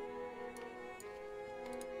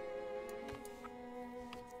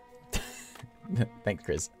 Thanks,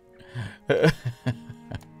 Chris.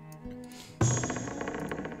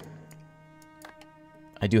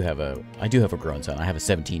 I do have a grown son. I have a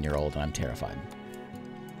 17-year-old, and I'm terrified.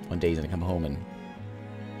 One day he's gonna come home and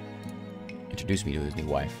introduce me to his new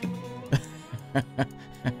wife.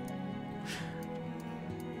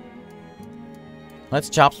 Let's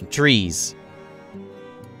chop some trees.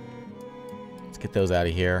 Let's get those out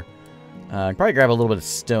of here. Probably grab a little bit of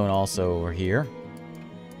stone also over here.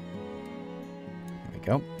 There we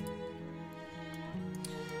go.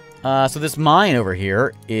 So this mine over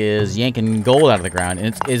here is yanking gold out of the ground.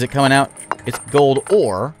 And is it coming out? It's gold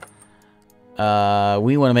ore.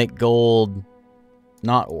 We want to make gold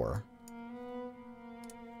not ore.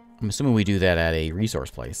 I'm assuming we do that at a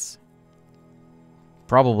resource place.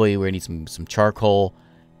 Probably we need some charcoal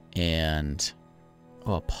and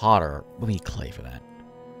a potter. We need clay for that.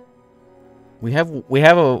 We have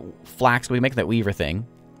a flax. We make that weaver thing.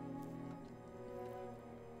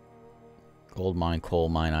 Gold mine, coal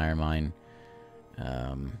mine, iron mine.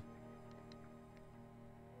 Oh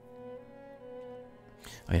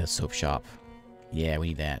yeah, soap shop. Yeah, we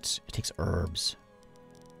need that. It takes herbs.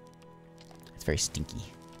 It's very stinky.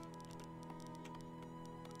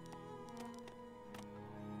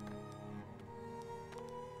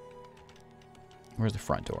 Where's the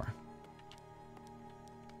front door?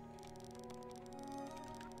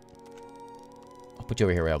 I'll put you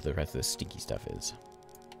over here where all the rest of this stinky stuff is.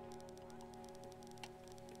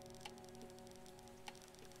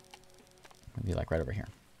 Maybe like right over here.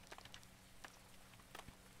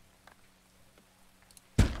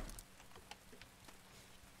 Can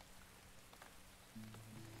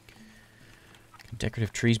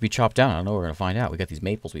decorative trees be chopped down? I don't know. We're going to find out. We got these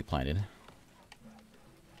maples we planted.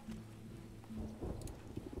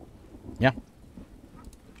 Yeah.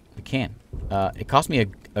 We can. It cost me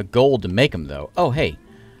a gold to make them, though. Oh, hey.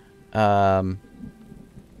 Cost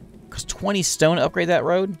 20 stone to upgrade that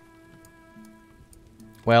road?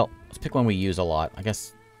 Well, let's pick one we use a lot. I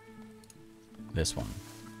guess this one.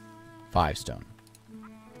 5 stone.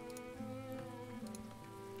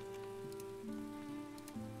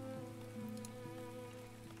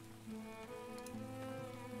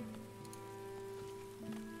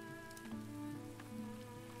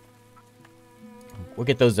 We'll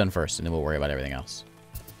get those done first, and then we'll worry about everything else.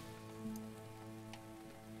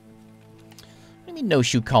 What do you mean, no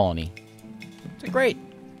shoe colony? It's a great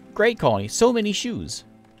colony. So many shoes.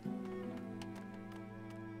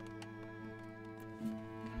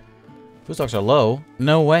 Food stocks are low.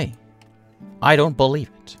 No way. I don't believe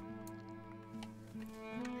it.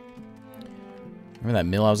 Remember that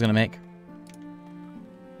mill I was going to make?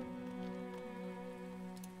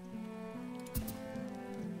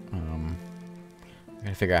 I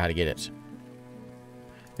gotta figure out how to get it.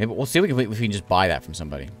 Maybe we'll see if we can just buy that from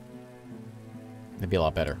somebody. That'd be a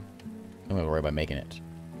lot better. I'm gonna worry about making it.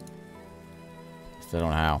 Still don't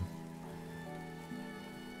know how.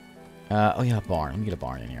 Oh yeah, a barn. Let me get a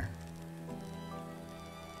barn in here.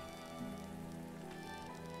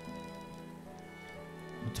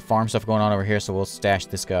 Lots of farm stuff going on over here, so we'll stash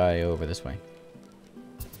this guy over this way.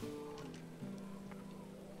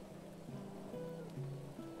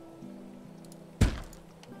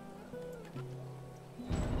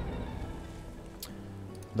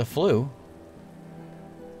 The flu?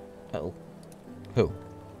 Uh-oh. Who?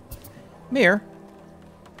 Mir?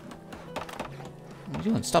 What are you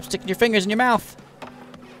doing? Stop sticking your fingers in your mouth!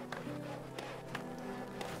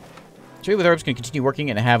 Tree with herbs can continue working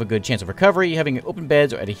and have a good chance of recovery. Having open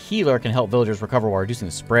beds or at a healer can help villagers recover while reducing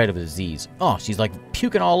the spread of the disease. Oh, she's like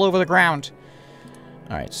puking all over the ground.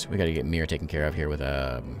 Alright, so we gotta get Mir taken care of here with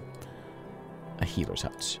a healer's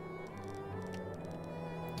hut.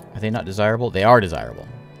 Are they not desirable? They are desirable.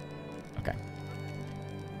 Okay.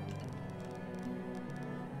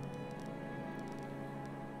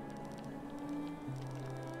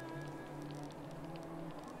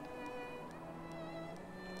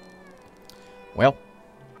 Well.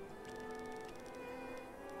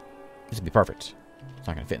 This would be perfect. It's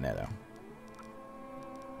not going to fit in there, though.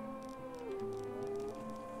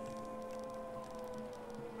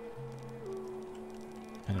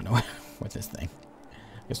 I don't know what this thing.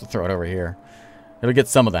 I guess we'll throw it over here. It'll get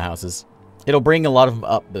some of the houses. It'll bring a lot of them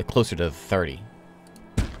up closer to 30.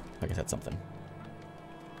 I guess that's something.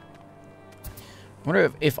 I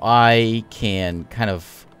wonder if I can kind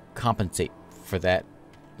of compensate for that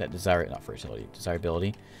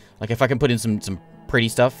desirability. Like if I can put in some pretty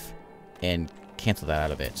stuff and cancel that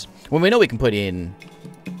out of it. Well, we know we can put in...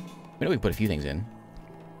 We know we can put a few things in.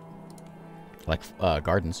 Like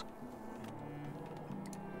gardens.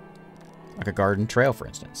 Like a garden trail, for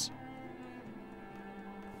instance.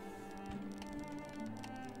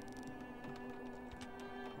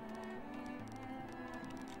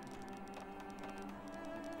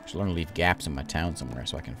 I should learn to leave gaps in my town somewhere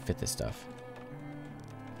so I can fit this stuff.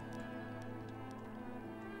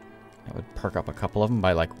 That would perk up a couple of them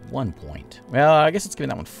by like 1 point. Well, I guess it's giving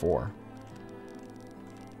that one 4.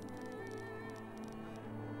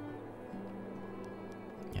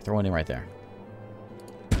 Yeah, throw one in right there.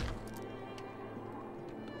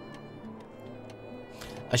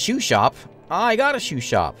 A shoe shop? I got a shoe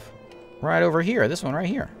shop. Right over here. This one right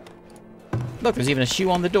here. Look, there's even a shoe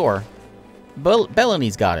on the door.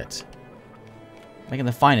 Bellamy's got it. Making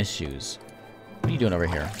the finest shoes. What are you doing over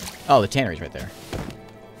here? Oh, the tannery's right there.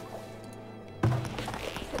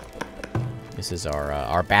 This is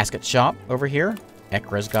our basket shop over here.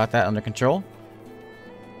 Ekra's got that under control.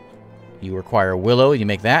 You require willow. You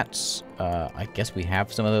make that. I guess we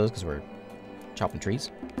have some of those because we're chopping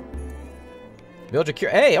trees. Build your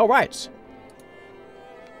cure. Hey, all right.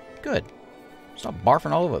 Good. Stop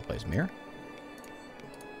barfing all over the place, Mir.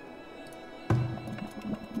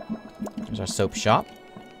 There's our soap shop.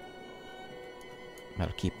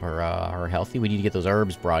 That'll keep her healthy. We need to get those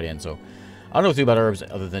herbs brought in. So I don't know what to do about herbs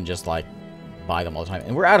other than just like buy them all the time.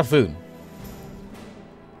 And we're out of food.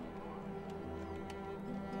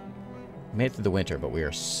 We made it through the winter, but we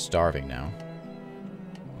are starving now.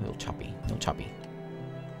 A little choppy. A little choppy.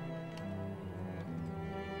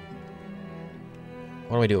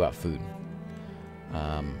 What do I do about food?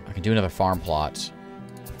 I can do another farm plot.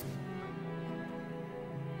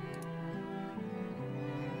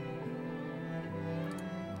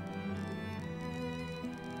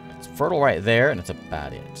 It's fertile right there, and that's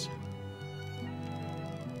about it.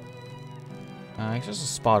 There's just a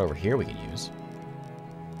spot over here we can use.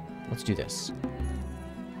 Let's do this.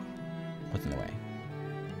 What's in the way?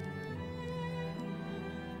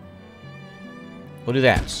 We'll do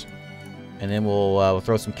that. And then we'll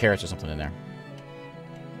throw some carrots or something in there.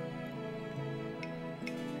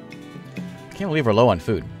 Can't believe we're low on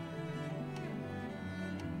food.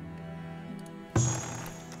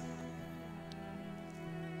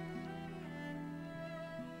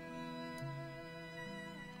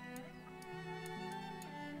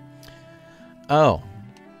 Oh.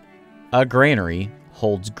 A granary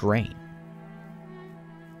holds grain.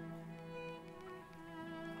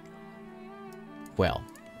 Well,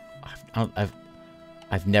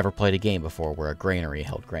 I've never played a game before where a granary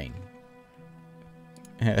held grain.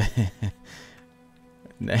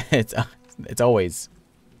 it's always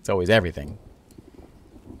everything.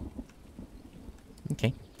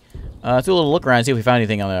 Okay. Let's do a little look around and see if we found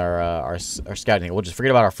anything on our scouting. We'll just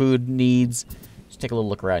forget about our food needs. Just take a little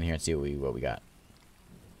look around here and see what we got.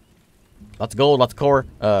 Lots of gold, lots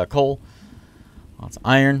of coal, lots of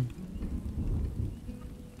iron,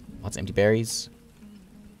 lots of empty berries.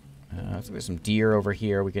 So there's some deer over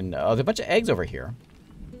here. We can. There's a bunch of eggs over here.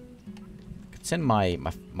 Could send my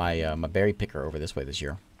berry picker over this way this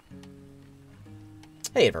year.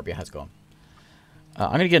 Hey, Averbia, how's it going?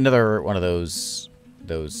 I'm gonna get another one of those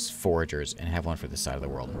foragers and have one for this side of the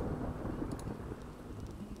world.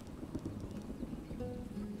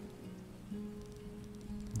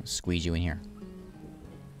 Squeeze you in here.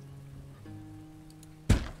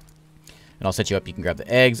 And I'll set you up. You can grab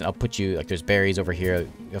the eggs. And I'll put you, like, there's berries over here.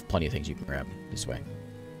 You have plenty of things you can grab this way.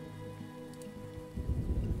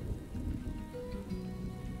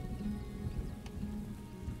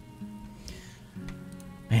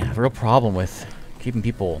 Man, I have a real problem with keeping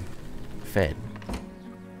people fed.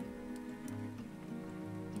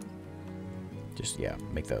 Just, yeah,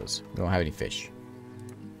 make those. We don't have any fish.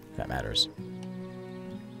 If that matters.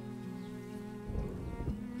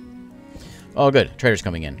 Oh, good. Trader's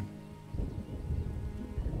coming in.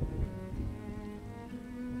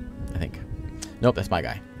 I think. Nope, that's my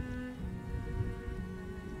guy.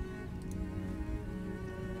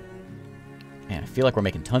 Man, I feel like we're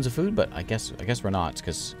making tons of food, but I guess we're not,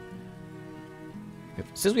 because it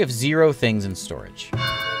says we have 0 things in storage.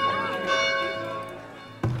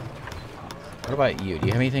 What about you? Do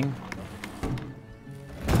you have anything?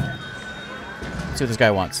 Let's see what this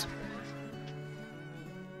guy wants.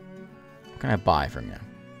 What can I buy from you?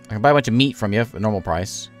 I can buy a bunch of meat from you for a normal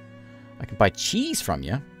price. I can buy cheese from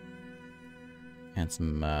you. And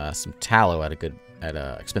some tallow at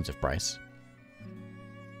a expensive price.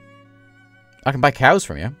 I can buy cows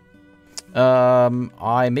from you.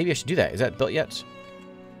 Maybe I should do that. Is that built yet?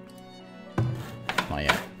 Not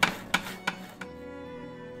yet.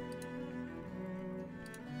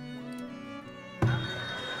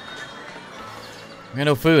 We got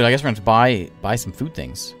no food. I guess we're going to buy some food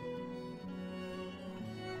things.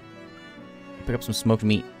 Pick up some smoked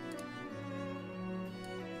meat.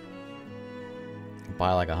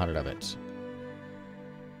 Buy like 100 of it.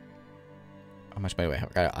 How much money do I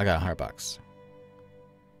have? I got $100.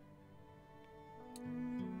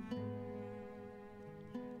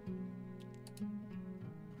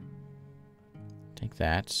 Take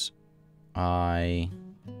that. I'll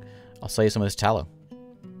sell you some of this tallow.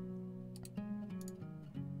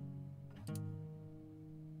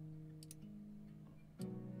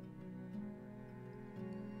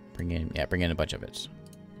 Bring in a bunch of it.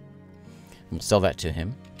 We'll sell that to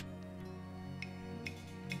him.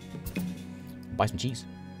 Buy some cheese.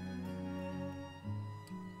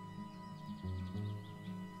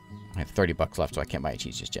 I have $30 left, so I can't buy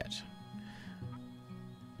cheese just yet.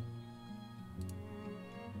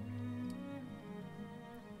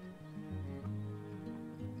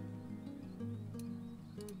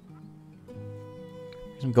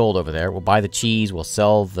 Some gold over there. We'll buy the cheese. We'll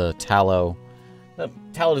sell the tallow. The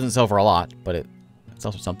tallow doesn't sell for a lot, but it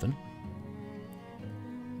sells for something.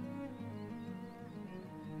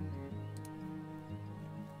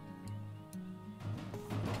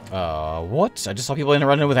 What? I just saw people in there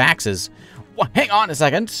running with axes. What? Hang on a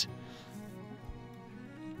second.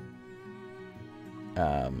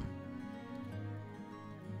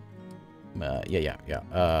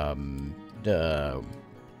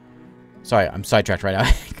 Sorry, I'm sidetracked right now.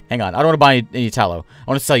 Hang on. I don't want to buy any tallow. I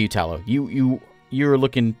want to sell you tallow. You're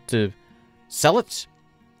looking to sell it?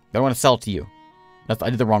 I don't want to sell it to you. I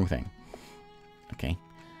did the wrong thing. Okay.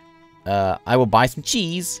 I will buy some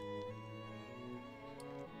cheese.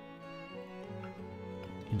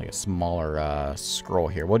 Like a smaller scroll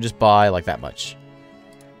here. We'll just buy like that much.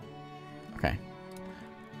 Okay.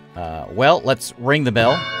 Well, let's ring the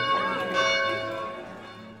bell.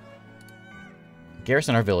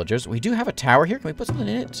 Garrison our villagers. We do have a tower here. Can we put something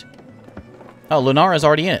in it? Oh, Lunara's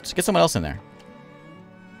already in it. Get someone else in there.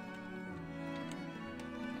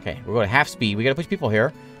 Okay, we'll go to half speed. We gotta push people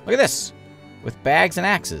here. Look at this. With bags and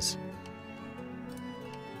axes.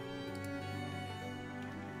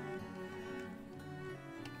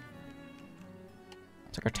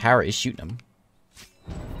 It's like our tower is shooting them.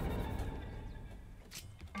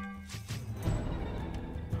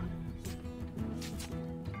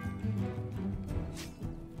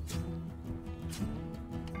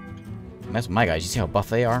 And that's my guys. You see how buff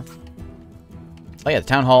they are? Oh yeah, the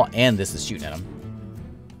town hall and this is shooting at them.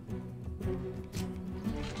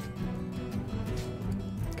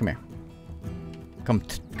 Come here.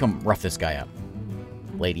 Come rough this guy up.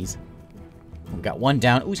 Ladies. We got one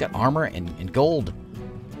down. Ooh, he's got armor and gold.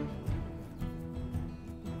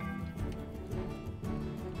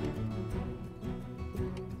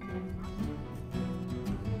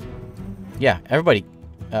 Yeah, everybody.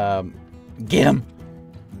 Get him.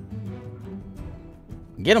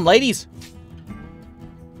 Get him, ladies.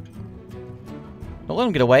 Don't let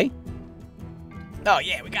him get away. Oh,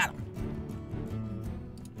 yeah, we got him.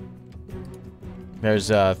 There's,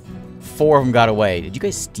 4 of them got away. Did you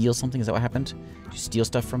guys steal something? Is that what happened? Did you steal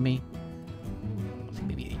stuff from me? I think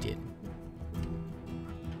maybe they did.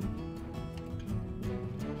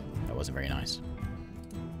 That wasn't very nice.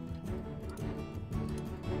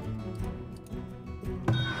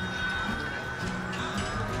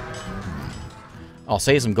 I'll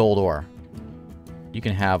save some gold ore. You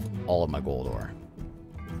can have all of my gold ore.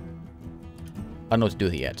 I don't know what to do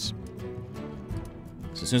with it yet.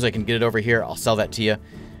 So as soon as I can get it over here, I'll sell that to you,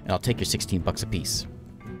 and I'll take your 16 bucks a piece.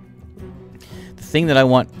 The thing that I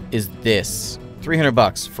want is this. 300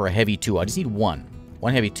 bucks for a heavy tool. I just need one.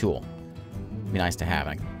 One heavy tool. It'd be nice to have.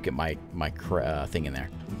 I can get my thing in there.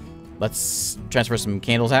 Let's transfer some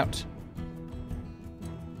candles out.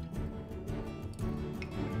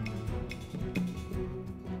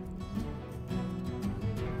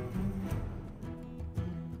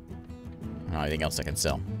 Anything else I can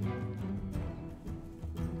sell?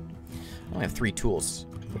 I only have 3 tools.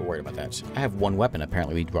 We're worried about that. I have 1 weapon,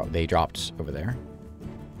 apparently they dropped over there.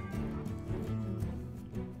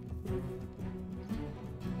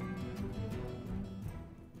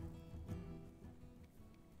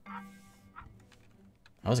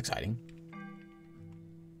 That was exciting.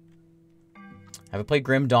 Have I played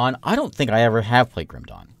Grim Dawn? I don't think I ever have played Grim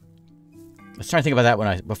Dawn. I was trying to think about that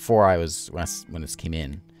when this came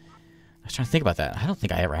in. I was trying to think about that. I don't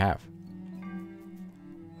think I ever have.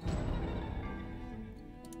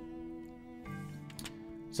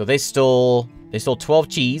 So they stole 12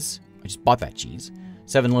 cheese. I just bought that cheese.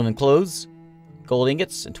 7 linen clothes, gold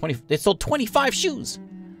ingots, and 20. They stole 25 shoes.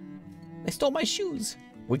 They stole my shoes.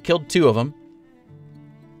 We killed 2 of them.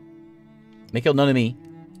 They killed none of me.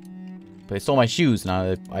 But they stole my shoes,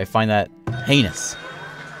 and I find that heinous.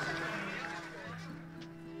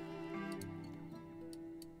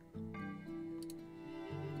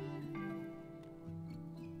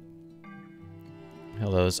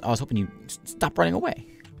 Those. I was hoping you'd stop running away.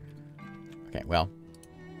 Okay, well,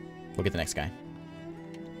 we'll get the next guy.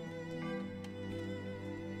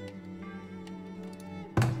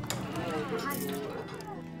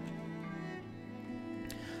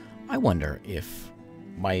 I wonder if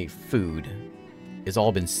my food is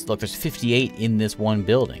all been... Look, there's 58 in this one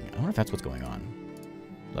building. I wonder if that's what's going on.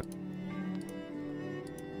 Look.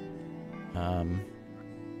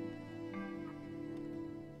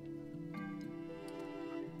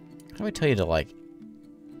 How do I tell you to, like...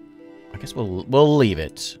 I guess we'll leave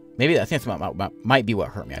it. Maybe I think that might be what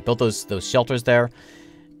hurt me. I built those shelters there,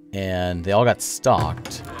 and they all got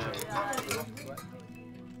stocked.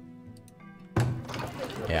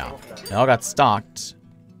 Yeah, they all got stocked.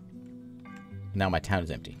 Now my town is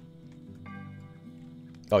empty.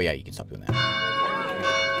 Oh yeah, you can stop doing that.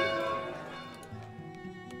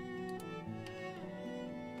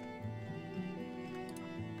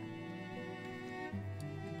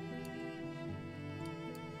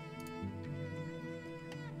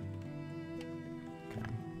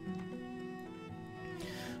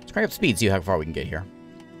 Let's crank up speed, see how far we can get here.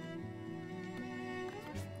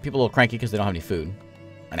 People are a little cranky because they don't have any food.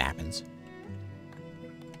 That happens.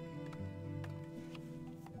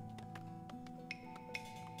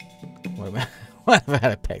 What if I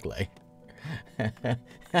had a peg leg?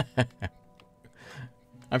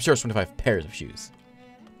 I'm sure it's 25 pairs of shoes.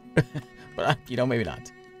 But, you know, maybe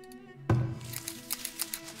not.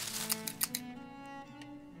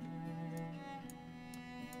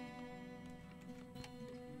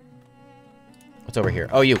 What's over here?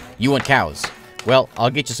 Oh, you want cows. Well, I'll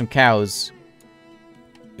get you some cows.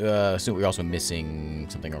 So we're also missing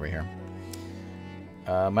something over here.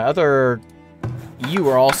 My other... You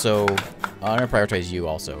are also... I'm going to prioritize you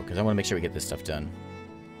also, because I want to make sure we get this stuff done.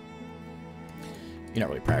 You're not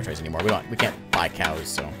really prioritized anymore. We can't buy cows,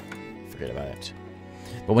 so forget about it.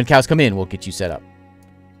 But when cows come in, we'll get you set up.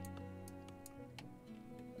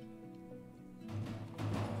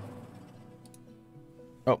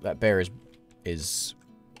 Oh, that bear is...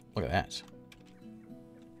 Look at that.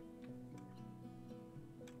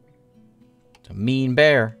 It's a mean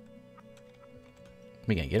bear.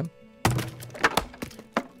 We gonna get him?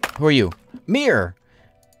 Who are you? Mir!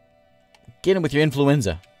 Get him with your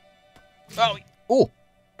influenza. Oh, oh,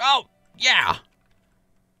 oh, yeah.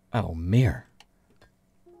 Oh, Mir.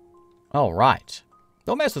 All right.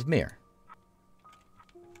 Don't mess with Mir.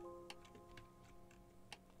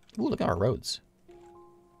 Ooh, look at our roads.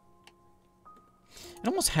 It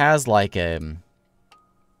almost has like a...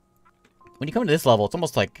 When you come to this level, it's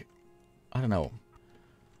almost like I don't know,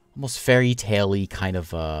 almost fairy tale-y kind of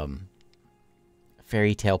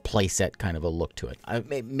fairy tale playset kind of a look to it.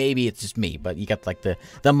 Maybe it's just me, but you got like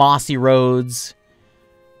the mossy roads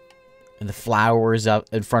and the flowers out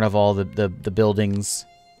in front of all the buildings,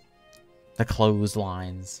 the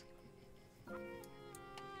clotheslines.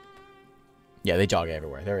 Yeah, they jog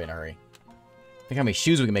everywhere. They're in a hurry. Think how many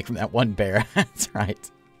shoes we can make from that one bear. That's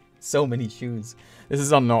right. So many shoes. This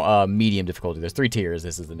is on medium difficulty. There's 3 tiers.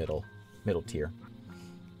 This is the middle tier.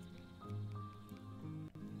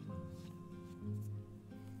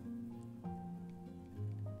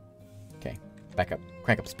 Okay, back up.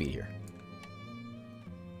 Crank up speed here.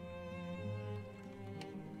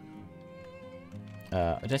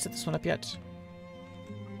 Did I set this one up yet?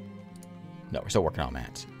 No, we're still working on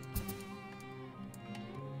that.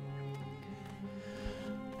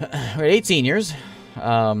 We're at 8 seniors.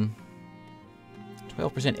 12%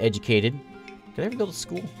 educated. Did I ever build a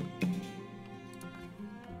school?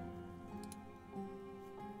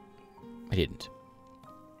 I didn't.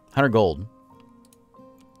 100 gold.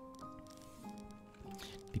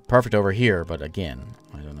 Be perfect over here, but again,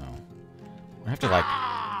 I don't know. I have to like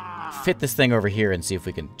fit this thing over here and see if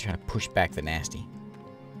we can try to push back the nasty.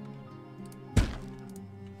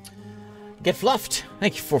 Get fluffed.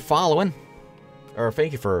 Thank you for following. Or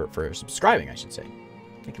thank you for subscribing, I should say.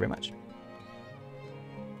 Thank you very much.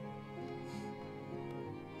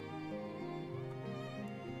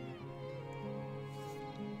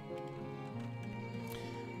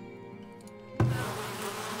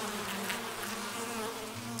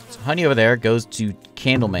 So honey over there goes to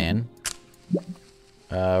Candleman.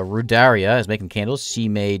 Rudaria is making candles. She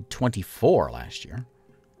made 24 last year.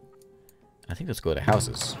 I think let's go to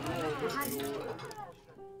houses.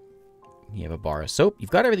 You have a bar of soap. You've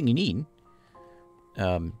got everything you need.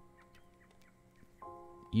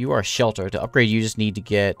 You are a shelter. To upgrade, you just need to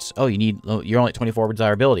get... Oh, you're only at 24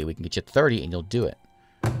 desirability. We can get you 30 and you'll do it.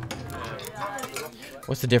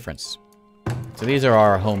 What's the difference? So these are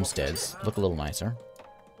our homesteads. Look a little nicer.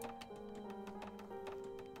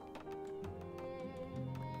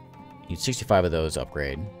 You need 65 of those to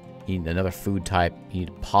upgrade. You need another food type. You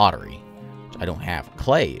need pottery, which I don't have.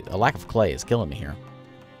 Clay. A lack of clay is killing me here.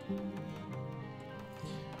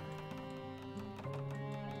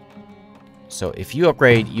 So if you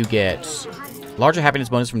upgrade, you get larger happiness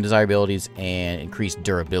bonus from desirabilities and increased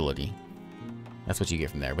durability. That's what you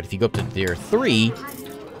get from there. But if you go up to tier 3,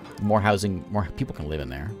 more housing, more people can live in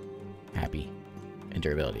there. Happy and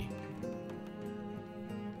durability.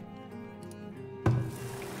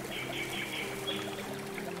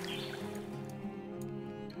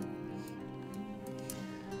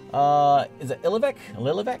 Is it Ilivek?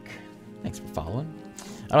 Lilivek? Thanks for following.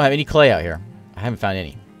 I don't have any clay out here. I haven't found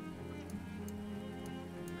any.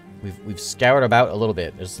 We've scoured about a little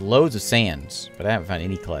bit. There's loads of sands, but I haven't found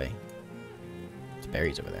any clay. There's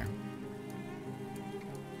berries over there.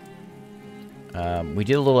 We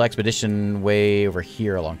did a little expedition way over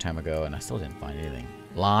here a long time ago, and I still didn't find anything.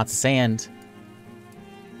 Lots of sand.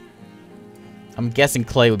 I'm guessing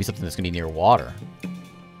clay would be something that's going to be near water. We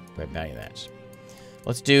haven't got any of that.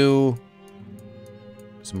 Let's do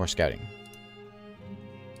some more scouting.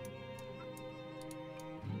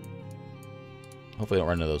 Hopefully we don't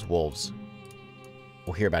run into those wolves.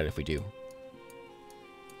 We'll hear about it if we do.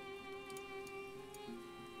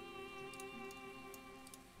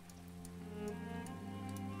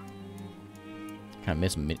 Kind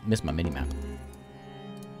of miss my mini-map.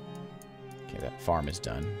 Okay, that farm is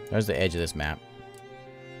done. There's the edge of this map.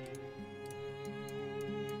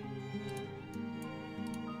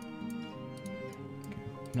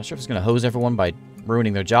 I'm not sure if it's going to hose everyone by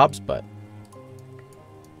ruining their jobs, but...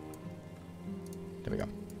 There we go.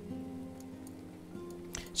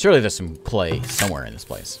 Surely there's some clay somewhere in this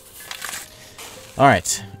place.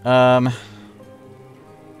 Alright.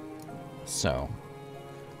 So.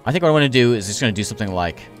 I think what I want to do is just going to do something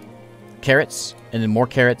like carrots, and then more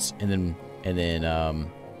carrots, and then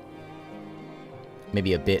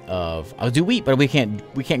maybe a bit of... I'll do wheat, but we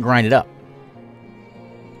can't grind it up.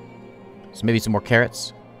 So maybe some more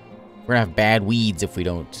carrots. We're going to have bad weeds if we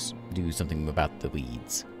don't do something about the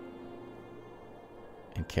weeds.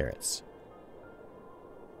 And carrots.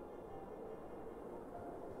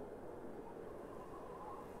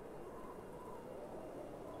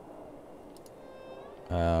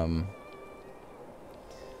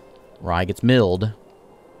 Rye gets milled.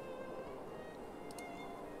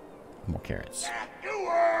 More carrots.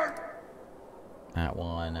 That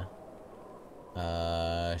one.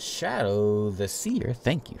 Shadow the Seer,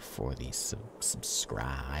 thank you for the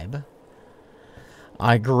subscribe.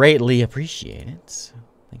 I greatly appreciate it.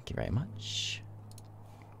 Thank you very much.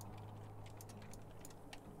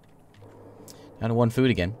 Down to 1 food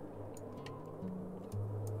again.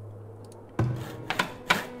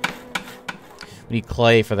 We need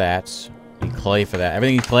clay for that. We need clay for that.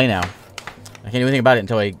 Everything needs clay now. I can't do anything about it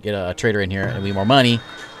until I get a trader in here and we need more money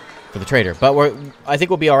for the trader. But I think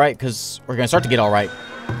we'll be alright because we're going to start to get alright.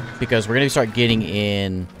 Because we're going to start getting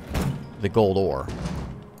in the gold ore.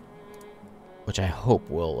 Which I hope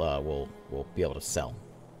we'll be able to sell.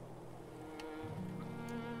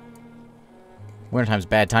 Wintertime's a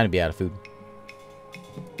bad time to be out of food.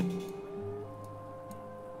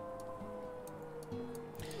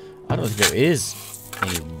 I don't know if there is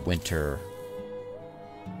any winter.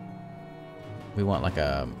 We want like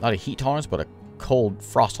not a heat tolerance, but a cold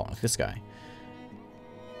frost tolerance. This guy.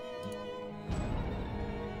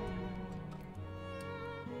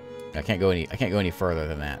 I can't go any further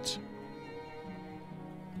than that.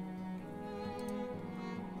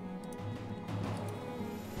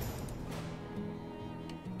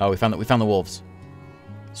 Oh, we found the wolves.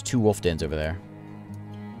 There's 2 wolf dens over there.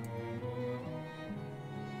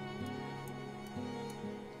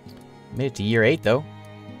 Made it to year 8 though.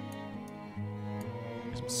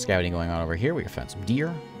 There's some scouting going on over here. We found some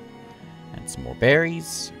deer and some more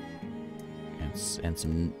berries and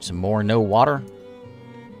some more no water.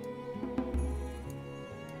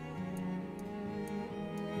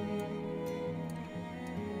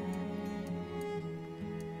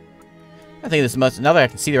 I think this must, now that I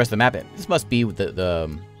can see the rest of the map, this must be the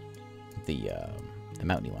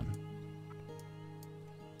mountainy one.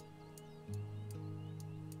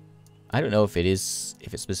 I don't know if it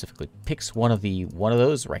specifically picks one of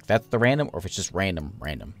those, right? That's the random, or if it's just random.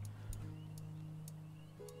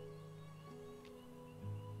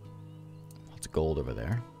 Lots of gold over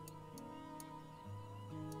there.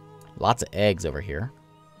 Lots of eggs over here.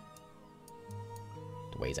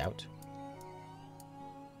 The ways out.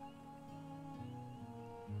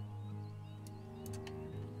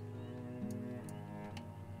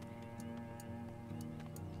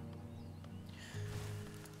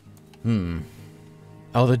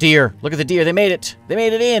 Oh, the deer. Look at the deer. They made it. They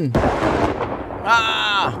made it in.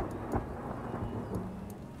 Ah!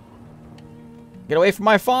 Get away from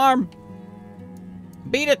my farm.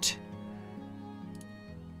 Beat it.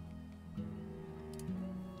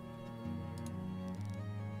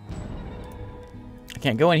 I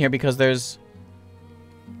can't go in here because there's...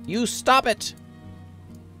 You stop it.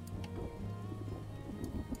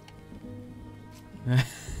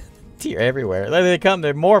 Deer everywhere. There they come.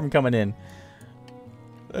 There are more of them coming in.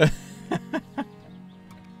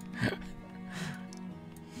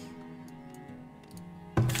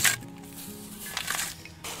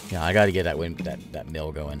 Yeah, I gotta get that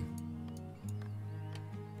mill going.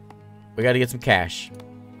 We gotta get some cash.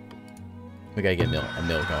 We gotta get a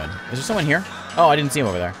mill going. Is there someone here? Oh, I didn't see him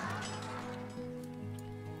over there.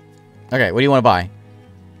 Okay, what do you want to buy?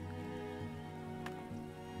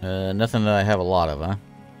 Nothing that I have a lot of, huh?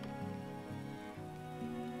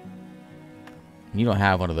 You don't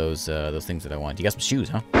have one of those things that I want. You got some shoes,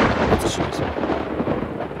 huh? Lots of shoes.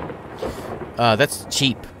 That's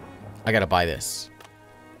cheap. I gotta buy this.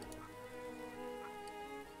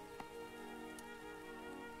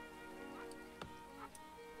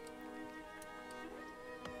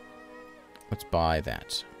 Let's buy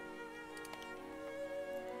that.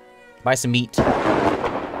 Buy some meat.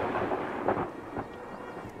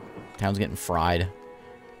 Town's getting fried.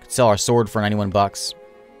 Could sell our sword for 91 bucks.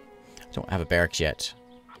 Don't have a barracks yet.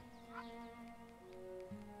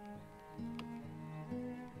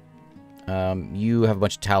 You have a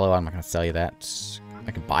bunch of tallow. I'm not going to sell you that.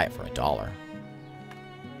 I can buy it for $1.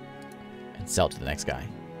 And sell it to the next guy.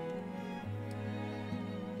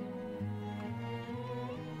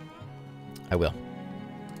 I will.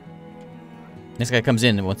 Next guy comes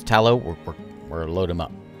in and wants tallow, we're load him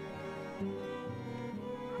up.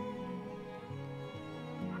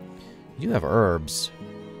 You do have herbs.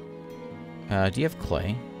 Do you have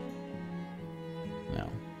clay? No.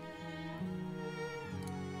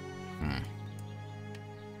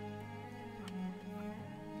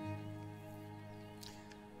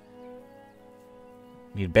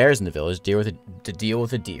 We need bears in the village to deal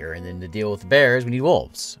with a deer, and then to deal with the bears, we need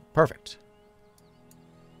wolves. Perfect.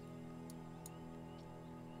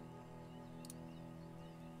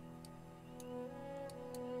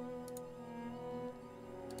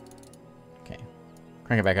 Okay.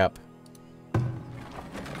 Crank it back up.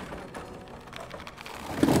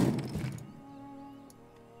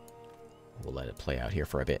 We'll let it play out here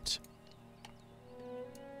for a bit.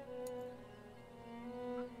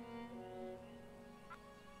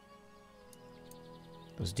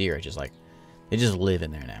 Those deer are just like, they just live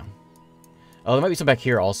in there now. Oh, there might be some back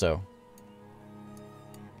here also.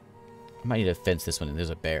 I might need to fence this one. And there's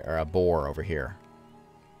a bear or a boar over here.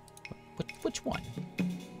 Which one?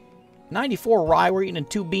 94 rye. We're eating in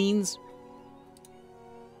 2 beans.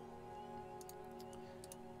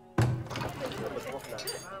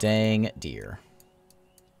 Dang deer.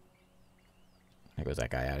 There goes that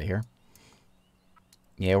guy out of here.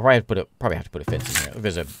 Yeah, we'll probably have to put a fence in here.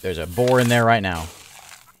 There's a boar in there right now.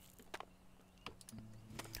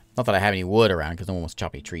 Not that I have any wood around, because no one wants to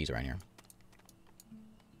chop any trees around here.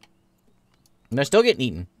 And they're still getting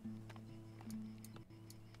eaten.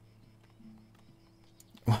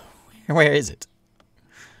 Where is it?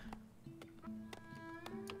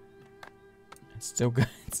 It's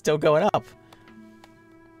still going up.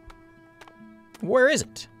 Where is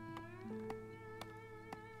it?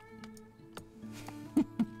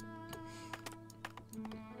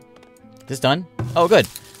 This done? Oh, good.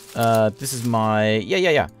 This is my...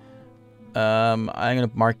 Yeah. I'm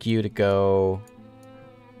gonna mark you to go...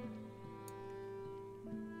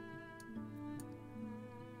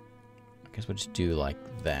 I guess we'll just do like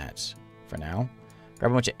that for now.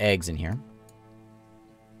 Grab a bunch of eggs in here.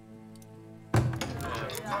 A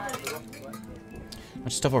bunch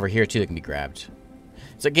of stuff over here too that can be grabbed.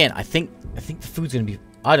 So again, I think the food's gonna be...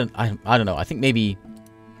 I don't know. I think maybe...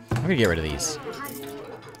 I'm gonna get rid of these.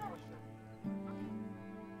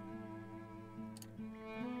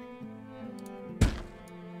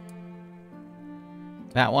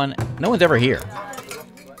 That one. No one's ever here.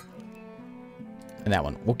 And that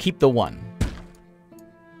one. We'll keep the one.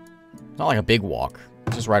 It's not like a big walk.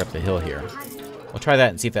 It's just right up the hill here. We'll try that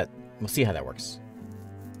and see if that... We'll see how that works.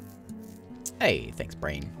 Hey, thanks,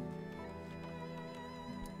 brain.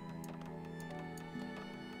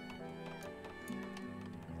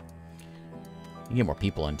 You can get more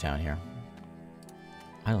people in town here.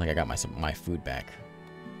 I don't think I got my food back.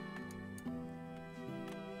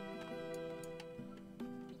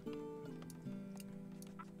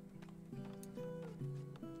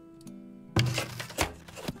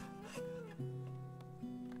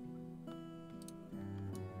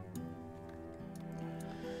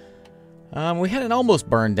 We had an almost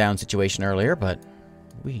burned down situation earlier, but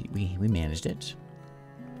we managed it.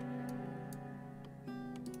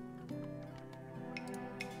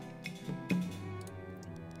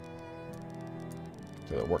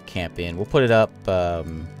 So the work camp in. We'll put it up. Go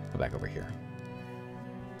back over here.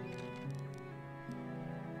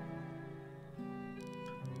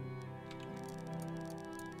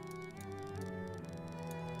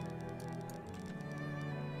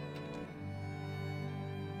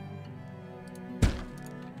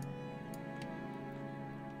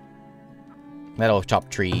 That'll chop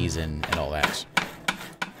trees and all that.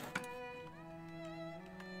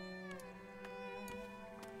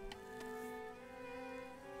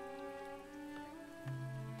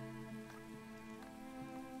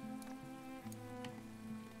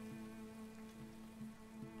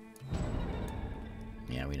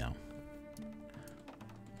 Yeah, we know.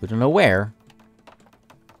 We don't know where.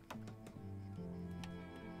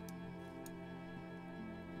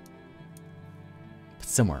 But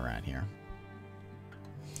somewhere around here.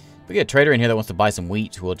 If we get a trader in here that wants to buy some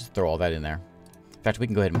wheat, we'll just throw all that in there. In fact, we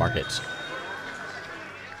can go ahead and mark it.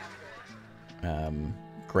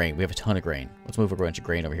 Grain. We have a ton of grain. Let's move a bunch of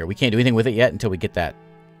grain over here. We can't do anything with it yet until we get that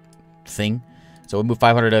thing. So we'll move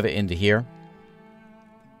 500 of it into here.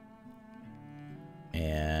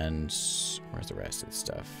 And where's the rest of the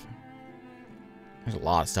stuff? There's a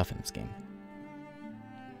lot of stuff in this game.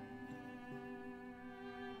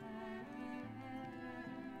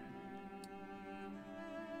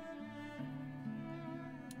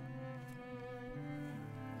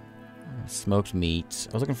 Smoked meat.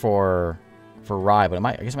 I was looking for rye, but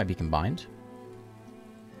I guess it might be combined.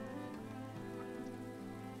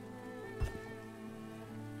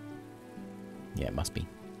 Yeah, it must be.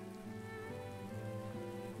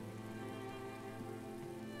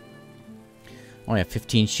 Only have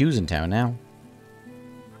 15 shoes in town now.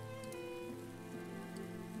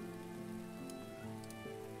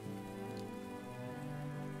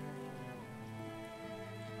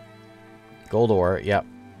 Gold ore, yep.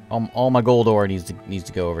 All my gold ore needs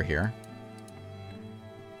to go over here.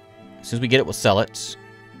 As soon as we get it, we'll sell it.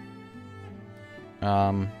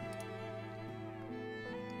 Yeah,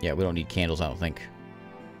 we don't need candles, I don't think.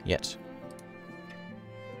 Yet.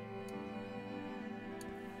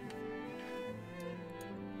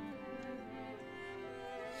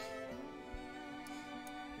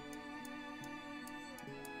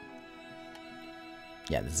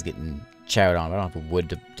 Yeah, this is getting chowed on. I don't have the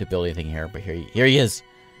wood to build anything here, but here he is.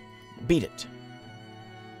 Beat it.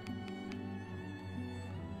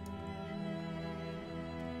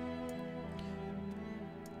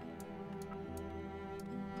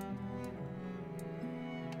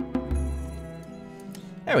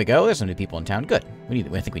 There we go. There's some new people in town. Good.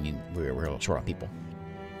 I think we're a little short on people.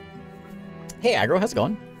 Hey, Agro, how's it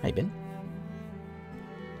going? How you been?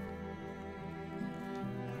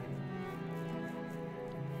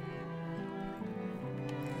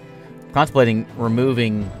 Contemplating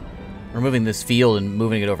removing this field and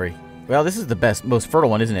moving it over. Well, this is the best, most fertile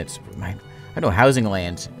one, isn't it? I know housing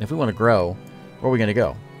land. And if we want to grow, where are we going to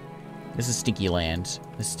go? This is stinky land.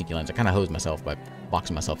 This is stinky land. I kind of hosed myself by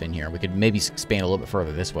boxing myself in here. We could maybe expand a little bit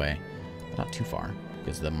further this way, but not too far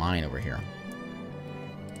because of the mine over here.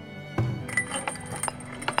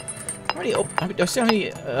 Do I see how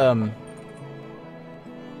many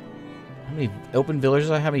open villagers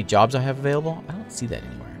I have? How many jobs I have available? I don't see that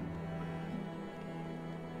anywhere.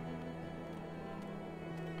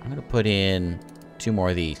 I'm going to put in 2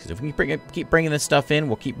 more of these, because if we keep bringing this stuff in,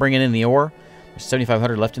 we'll keep bringing in the ore. There's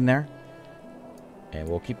 7,500 left in there. And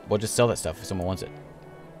we'll just sell that stuff if someone wants it.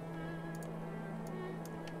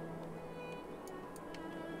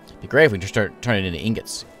 It'd be great if we just start turning it into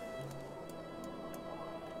ingots.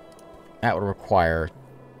 That would require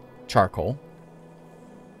charcoal.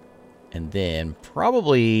 And then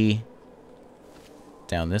probably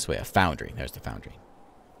down this way, a foundry. There's the foundry.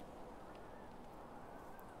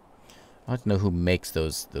 I'd like to know who makes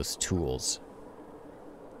those tools.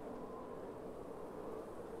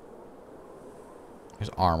 There's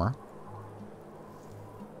armor.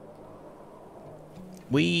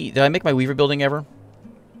 Did I make my weaver building ever?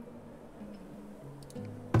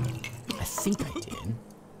 I think I did.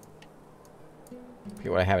 I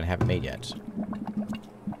forget what I haven't made yet.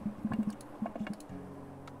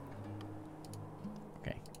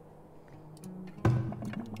 Okay.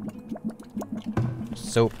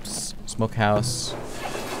 Soaps, smokehouse.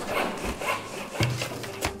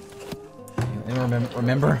 Anyone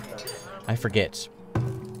remember? I forget.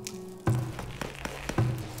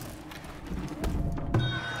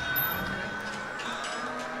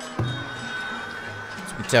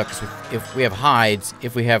 Because if we have hides,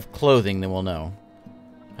 if we have clothing, then we'll know.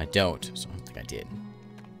 I don't, so I don't think I did.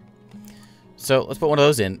 So let's put one of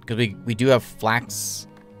those in, because we do have flax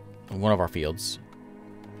in one of our fields.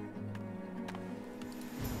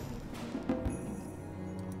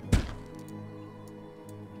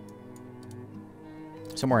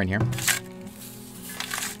 Somewhere in here.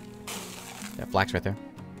 That flax right there.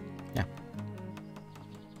 Yeah.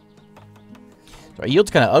 So our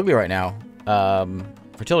yield's kind of ugly right now.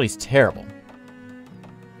 Fertility's terrible.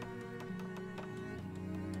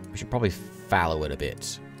 We should probably fallow it a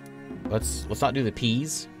bit. Let's not do the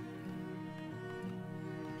peas.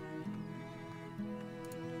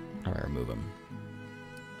 How do I remove them?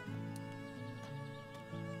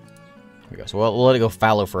 There we go. So we'll let it go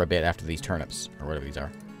fallow for a bit after these turnips, or whatever these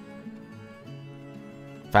are.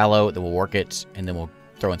 Fallow, then we'll work it, and then we'll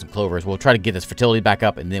throw in some clovers. We'll try to get this fertility back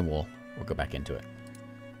up, and then we'll go back into it.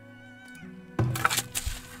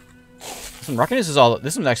 Rockiness is all.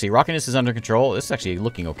 This one's actually, rockiness is under control. This is actually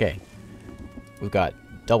looking okay. We've got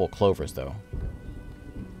double clovers though.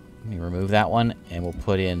 Let me remove that one, and we'll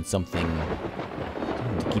put in something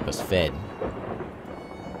to keep us fed.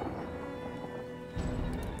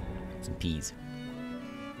 Some peas.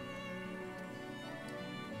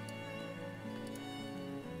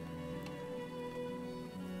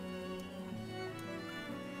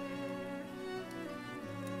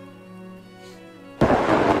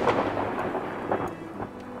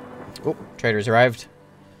 Oh, traders arrived.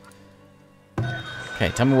 Okay,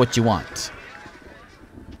 tell me what you want.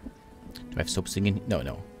 Do I have soap singing? No,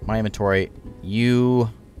 no. My inventory. You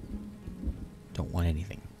don't want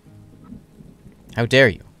anything. How dare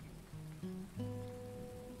you?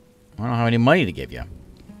 I don't have any money to give you.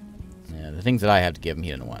 Yeah, the things that I have to give him, he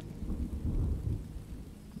doesn't want.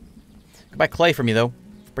 Could buy clay for me, though.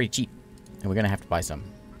 It's pretty cheap. And we're going to have to buy some.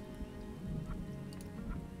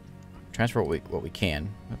 Transfer what we can.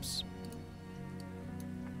 Oops.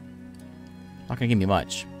 Not gonna give me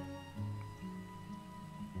much.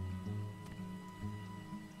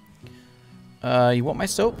 You want my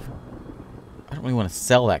soap? I don't really want to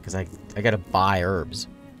sell that because I gotta buy herbs.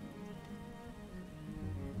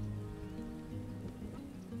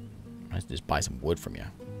 I have to just buy some wood from you.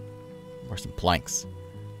 Or some planks.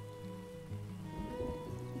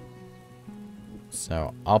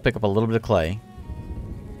 So I'll pick up a little bit of clay.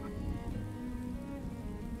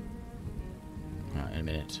 In a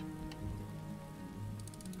minute.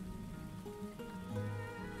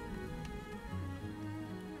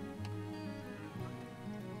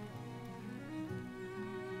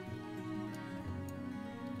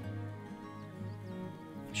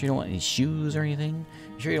 Sure you don't want any shoes or anything?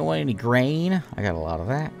 You sure you don't want any grain? I got a lot of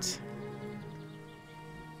that.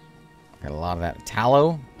 Got a lot of that.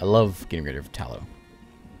 Tallow. I love getting rid of tallow.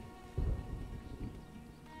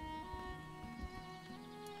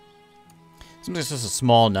 Sometimes it's just a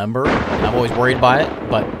small number, and I'm always worried by it,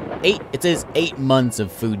 but it says 8 months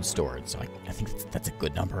of food storage, so I think that's a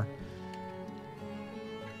good number.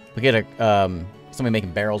 We get somebody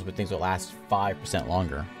making barrels with things that last 5%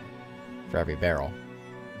 longer for every barrel.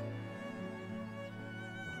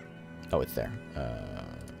 Oh, it's there.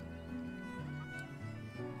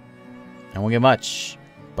 I won't get much,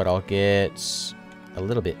 but I'll get a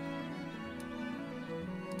little bit.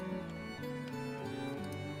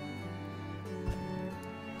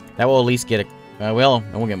 That will at least get a... well,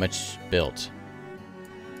 I won't get much built.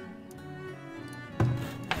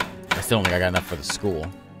 I still don't think I got enough for the school.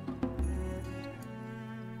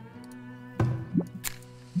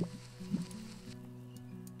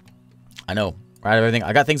 I know. Right, everything.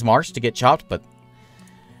 I got things marked to get chopped, but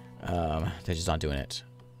they're just not doing it.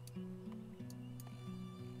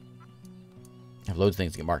 I have loads of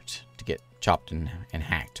things to get marked to get chopped and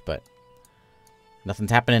hacked, but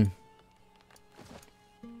nothing's happening.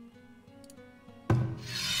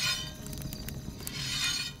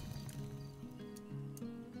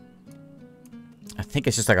 I think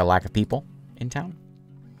it's just like a lack of people in town.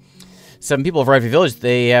 7 people have arrived at your village.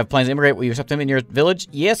 They have plans to immigrate. Will you accept them in your village?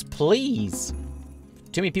 Yes, please.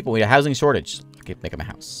 Too many people. We have a housing shortage. Okay, make them a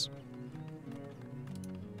house.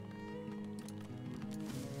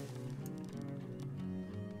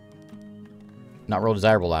 Not real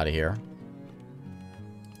desirable out of here.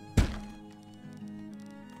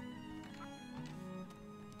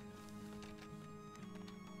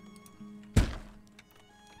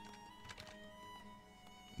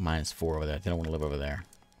 -4 over there. They don't want to live over there.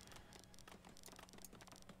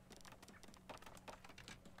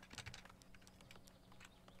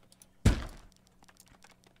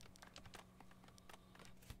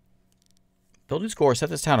 Building score set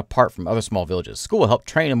this town apart from other small villages. School will help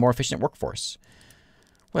train a more efficient workforce.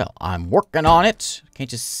 Well, I'm working on it.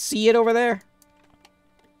 Can't you see it over there?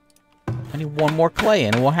 I need 1 more clay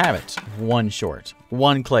and we'll have it. 1 short.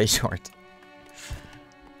 1 clay short.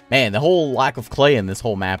 Man, the whole lack of clay in this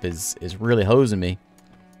whole map is really hosing me.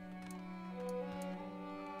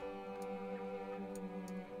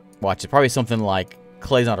 Watch, it's probably something like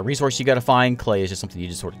clay's not a resource you gotta find. Clay is just something you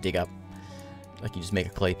just sort of dig up. Like you just make a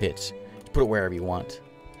clay pit. You put it wherever you want.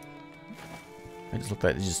 I just looked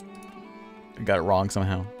at it, just got it wrong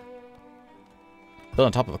somehow. Built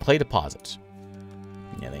on top of a clay deposit.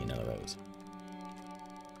 Yeah, they ain't none of those.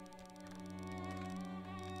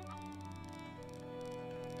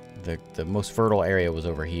 The most fertile area was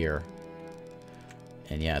over here.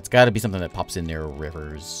 And yeah, it's got to be something that pops in near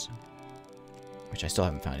rivers. Which I still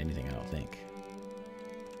haven't found anything, I don't think.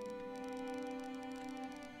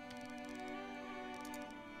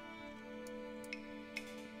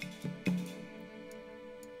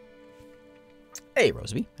 Hey,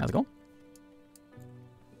 Roseby. How's it going?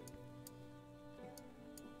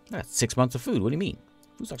 That's 6 months of food. What do you mean?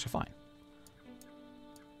 Food stocks are fine.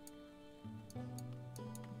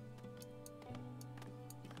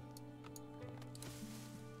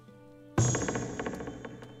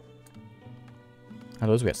 How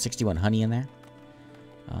those? We got 61 honey in there.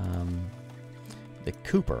 The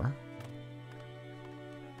Cooper.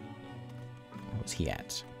 What was he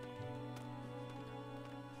at?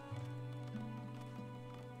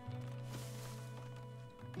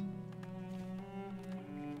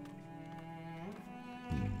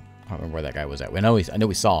 I don't remember where that guy was at. I know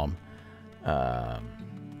we saw him.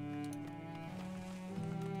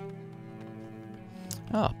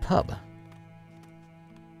 Oh, pub.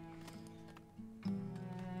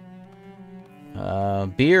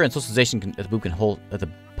 Beer and socialization at the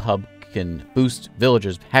pub can boost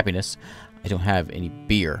villagers' happiness. I don't have any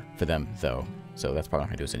beer for them though, so that's probably not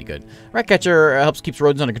gonna do us any good. Ratcatcher helps keeps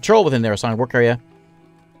rodents under control within their assigned work area.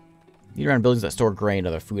 Eat around buildings that store grain and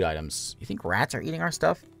other food items. You think rats are eating our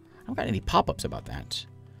stuff? I haven't got any pop-ups about that,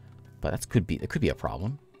 but it could be a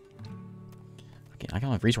problem. Okay, I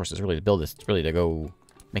don't have resources really to build this. It's really to go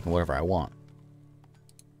making whatever I want.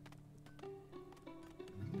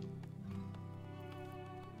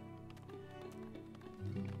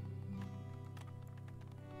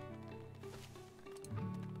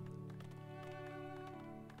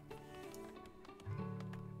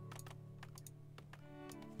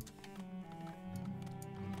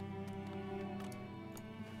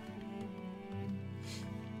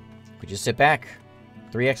 We just sit back.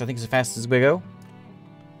 3x, I think, is the fastest as we go.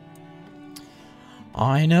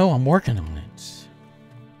 I know, I'm working on it.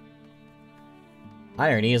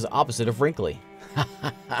 Irony is the opposite of wrinkly.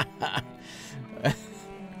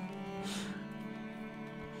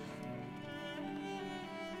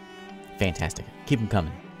 Fantastic. Keep them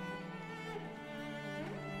coming.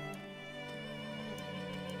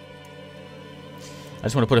 I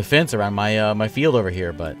just want to put a fence around my my field over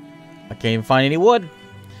here, but I can't even find any wood. I'm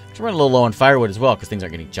running a little low on firewood as well because things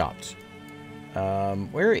aren't getting chopped.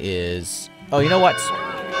 Where is... Oh, you know what?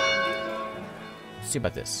 Let's see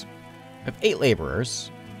about this. I have 8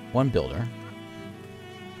 laborers, 1 builder.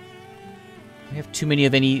 We have too many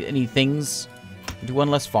of any things. We'll do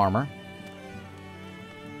 1 less farmer.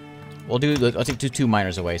 I'll take 2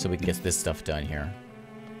 miners away so we can get this stuff done here.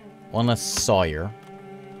 1 less sawyer.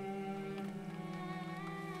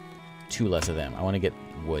 2 less of them. I want to get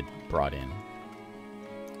wood brought in.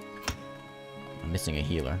 I'm missing a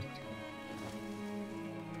healer.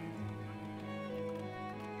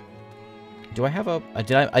 Do I have a...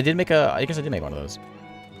 I did make a... I guess I did make one of those.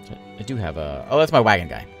 So I do have a... Oh, that's my wagon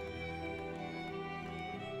guy.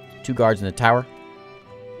 2 guards in the tower.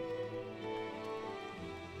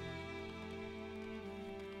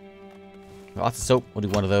 Lots of soap. We'll do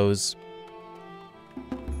 1 of those.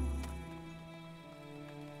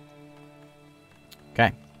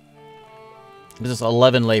 Okay. This is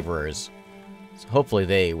 11 laborers. So hopefully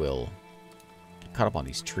they will get caught up on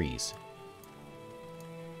these trees.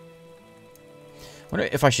 I wonder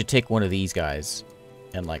if I should take one of these guys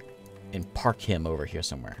and park him over here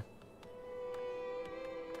somewhere.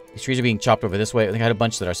 These trees are being chopped over this way. I think I had a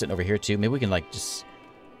bunch that are sitting over here too. Maybe we can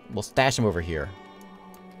we'll stash them over here.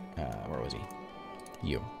 Where was he?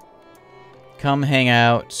 You. Come hang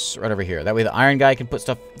out right over here. That way the iron guy can put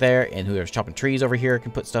stuff there, and whoever's chopping trees over here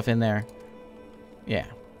can put stuff in there. Yeah.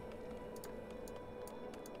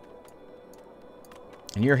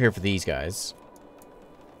 And you're here for these guys.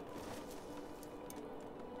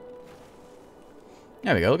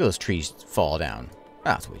 There we go. Look at those trees fall down.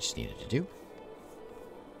 That's what we just needed to do.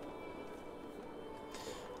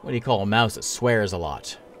 What do you call a mouse that swears a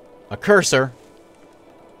lot? A cursor.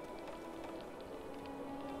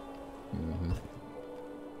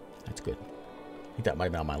 That's good. I think that might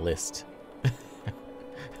have been on my list.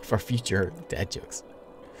 For future dad jokes.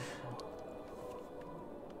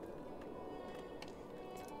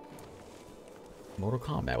 Mortal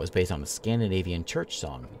Kombat was based on a Scandinavian church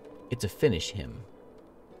song. It's a Finnish hymn.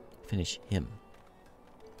 Finish him.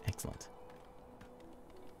 Excellent.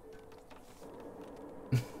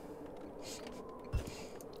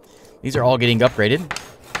 These are all getting upgraded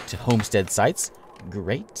to homestead sites.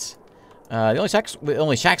 Great. The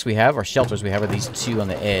only shacks we have, or shelters we have, are these 2 on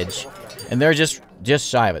the edge, and they're just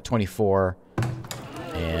shy of it, 24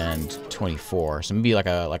 and 24. So maybe like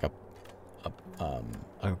a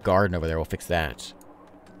garden over there will fix that.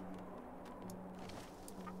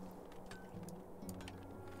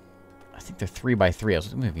 I think they're 3 by 3. I was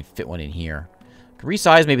thinking we can fit one in here. Could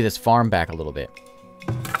resize maybe this farm back a little bit.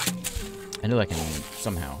 I know I can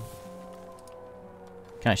somehow.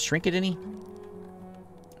 Can I shrink it any?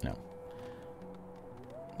 No.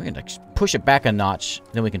 We can push it back a notch.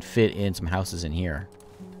 Then we can fit in some houses in here.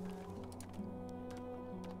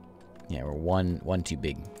 Yeah, we're one too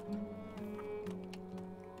big.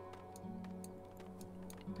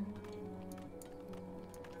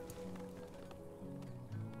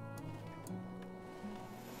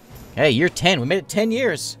 Hey, year 10. We made it 10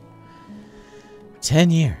 years.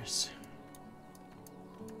 10 years.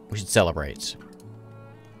 We should celebrate.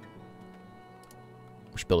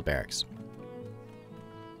 We should build a barracks.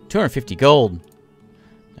 250 gold.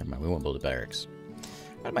 Never mind, we won't build a barracks.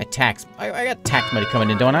 What my tax? I got tax money coming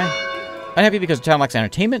in, don't I? I'm happy because the town lacks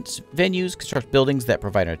entertainment venues, construct buildings that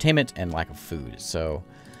provide entertainment, and lack of food. So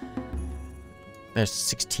there's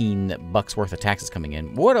 16 bucks worth of taxes coming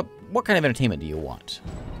in. What kind of entertainment do you want?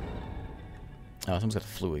 Oh, someone's got the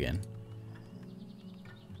flu again.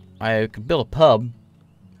 I could build a pub.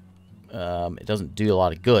 It doesn't do a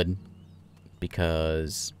lot of good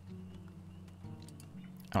because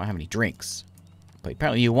I don't have any drinks. But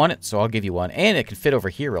apparently you want it, so I'll give you one. And it can fit over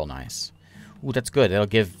here real nice. Ooh, that's good.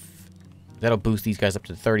 That'll boost these guys up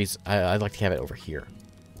to the 30s. I'd like to have it over here.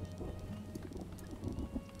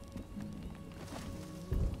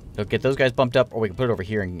 It'll get those guys bumped up, or we can put it over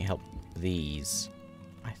here and help these,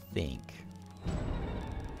 I think.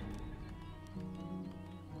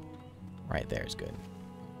 Right there is good.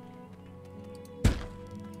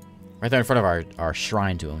 Right there in front of our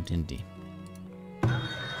shrine to Untamed.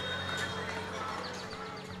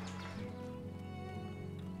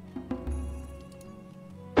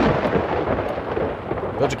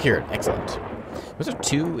 Build cured. Excellent. Was there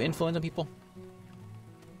 2 influenza people?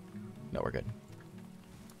 No, we're good.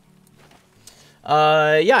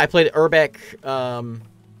 Yeah, I played Urbeck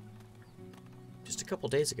just a couple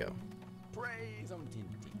days ago. Praise Untamed.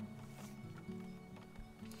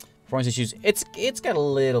 Performance issues. It's got a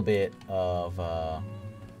little bit of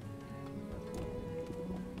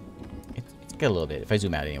it's got a little bit. If I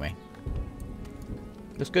zoom out anyway,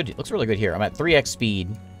 looks good. It looks really good here. I'm at 3x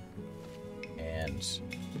speed, and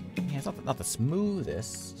yeah, it's not the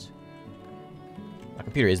smoothest. My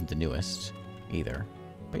computer isn't the newest either,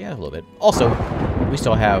 but yeah, a little bit. Also, we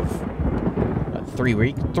still have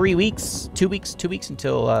 2 weeks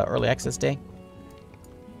until early access day.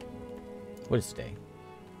 What is today?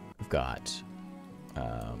 We've got,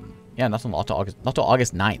 yeah, not till August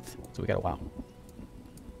 9th. So we got a while.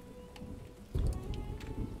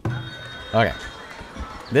 Okay.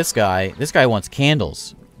 This guy wants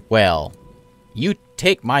candles. Well, you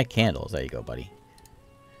take my candles. There you go, buddy.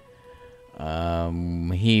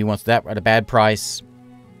 He wants that at a bad price.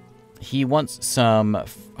 He wants some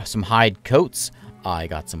hide coats. I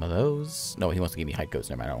got some of those. No, he wants to give me hide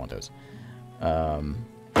coats. Never mind, I don't want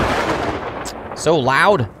those. So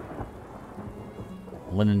loud.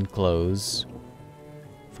 Linen clothes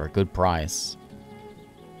for a good price.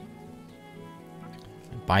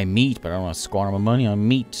 Buy meat, but I don't want to squander my money on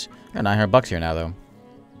meat. I got 900 bucks here now, though.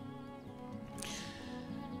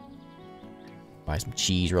 Buy some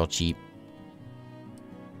cheese real cheap.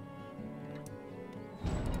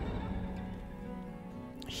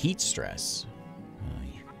 Heat stress. Oh,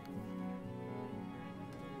 yeah.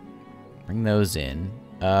 Bring those in.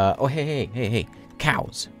 Oh, hey.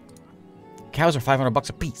 Cows. Cows are 500 bucks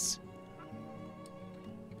a piece.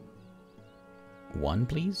 One,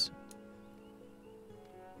 please.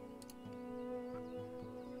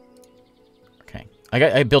 Okay.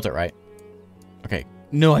 I built it, right? Okay.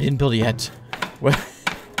 No, I didn't build it yet. What?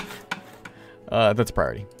 That's a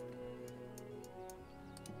priority.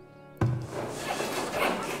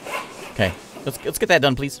 Okay. Let's get that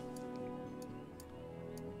done, please.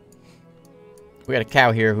 We got a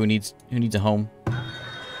cow here who needs a home.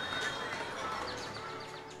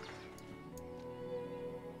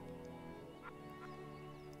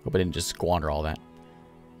 Hope I didn't just squander all that.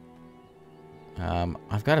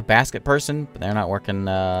 I've got a basket person, but they're not working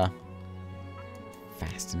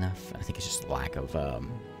fast enough. I think it's just lack of farm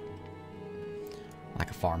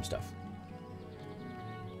stuff.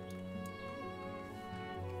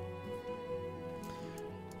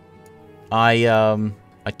 I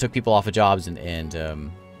took people off of jobs and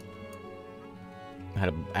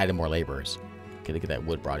added more laborers. Okay, look at that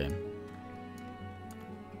wood brought in.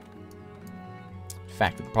 In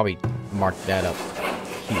fact, we could probably mark that up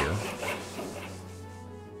here.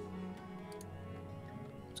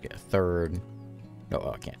 Let's get a third.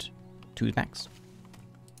 No, I can't. 2 max.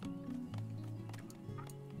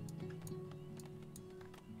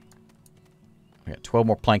 We got 12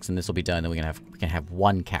 more planks, and this will be done. Then we can have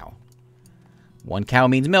 1 cow. 1 cow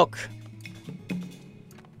means milk.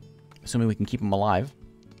 Assuming we can keep them alive.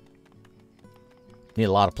 Need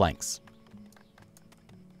a lot of planks.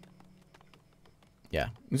 Yeah,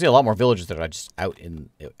 you can see a lot more villagers that are just out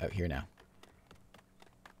here now.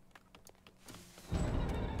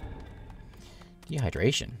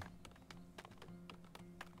 Dehydration.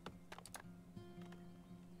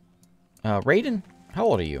 Raiden, how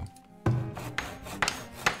old are you?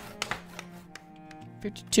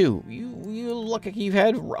 52. You look like you've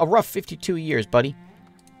had a rough 52 years, buddy.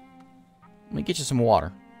 Let me get you some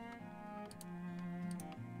water.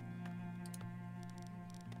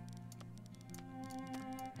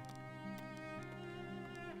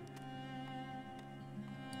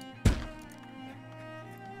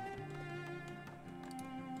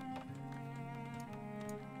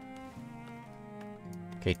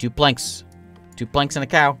 Okay, 2 planks. 2 planks and a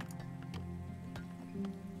cow.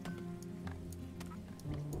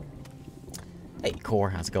 Hey,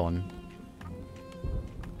 Core, how's it going?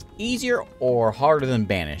 Easier or harder than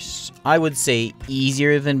Banished? I would say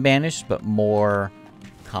easier than Banished, but more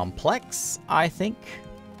complex, I think.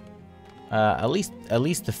 At least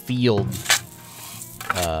the field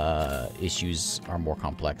issues are more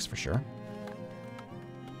complex for sure.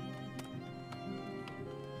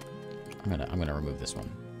 I'm gonna remove this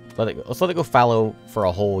one. Let's let it go fallow for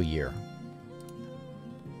a whole year.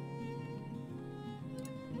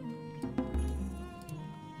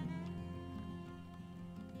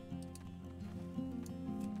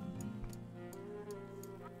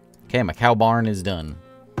 Okay, my cow barn is done.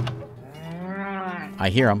 I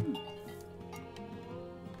hear them.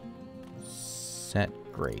 Set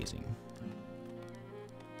grazing.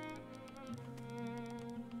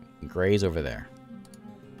 Graze over there.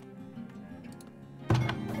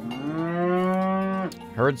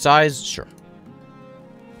 Herd size? Sure.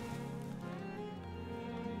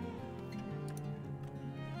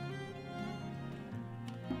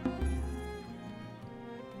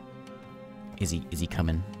 Is he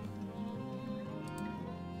coming?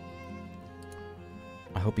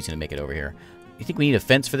 I hope he's gonna make it over here. You think we need a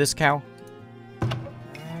fence for this cow?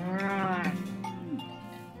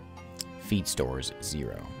 Feed stores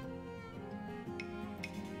 0.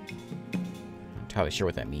 I'm not entirely sure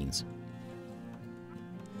what that means.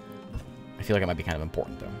 I feel like it might be kind of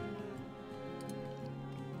important though.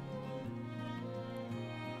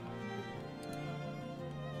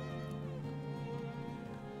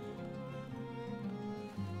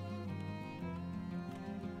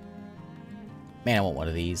 Man, I want one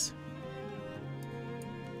of these.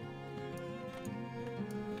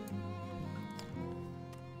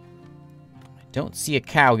 I don't see a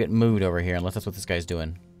cow get moved over here, unless that's what this guy's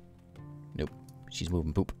doing. Nope. She's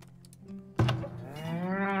moving poop.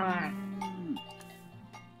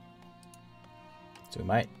 So we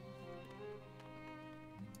might...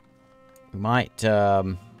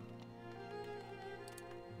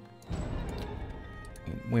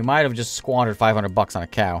 We might have just squandered 500 bucks on a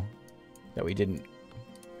cow that we didn't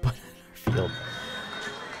put in our field.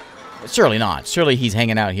 Surely not. Surely he's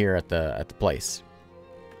hanging out here at the place.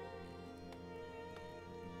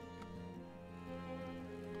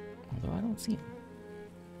 Although I don't see him.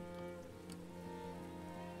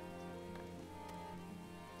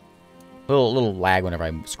 Little lag whenever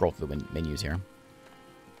I scroll through the menus here.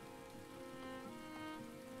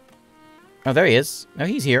 Oh, there he is. No,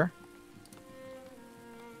 he's here.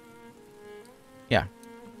 Yeah.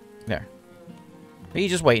 There. He's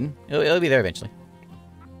just waiting. It'll be there eventually.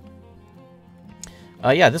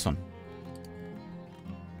 Yeah, this one.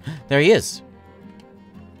 There he is.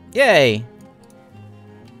 Yay!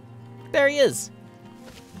 There he is.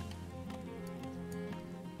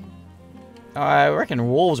 I reckon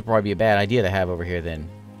wolves would probably be a bad idea to have over here then.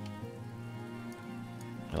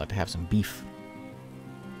 I'd like to have some beef.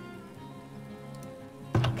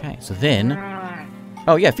 Okay, so then...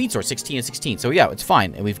 Oh yeah, feed source 16 and 16. So yeah, it's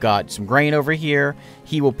fine. And we've got some grain over here.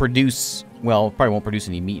 He will produce... Well, probably won't produce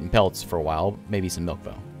any meat and pelts for a while. Maybe some milk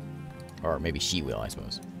though. Or maybe she will, I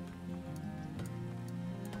suppose.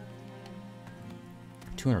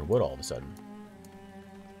 200 wood all of a sudden.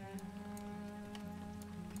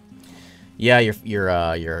 Yeah,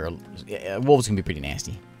 your wolves can be pretty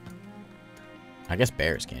nasty. I guess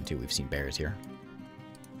bears can too. We've seen bears here.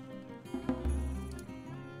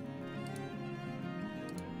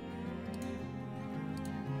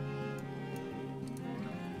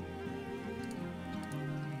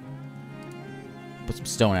 Put some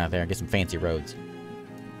stone out there and get some fancy roads.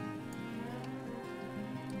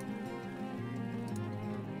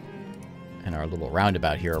 And our little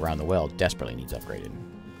roundabout here around the well desperately needs upgraded.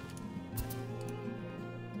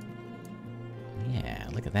 Yeah,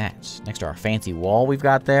 look at that. Next to our fancy wall we've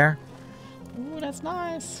got there. Ooh, that's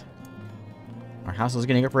nice. Our house is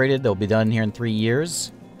getting upgraded. They'll be done here in 3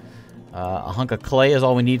 years. A hunk of clay is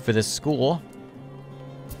all we need for this school.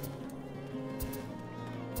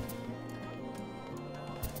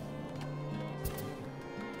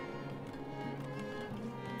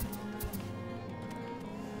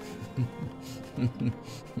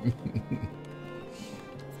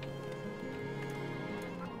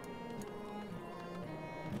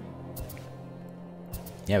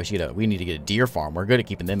 Yeah, we need to get a deer farm. We're good at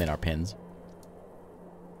keeping them in our pens.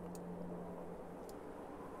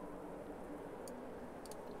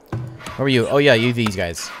 Who are you? Oh yeah, you these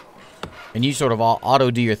guys. And you sort of all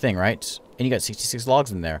auto do your thing, right? And you got 66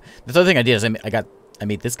 logs in there. The other thing I did is I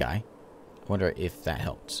made this guy. I wonder if that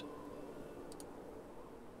helped.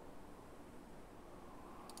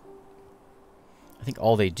 I think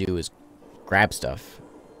all they do is grab stuff.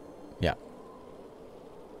 Yeah.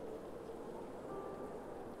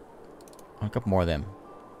 A couple more of them.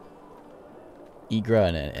 Igra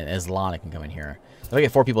and Eslana can come in here. If I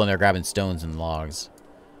get 4 people in there grabbing stones and logs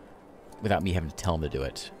without me having to tell them to do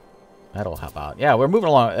it, that'll help out. Yeah, we're moving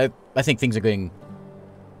along. I think things are going...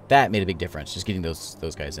 That made a big difference, just getting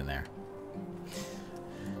those guys in there.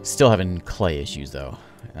 Still having clay issues, though.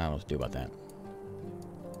 I don't know what to do about that.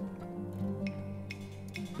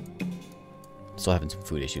 Still having some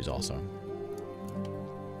food issues, also.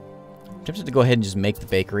 I'm tempted to go ahead and just make the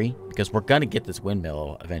bakery, because we're going to get this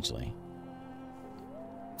windmill eventually.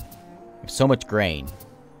 We have so much grain.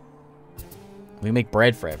 We can make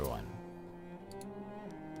bread for everyone.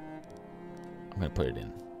 I'm going to put it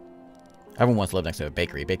in. Everyone wants to live next to a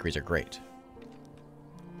bakery. Bakeries are great.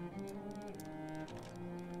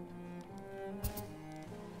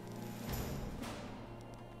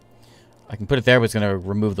 I can put it there, but it's going to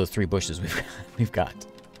remove those 3 bushes we've got.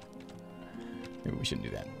 Maybe we shouldn't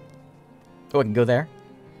do that. Oh, I can go there?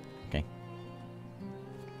 Okay.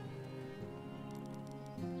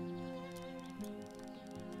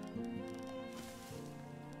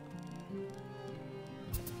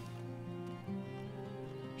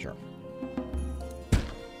 Sure.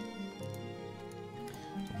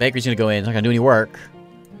 Bakery's gonna go in. It's not gonna do any work.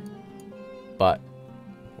 But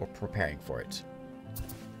we're preparing for it.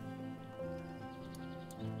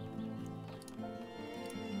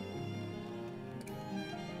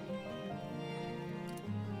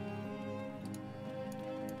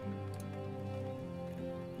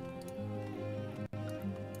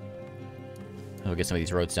 We'll get some of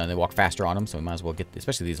these roads done. They walk faster on them, so we might as well get,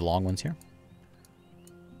 especially these long ones here.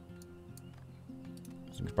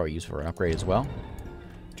 This one's probably useful for an upgrade as well.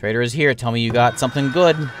 Trader is here. Tell me you got something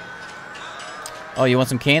good. Oh, you want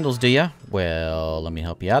some candles, do you? Well, let me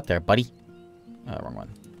help you out there, buddy. Wrong one.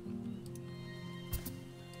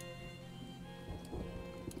 You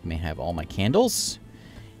may have all my candles.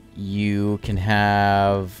 You can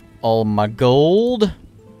have all my gold.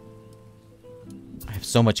 I have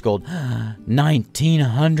so much gold.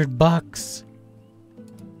 1,900 bucks.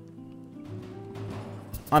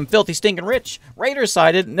 I'm filthy stinking rich. Raider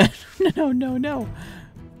sided. No, no, no, no.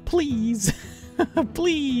 Please.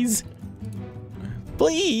 Please.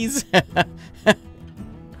 Please.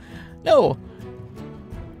 No.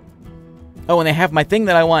 Oh, and they have my thing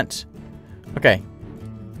that I want. Okay.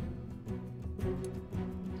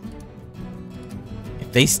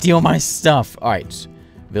 If they steal my stuff. Alright.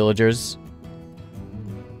 Villagers.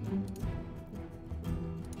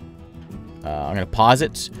 I'm going to pause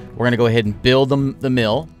it. We're going to go ahead and build the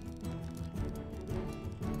mill.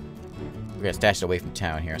 We're going to stash it away from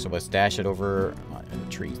town here. So we'll stash it over in the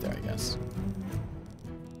trees there, I guess.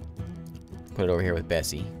 Put it over here with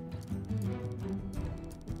Bessie.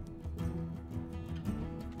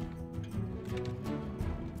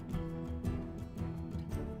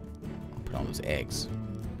 Put on those eggs.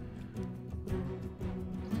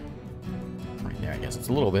 Right there, I guess. It's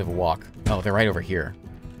a little bit of a walk. Oh, they're right over here.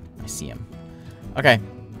 I see them. Okay.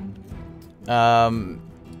 Here's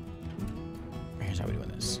how we're doing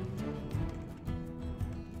this.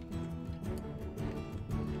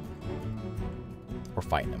 We're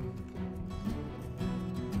fighting them.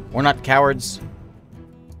 We're not cowards.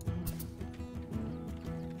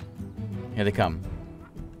 Here they come.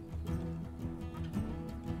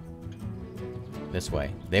 This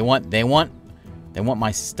way. They want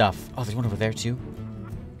my stuff. Oh, there's one over there too.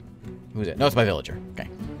 Who's it? No, it's my villager. Okay.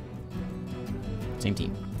 Same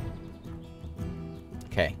team.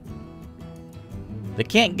 Okay. They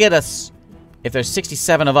can't get us if there's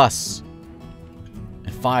 67 of us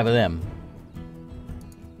and 5 of them.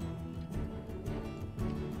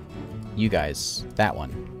 You guys. That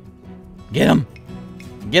one. Get him!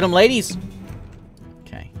 Get him, ladies!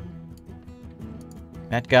 Okay.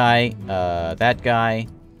 That guy. That guy.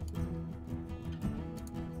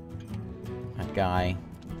 That guy.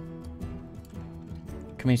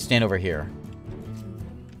 Come here, stand over here.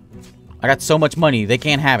 I got so much money, they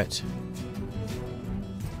can't have it.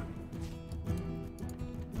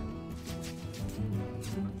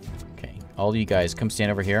 Okay, all of you guys, come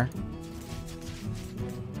stand over here.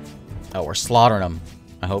 Oh, we're slaughtering them,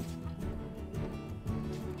 I hope.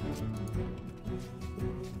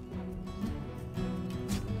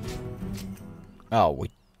 Oh,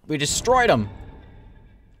 we destroyed them.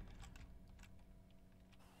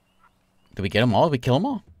 Did we get them all? Did we kill them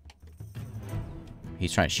all?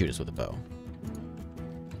 He's trying to shoot us with a bow.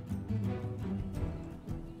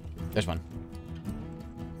 There's one.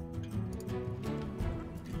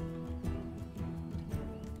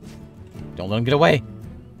 Don't let him get away.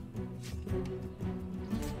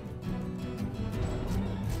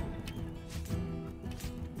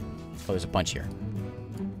 Oh, there's a bunch here.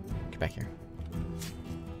 Get back here.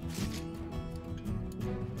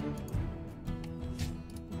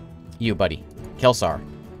 You, buddy. Kelsar.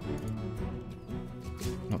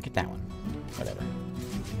 No, get that one. Whatever.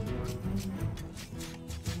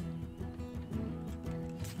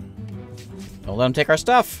 Don't let him take our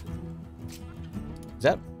stuff. Is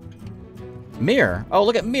that Mir? Oh,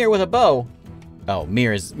 look at Mir with a bow. Oh,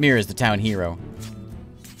 Mir is the town hero.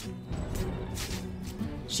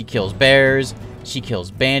 She kills bears. She kills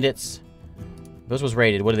bandits. Those was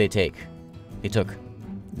raided. What did they take? They took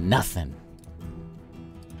nothing.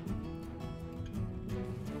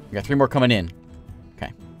 We got 3 more coming in.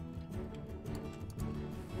 Okay.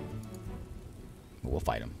 We'll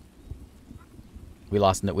fight them. We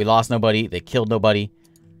lost nobody. They killed nobody.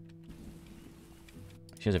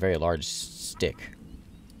 She has a very large stick.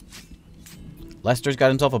 Lester's got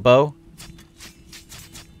himself a bow.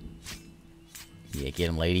 Yeah, get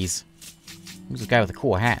him, ladies. Who's this guy with a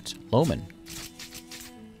cool hat? Loman.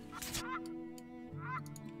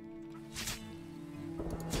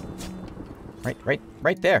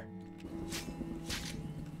 Right there.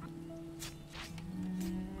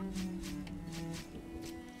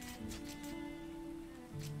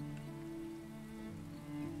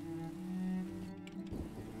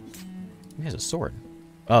 He has a sword.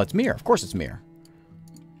 Oh, it's Mir. Of course it's Mir.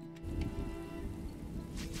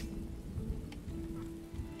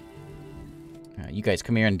 Alright, you guys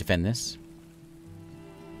come here and defend this.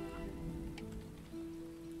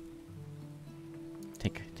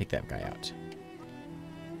 Take that guy out.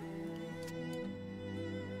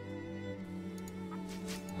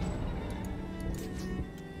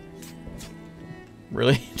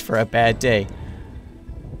 Really? For a bad day.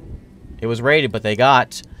 It was raided, but they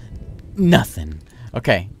got nothing.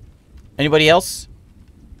 Okay. Anybody else?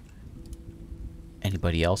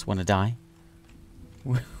 Anybody else want to die?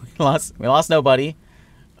 we lost nobody.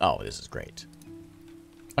 Oh, this is great.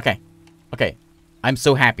 Okay. Okay. I'm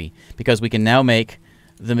so happy because we can now make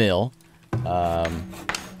the mill, the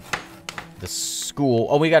school.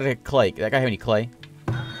 Oh, we got a clay. That guy have any clay?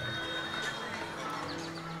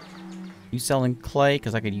 You selling clay?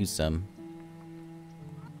 Because I could use some.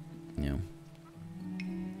 No.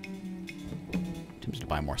 Tempted to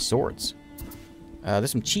buy more swords.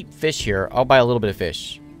 There's some cheap fish here. I'll buy a little bit of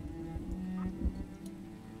fish.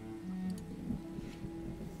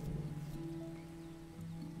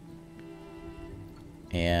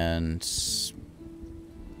 And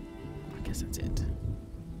I guess that's it.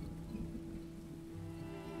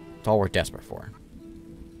 It's all we're desperate for.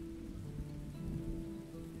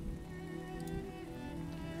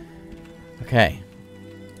 Okay.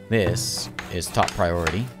 This is top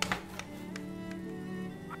priority.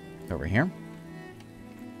 Over here.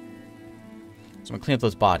 So I'm gonna clean up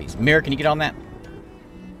those bodies. Mirror, can you get on that?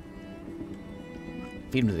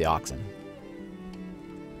 Feed them to the oxen.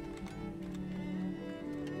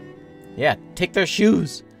 Yeah, take their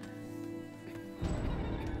shoes.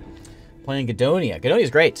 Playing Gadonia.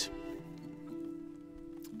 Gadonia's great.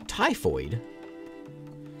 Typhoid?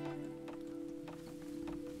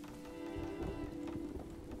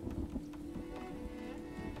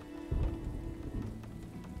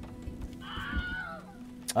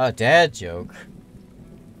 Oh, dad joke.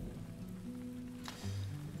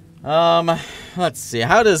 Let's see.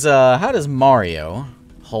 How does Mario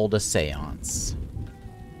hold a seance?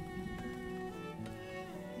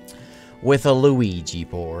 With a Luigi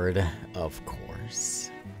board, of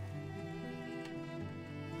course.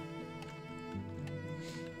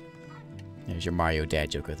 There's your Mario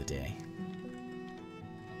dad joke of the day.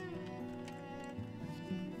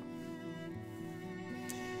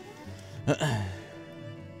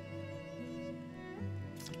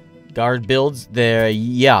 Guard builds there.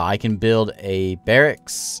 Yeah, I can build a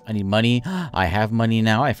barracks. I need money. I have money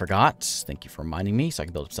now. I forgot. Thank you for reminding me. So I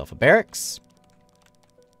can build myself a barracks.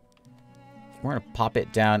 We're going to pop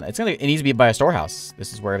it down. It needs to be by a storehouse.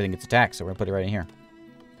 This is where everything gets attacked, so we're going to put it right in here.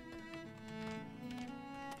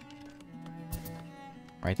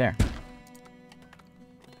 Right there.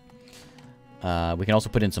 We can also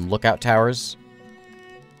put in some lookout towers.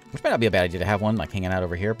 Which might not be a bad idea to have one, like, hanging out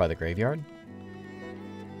over here by the graveyard.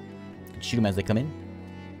 Shoot them as they come in.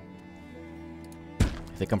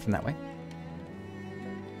 If they come from that way.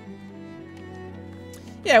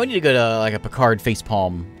 Yeah, we need to go to, like, a Picard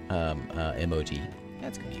facepalm emoji.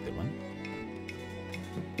 That's gonna be a good one.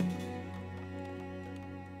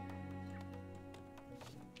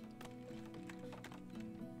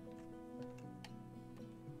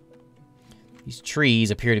 These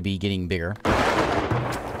trees appear to be getting bigger.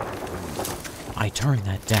 I turned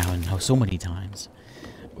that down so many times.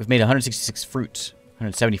 We've made 166 fruit,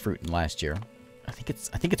 170 fruit in last year. I think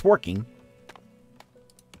it's working.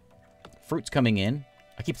 Fruit's coming in.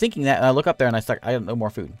 I keep thinking that, and I look up there and I have no more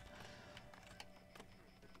food.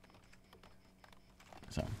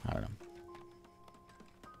 So, I don't know.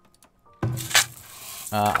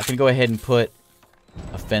 I can go ahead and put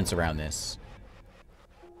a fence around this.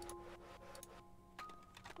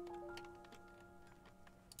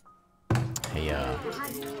 Hey, can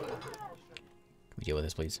we deal with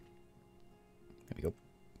this, please? There we go.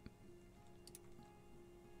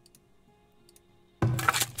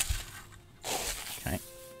 Okay.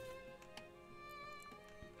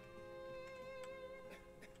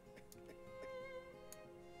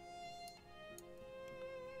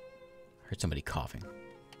 Heard somebody coughing.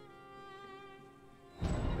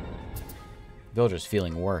 Villager's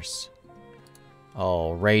feeling worse.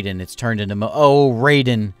 Oh, Raiden, it's turned into oh,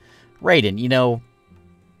 Raiden. Raiden, you know,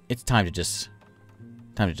 it's time to just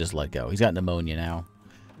let go. He's got pneumonia now.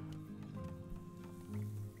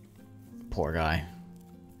 Poor guy.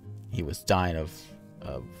 He was dying of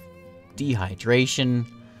dehydration.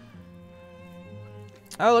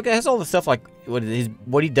 Oh, look, it has all the stuff like what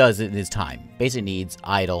he does in his time. Basic needs,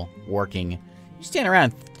 idle, working. You stand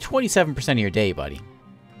around 27% of your day, buddy. You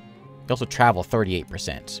also travel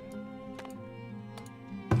 38%.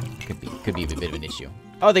 Could be a bit of an issue.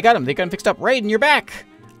 Oh, they got him. They got him fixed up. Raiden, you're back.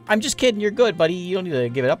 I'm just kidding. You're good, buddy. You don't need to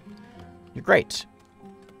give it up. You're great.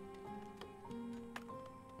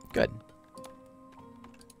 Good.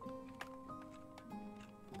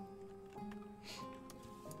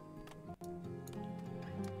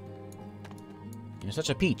 You're such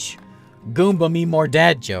a peach. Goomba me more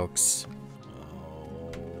dad jokes.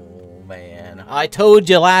 Oh, man. I told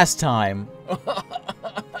you last time.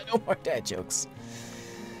 No more dad jokes.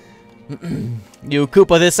 You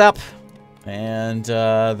Koopa this up, and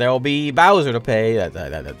there'll be Bowser to pay. That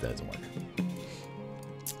doesn't work.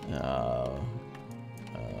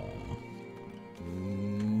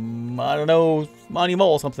 I don't know, Monty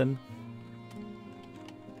Mole or something.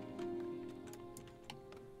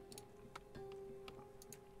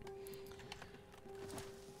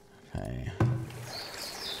 Okay.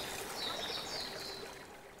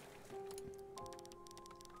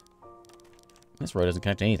 This road doesn't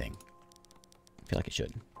connect to anything. I feel like it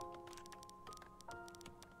should.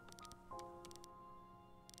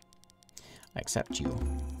 I accept you.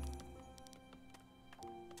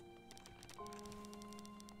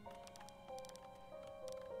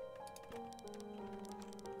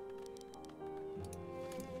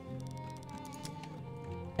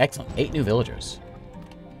 Excellent. 8 new villagers.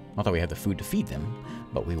 Not that we have the food to feed them,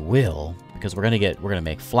 but we will, because we're gonna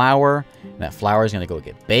make flour, and that flour is gonna go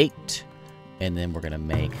get baked, and then we're gonna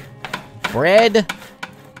make bread,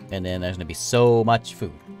 and then there's gonna be so much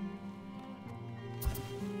food.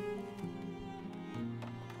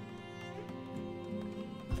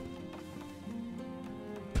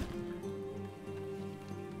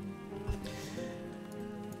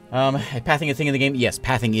 Pathing a thing in the game? Yes,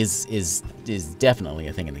 pathing is definitely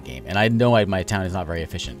a thing in the game. And I know my town is not very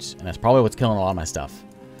efficient. And that's probably what's killing a lot of my stuff.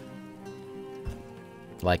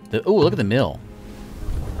 Like the... Ooh, look at the mill.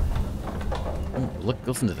 Ooh,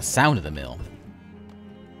 listen to the sound of the mill.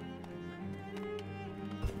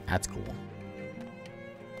 That's cool.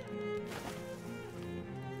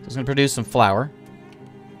 So it's going to produce some flour.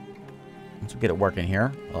 Once we get it working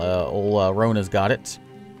here. Old Rona's got it.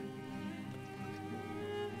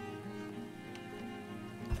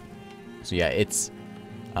 So yeah, it's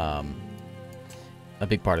a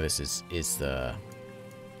big part of this is the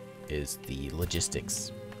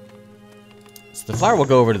logistics. So the flour will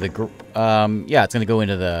go over to the yeah, it's gonna go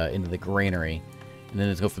into the granary, and then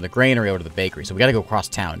it's go from the granary over to the bakery. So we got to go across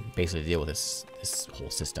town basically to deal with this whole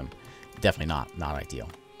system. Definitely not ideal.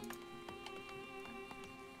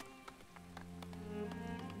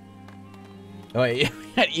 Oh, yeah,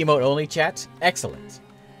 emote only chat. Excellent,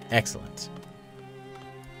 excellent.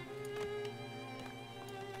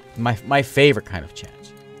 My favorite kind of chat.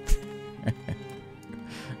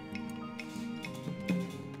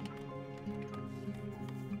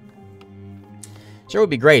 Sure would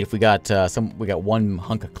be great if we got one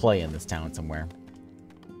hunk of clay in this town somewhere.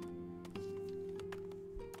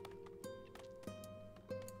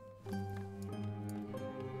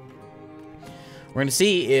 We're going to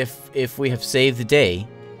see if we have saved the day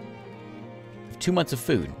of 2 months of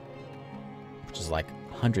food, which is like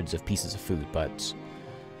hundreds of pieces of food, but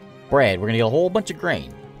bread, we're going to get a whole bunch of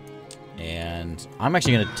grain. And I'm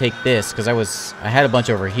actually going to take this because I had a bunch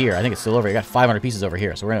over here. I think it's still over here. I got 500 pieces over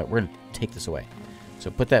here, so we're going to take this away. So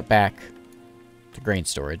put that back to grain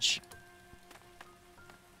storage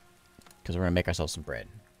because we're going to make ourselves some bread.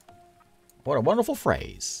 What a wonderful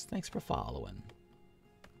phrase. Thanks for following.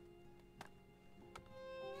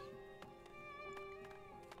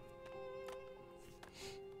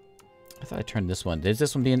 I thought I turned this one. Is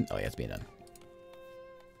this one being... Oh, yeah, it's being done.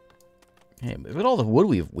 Hey, look at all the wood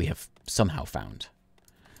we have somehow found.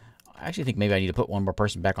 I actually think maybe I need to put one more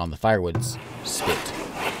person back on the firewood spit.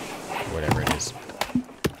 Or whatever it is.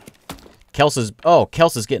 Kelsa's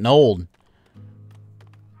getting old.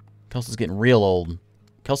 Kelsa's getting real old.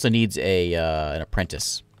 Kelsa needs an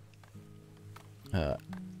apprentice.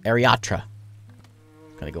 Ariatra.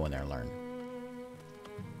 Gotta go in there and learn.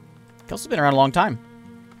 Kelsa's been around a long time.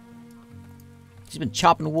 She's been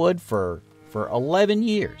chopping wood for 11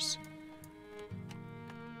 years.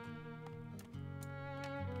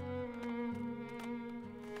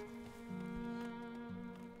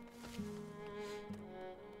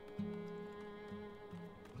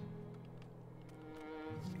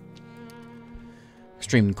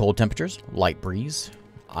 Extreme cold temperatures, light breeze.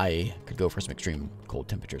 I could go for some extreme cold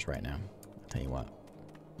temperatures right now. I'll tell you what.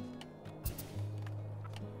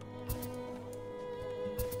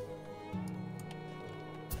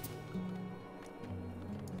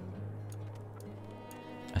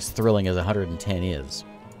 As thrilling as 110 is,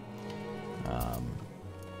 I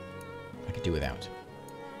could do without.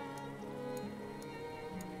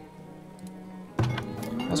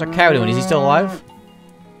 How's our cow doing? Is he still alive?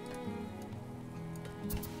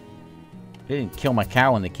 They didn't kill my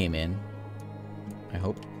cow when they came in. I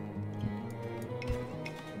hope.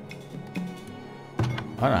 I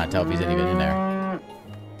don't know how to tell if he's even in there.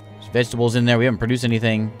 There's vegetables in there. We haven't produced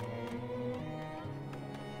anything.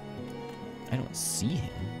 I don't see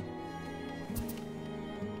him.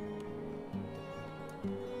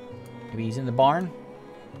 Maybe he's in the barn?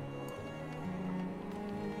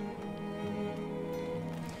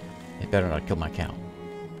 They better not kill my cow.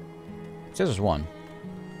 It says there's one.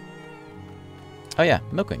 Oh yeah,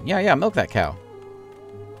 milking. Yeah, milk that cow.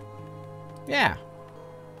 Yeah.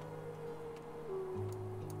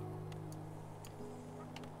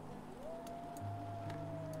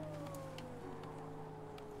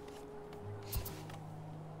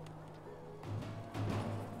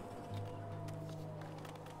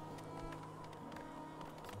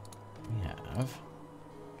 We have...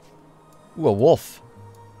 Ooh, a wolf.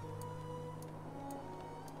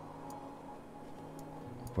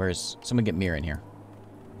 Where's... Someone get Mir in here.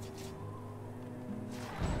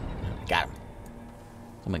 Got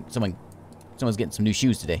him. Someone's getting some new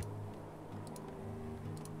shoes today.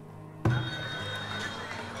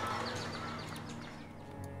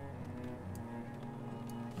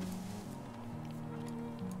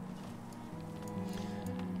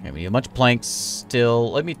 Okay, we need a bunch of planks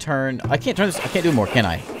still. Let me turn... I can't turn this... I can't do more, can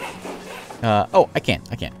I? Oh, I can.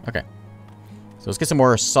 Okay. So let's get some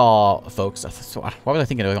more saw, folks. So why was I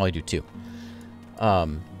thinking I would only do 2?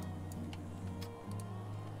 And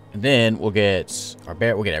then we'll get our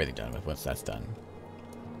bear. We'll get everything done once that's done.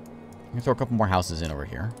 I'm gonna throw a couple more houses in over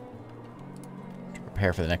here to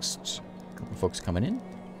prepare for the next couple folks coming in.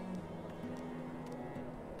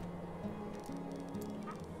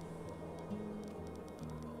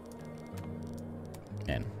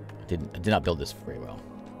 And I did not build this very well.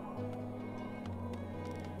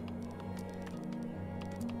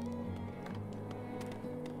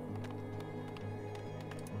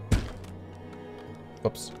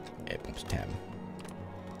 Whoops. It bumps tab.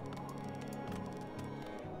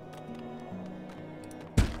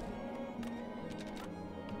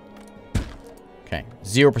 Okay.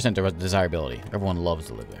 0% desirability. Everyone loves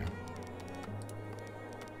to live there.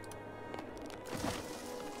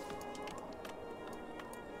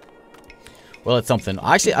 Well, it's something.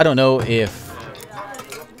 Actually, I don't know if...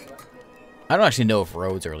 I don't actually know if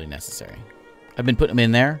roads are really necessary. I've been putting them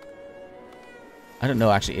in there. I don't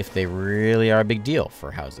know, actually, if they really are a big deal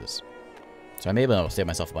for houses. So I may be able to save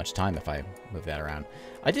myself a bunch of time if I move that around.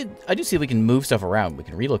 I do see if we can move stuff around. We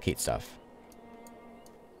can relocate stuff.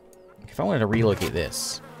 If I wanted to relocate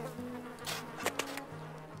this.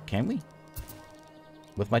 Can we?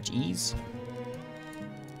 With much ease?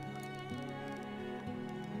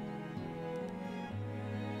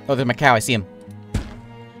 Oh, there's my cow. I see him.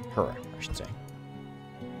 Her, I should say.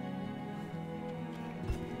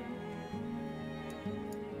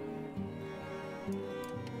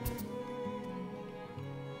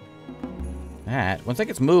 That, once that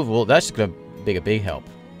gets moved, well, that's just going to be a big help.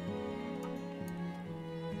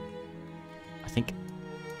 I think.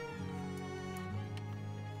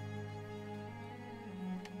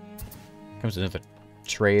 Comes another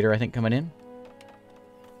trader, I think, coming in.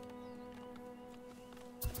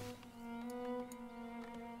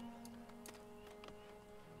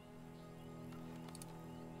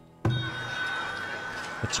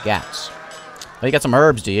 What you got? Oh, you got some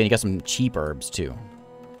herbs, do you? And you got some cheap herbs, too.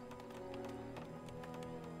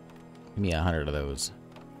 Give me 100 of those.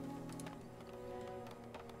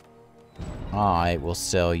 I will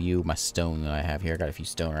sell you my stone that I have here. I got a few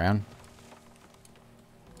stone around.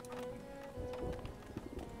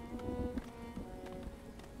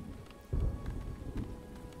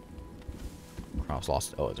 Cross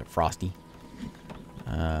lost. Oh, is it frosty?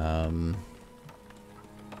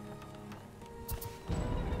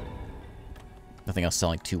 Nothing else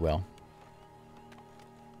selling too well.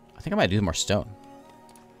 I think I might do more stone.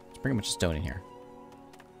 Let's bring a bunch of stone in here.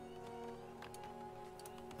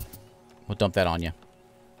 We'll dump that on you.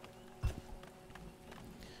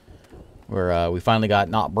 We finally got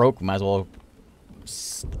not broke. We might as well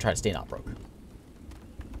try to stay not broke.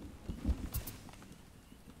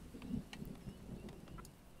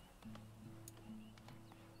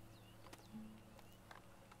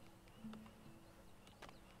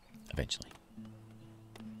 Eventually.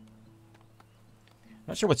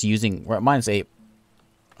 I'm not sure what's using. Mine's a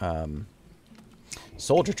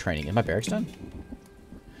soldier training. Is my barracks done?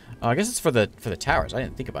 Oh, I guess it's for the towers. I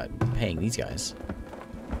didn't think about paying these guys.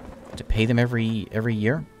 To pay them every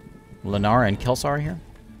year. Lenara and Kelsar are here.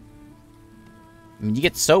 I mean, you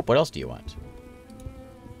get soap. What else do you want?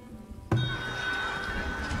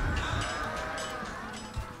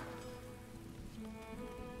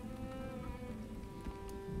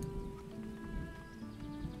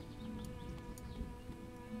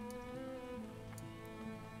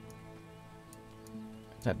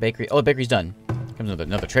 Is that bakery? Oh, the bakery's done. Comes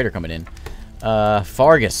another trader coming in.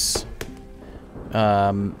 Fargus.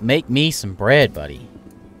 Make me some bread, buddy.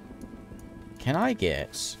 Can I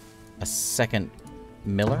get a second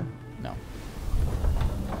miller? No.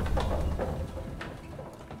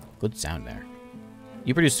 Good sound there.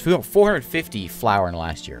 You produced 450 flour in the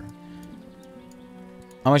last year.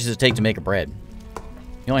 How much does it take to make a bread?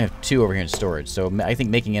 You only have 2 over here in storage, so I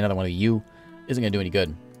think making another one of you isn't going to do any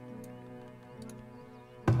good.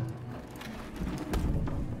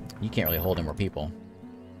 You can't really hold in more people.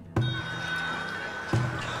 Can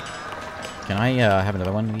I have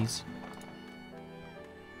another one of these?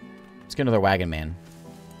 Let's get another wagon man.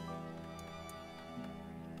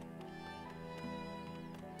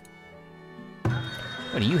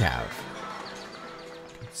 What do you have?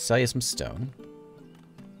 Sell you some stone.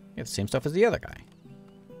 You have the same stuff as the other guy.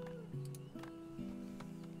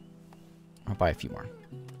 I'll buy a few more.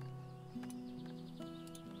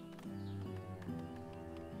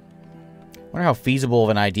 I wonder how feasible of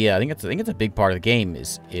an idea. I think it's a big part of the game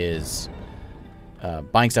is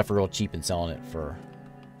buying stuff for real cheap and selling it for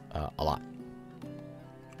a lot.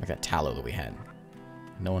 Like that tallow that we had.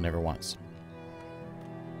 No one ever wants.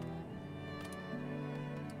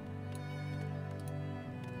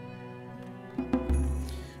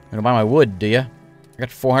 You gonna buy my wood, do you? I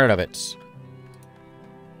got 400 of it.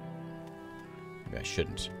 Maybe I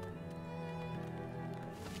shouldn't.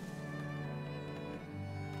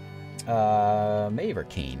 Maver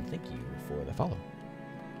Kane, thank you for the follow.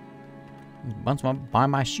 Wants to buy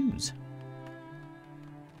my shoes.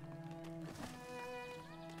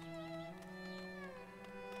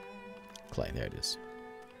 Clay, there it is.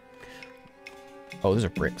 Oh, those are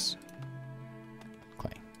bricks.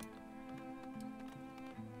 Clay.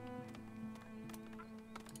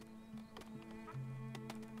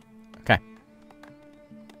 Okay. I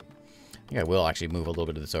think I will actually move a little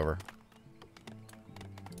bit of this over.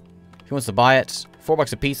 If he wants to buy it,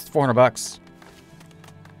 $4 a piece, 400 bucks.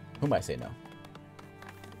 Who might say no?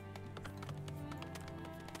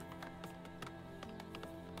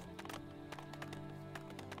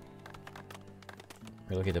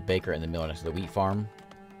 We're looking at the baker and the miller next to the wheat farm.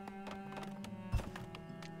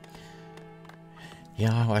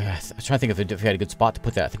 Yeah, I was trying to think if we had a good spot to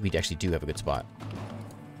put that. I think we actually do have a good spot.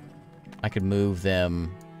 I could move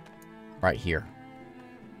them right here.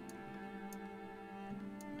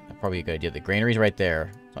 That's probably a good idea. The granary's right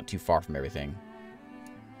there. It's not too far from everything.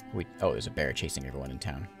 Oh, there's a bear chasing everyone in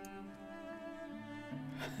town.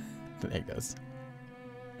 There it goes.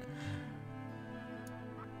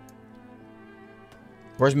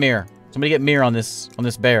 Where's Mir? Somebody get Mir on this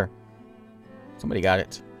bear. Somebody got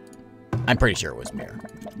it. I'm pretty sure it was Mir.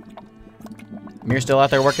 Mir still out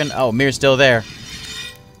there working? Oh, Mir's still there.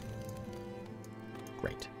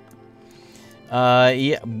 Great.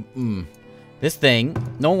 Yeah. This thing,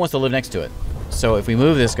 no one wants to live next to it. So if we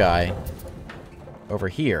move this guy over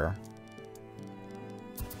here,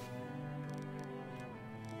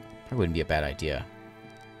 probably wouldn't be a bad idea.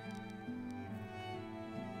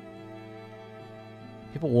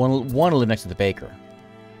 People want to live next to the baker.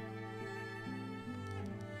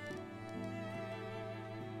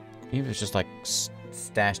 Even if it's just like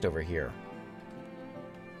stashed over here.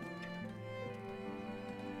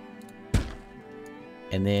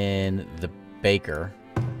 And then the baker.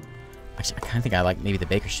 Actually, I kind of think maybe the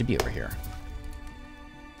baker should be over here.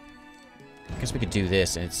 I guess we could do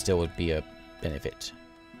this and it still would be a benefit.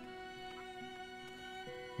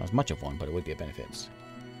 Not as much of one, but it would be a benefit.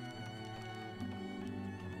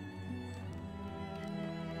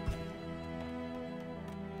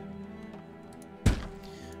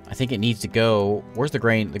 I think it needs to go... Where's the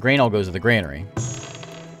grain? The grain all goes to the granary.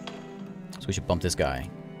 So we should bump this guy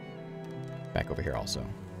back over here also.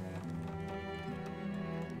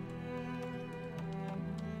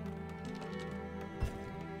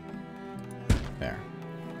 There.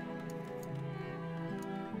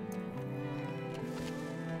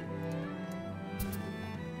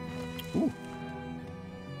 Ooh.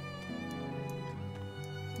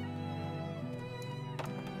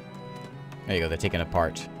 There you go. They're taking it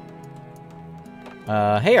apart.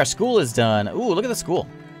 Hey, our school is done. Ooh, look at the school.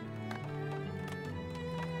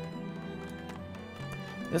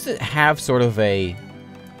 Does it have sort of a...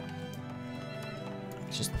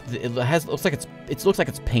 It's just it looks like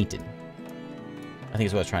it's painted. I think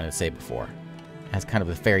is what I was trying to say before. It has kind of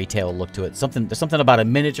a fairy tale look to it. There's something about a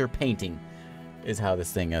miniature painting is how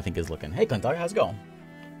this thing I think is looking. Hey, Clintog, how's it going?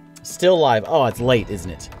 Still live. Oh, it's late,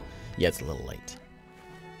 isn't it? Yeah, it's a little late.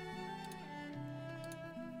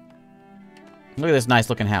 Look at this nice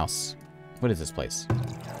looking house. What is this place?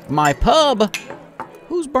 My pub!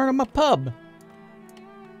 Who's burning my pub?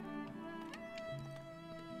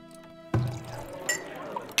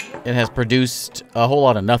 it has produced a whole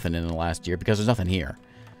lot of nothing in the last year because there's nothing here.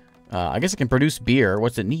 I guess it can produce beer.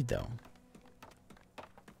 What's it need, though?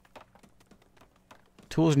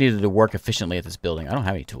 Tools needed to work efficiently at this building. I don't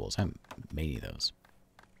have any tools. I haven't made any of those.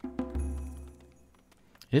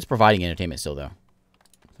 It is providing entertainment still, though.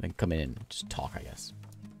 They can come in and just talk, I guess.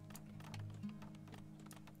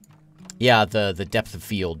 Yeah, the depth of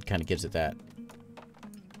field kind of gives it that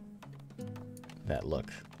look.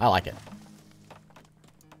 I like it.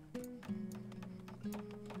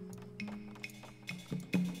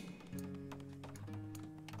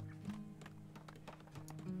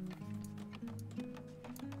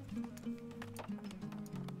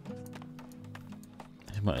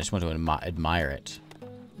 I just want to admire it.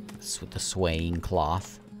 This with the swaying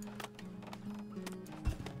cloth.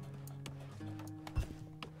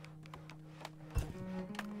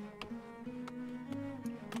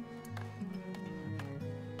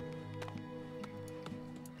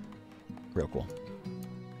 Real cool.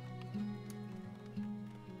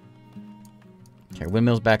 Okay,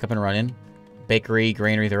 windmill's back up and running. Bakery,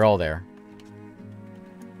 granary, they're all there.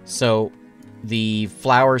 So, the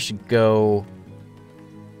flour should go...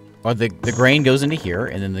 Or the grain goes into here,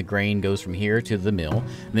 and then the grain goes from here to the mill,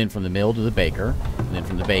 and then from the mill to the baker, and then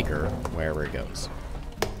from the baker, wherever it goes.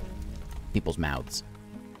 People's mouths.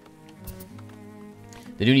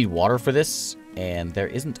 They do need water for this, and there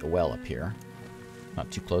isn't a well up here.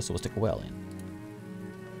 Not too close, so we'll stick a well in.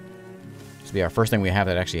 This will be our first thing we have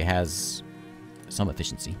that actually has some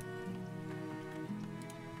efficiency.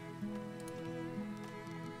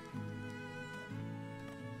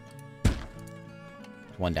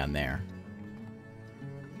 There's one down there.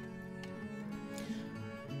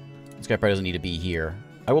 This guy probably doesn't need to be here.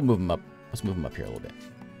 I will move him up. Let's move him up here a little bit.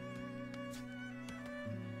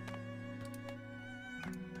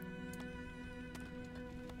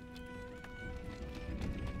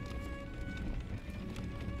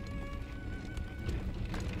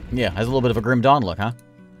 Yeah, has a little bit of a Grim Dawn look, huh?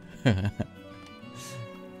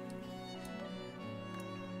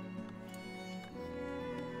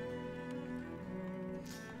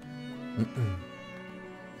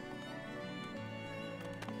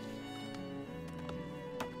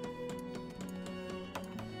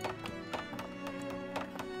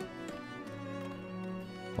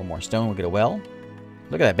 One more stone, we'll get a well.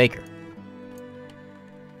 Look at that baker.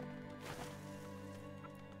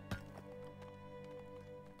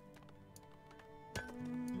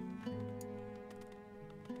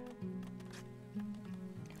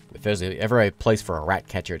 If there's ever a place for a rat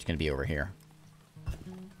catcher, it's going to be over here. I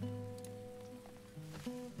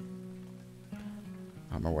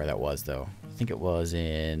don't remember where that was, though. I think it was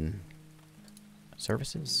in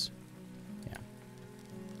services. Yeah.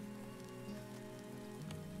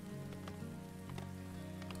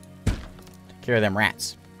 Take care of them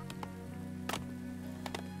rats.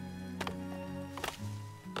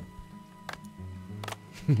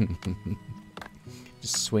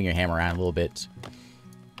 Just swing your hammer around a little bit.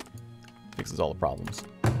 Fixes all the problems.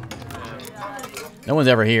 No one's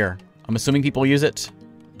ever here. I'm assuming people use it.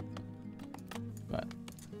 But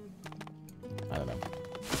I don't know.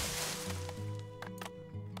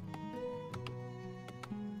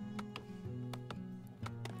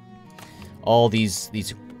 All these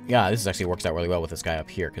yeah, this actually works out really well with this guy up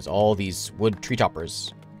here, because all these wood tree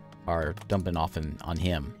choppers are dumping off on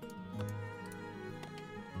him.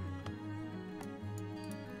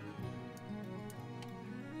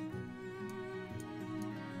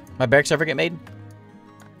 My barracks ever get made?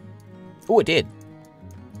 Oh, it did.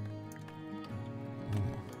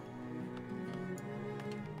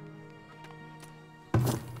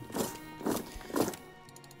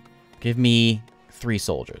 Give me 3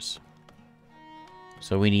 soldiers.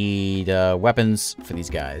 So we need weapons for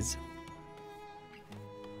these guys.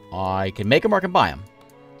 I can make them or I can buy them.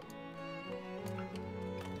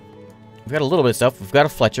 We've got a little bit of stuff. We've got a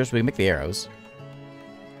Fletcher, so we can make the arrows.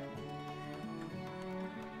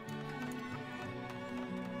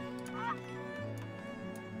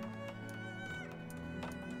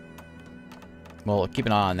 Well, keep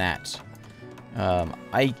an eye on that.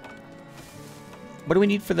 What do we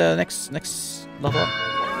need for the next level up?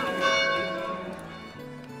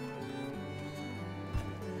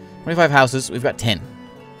 25 houses. We've got 10.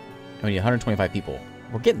 And we need 125 people.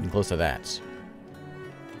 We're getting close to that.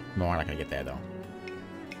 No, we're not going to get there, though.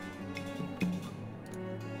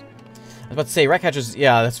 I was about to say, Ratcatchers,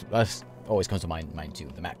 yeah, that's always comes to mind too.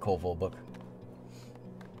 The Matt Colville book.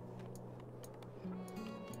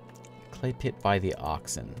 Clay pit by the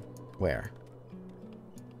oxen. Where?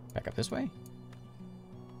 Back up this way?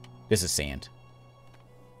 This is sand.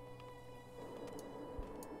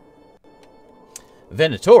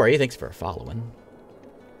 Venatori, thanks for following.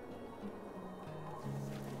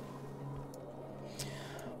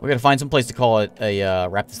 We're gonna find some place to call it a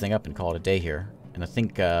wrap this thing up and call it a day here. And I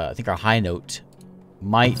think our high note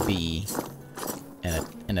might be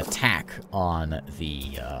an attack on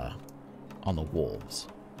the wolves.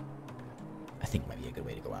 I think it might be a good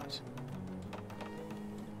way to go out.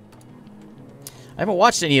 I haven't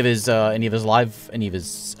watched any of his live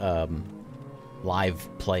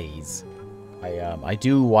plays. I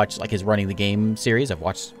do watch like his running the game series. I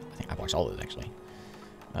think I've watched all of it actually.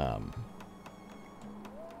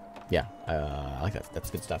 Yeah, I like that. That's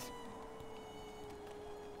good stuff.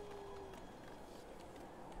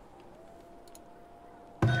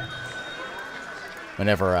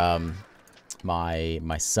 Whenever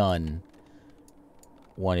my son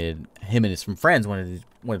wanted him and some friends wanted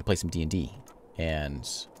to play some D&D,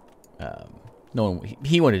 and no one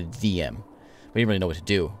he wanted to DM, but he didn't really know what to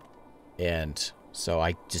do, and so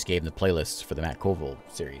I just gave him the playlist for the Matt Colville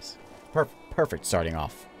series. Perfect starting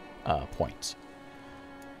off point.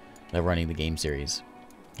 The running the game series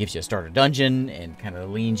gives you a starter dungeon and kind of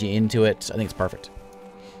leans you into it. I think it's perfect.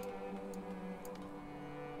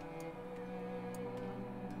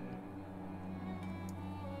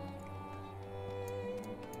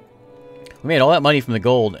 We made all that money from the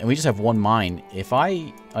gold, and we just have one mine. If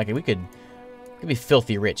we could be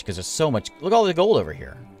filthy rich because there's so much. Look at all the gold over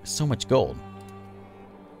here. So much gold.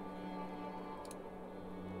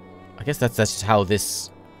 I guess that's just how this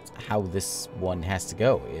one has to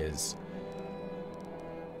go. Is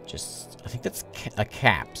just I think that's a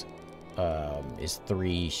capped. Is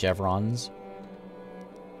 3 chevrons.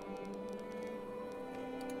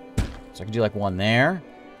 So I can do like one there.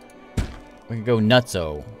 We could go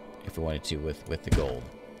nutso if we wanted to with the gold.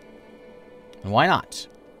 And why not?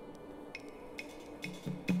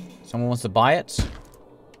 Someone wants to buy it,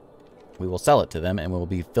 we will sell it to them and we will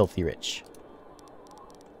be filthy rich.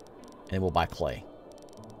 And we'll buy clay.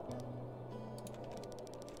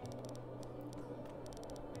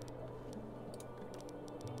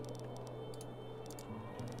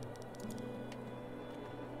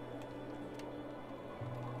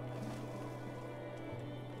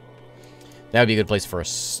 That would be a good place for a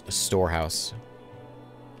storehouse.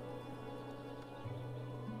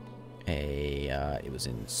 It was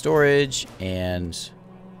in storage, and...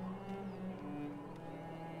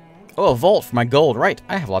 Oh, a vault for my gold. Right,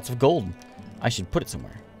 I have lots of gold. I should put it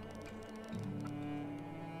somewhere.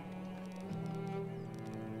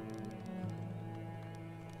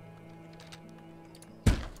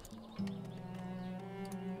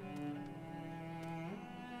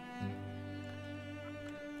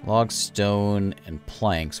 Log, stone, and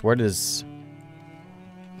planks. Where does...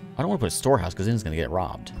 I don't want to put a storehouse because then it's going to get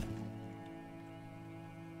robbed.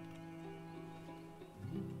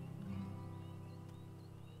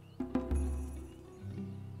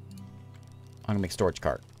 I'm going to make a storage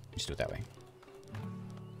cart. Just do it that way.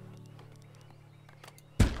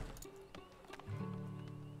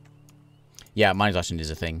 Yeah, mine exhaustion is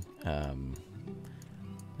a thing.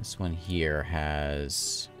 This one here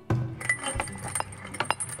has...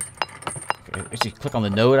 Actually, click on the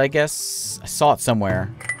node, I guess. I saw it somewhere.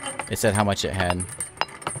 It said how much it had.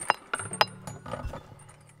 I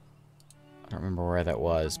don't remember where that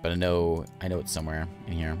was, but I know it's somewhere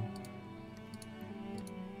in here.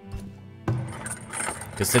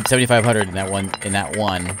 Because it said 7,500 in that one.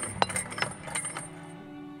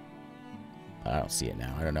 I don't see it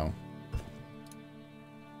now. I don't know.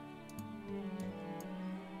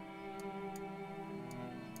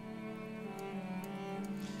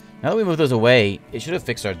 Now that we move those away, it should have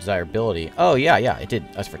fixed our desirability. Oh, yeah, it did.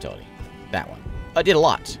 That's fertility. That one. It did a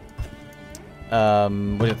lot.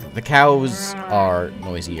 The cows are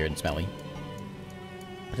noisier and smelly.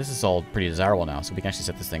 But this is all pretty desirable now, so we can actually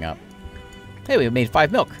set this thing up. Hey, we made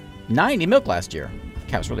 5 milk. 90 milk last year.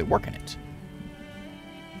 The cow's really working it.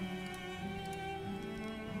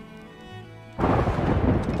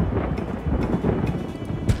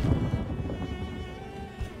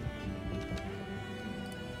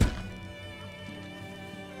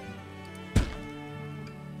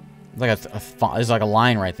 There's like a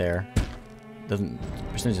line right there.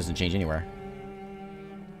 Percentage doesn't change anywhere.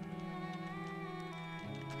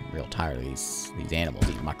 I'm real tired of these animals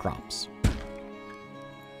eating my crops.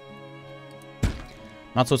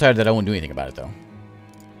 Not so tired that I won't do anything about it though.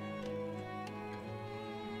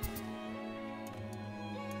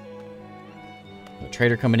 The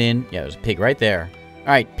trader coming in. Yeah, there's a pig right there. All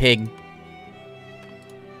right, pig.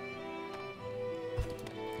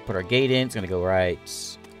 Put our gate in. It's gonna go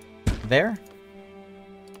right there.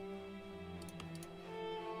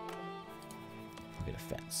 Get a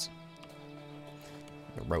fence.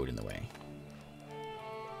 The road in the way.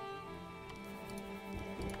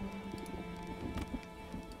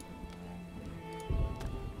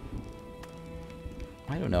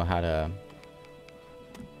 I don't know how to...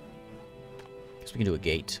 Guess we can do a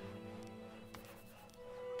gate.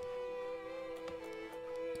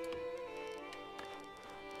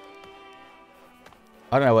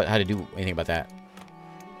 I don't know how to do anything about that.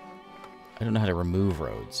 I don't know how to remove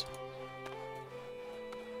roads.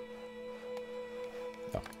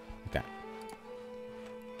 Oh, okay.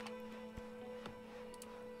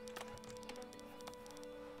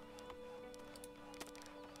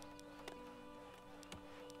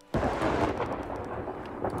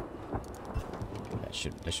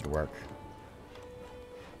 That should work.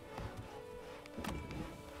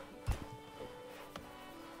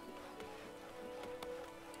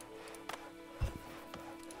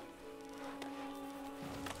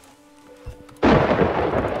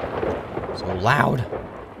 So loud.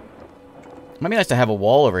 Might be nice to have a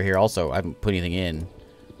wall over here also. I haven't put anything in.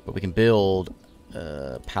 But we can build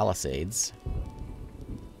palisades.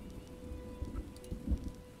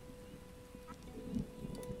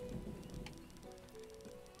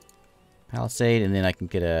 Palisade, and then I can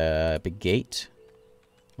get a big gate.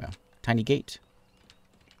 Well, tiny gate.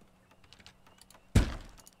 It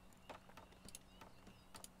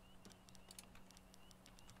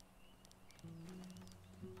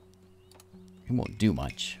won't do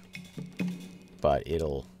much. But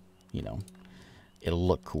it'll, you know, it'll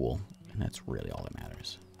look cool. And that's really all that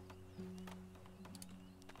matters.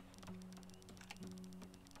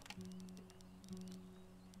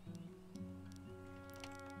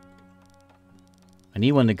 I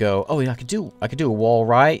need one to go. Oh, yeah, I could do a wall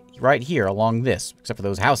right here along this, except for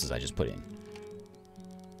those houses I just put in.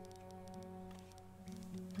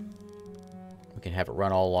 We can have it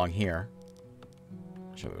run all along here.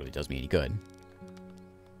 Not sure if it really does me any good.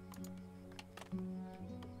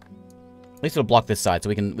 At least it'll block this side, so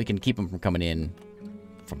we can keep them from coming in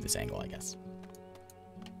from this angle, I guess.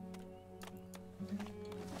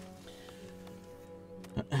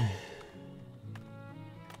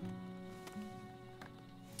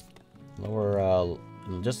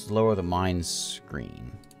 Just lower the mine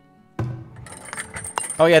screen.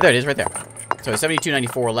 Oh yeah, there it is, right there. So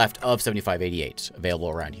 7294 left of 7588 available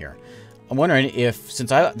around here. I'm wondering if,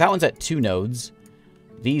 since that one's at 2 nodes,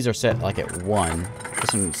 these are set like at 1.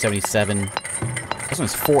 This one's 77. This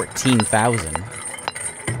one's 14,000.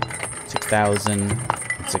 6,000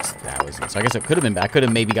 and 6,000. So I guess it could have been. I could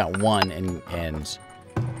have maybe got 1 and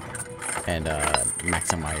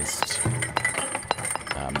maximized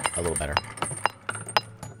a little better.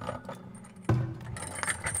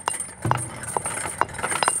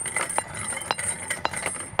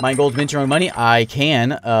 Mine gold, mint your own money. I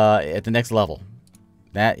can at the next level.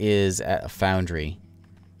 That is at a foundry.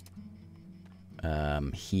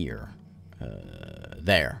 Here.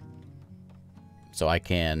 There. So I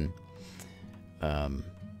can,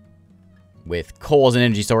 with coal as an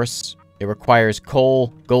energy source, it requires coal,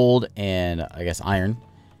 gold, and I guess iron.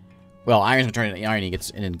 Well, iron's gonna turn into iron, and gets,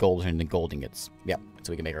 and then gold turns into gold, and gets, yep.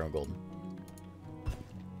 So we can make our own gold.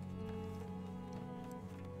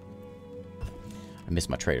 I missed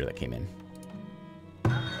my trader that came in.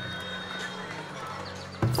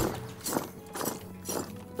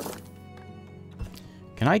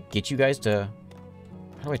 Can I get you guys to...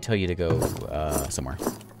 How do I tell you to go somewhere?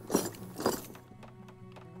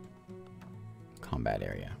 Combat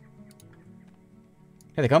area.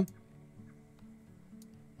 Here they come.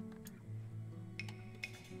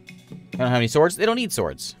 They don't have any swords? They don't need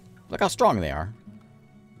swords. Look how strong they are.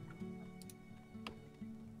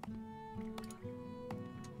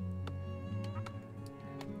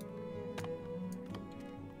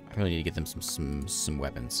 I really need to get them some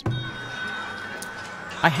weapons.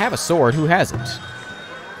 I have a sword. Who hasn't?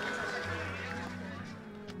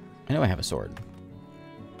 I know I have a sword.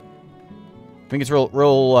 I think it's real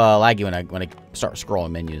laggy when I start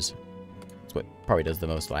scrolling menus. That's what probably does the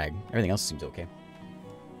most lag. Everything else seems okay.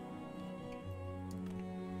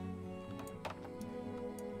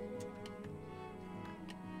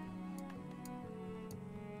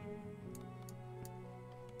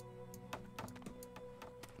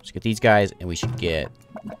 Let's get these guys, and we should get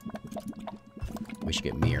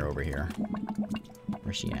Mir over here.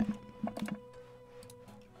 Where's she at?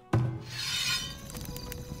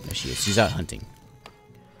 There she is. She's out hunting.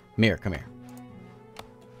 Mir, come here.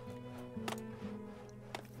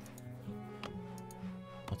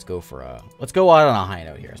 Let's go out on a high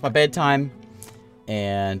note here. It's my bedtime,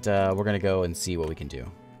 and we're gonna go and see what we can do.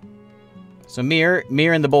 So Mir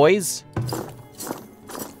and the boys.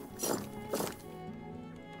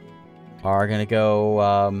 are gonna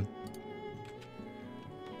go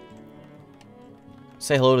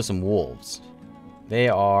say hello to some wolves. They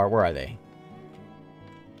are, where are they?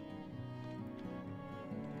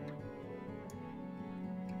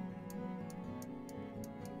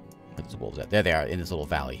 Where's the wolves at? There they are, in this little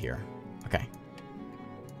valley here. Okay.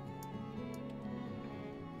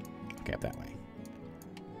 Okay, up that way.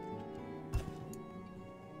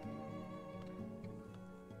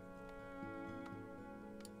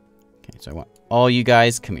 Okay, so I want all you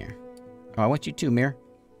guys, come here. Oh, I want you too, Mir.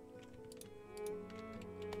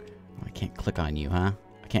 Oh, I can't click on you, huh?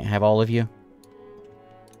 I can't have all of you?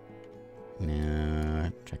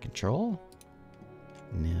 No. Try control?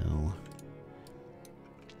 No.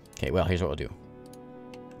 Okay, well, here's what we'll do.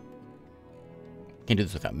 Can't do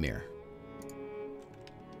this without Mir.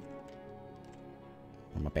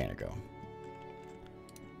 Where'd my banner go?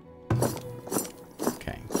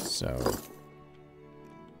 Okay, so...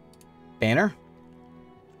 banner.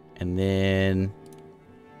 And then...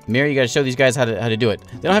 Mir, you gotta show these guys how to do it.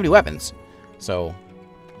 They don't have any weapons. So...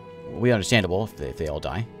 will be understandable if they all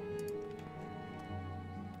die.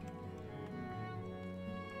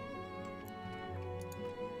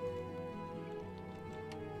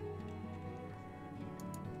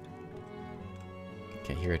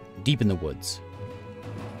 Okay, here, deep in the woods.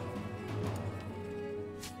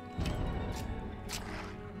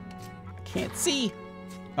 Can't see.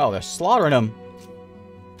 Oh, they're slaughtering them.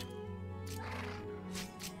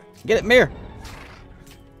 Get it, Mir.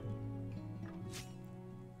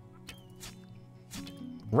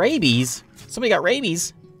 Rabies? Somebody got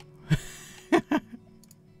rabies.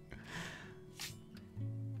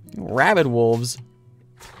 Rabid wolves.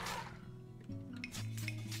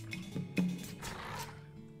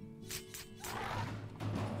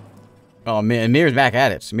 Oh, Mir's back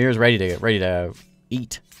at it. Mir's ready to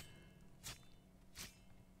eat.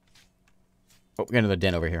 Oh, we got another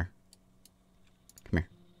den over here. Come here.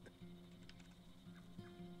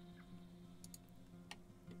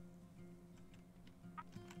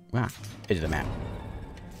 Wow, edge of the map.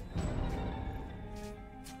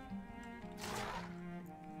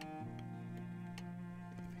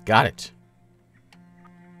 Got it.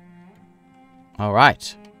 All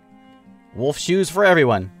right. Wolf shoes for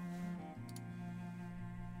everyone.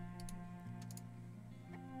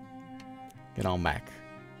 Get on back.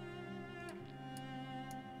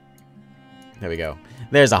 There we go.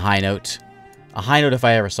 There's a high note. A high note if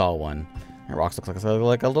I ever saw one. That rocks looks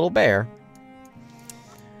like a little bear.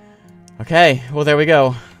 Okay, well there we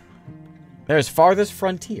go. There's Farthest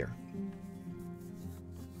Frontier.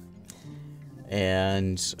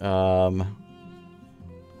 And I'm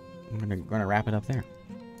gonna wrap it up there.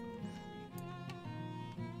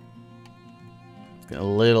 It's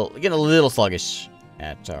getting a little sluggish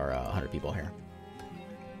at our 100 people here.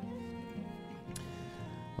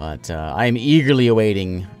 But I am eagerly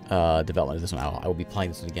awaiting development of this one. I will be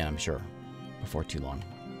playing this one again, I'm sure, before too long.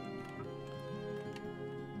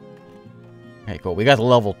 Okay, cool. We got the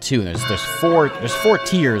level 2, and there's four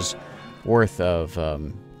tiers worth of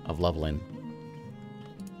leveling.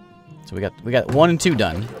 So we got 1 and 2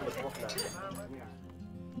 done.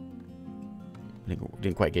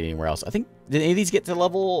 Didn't quite get anywhere else. I think, did any of these get to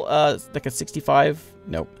level like a 65?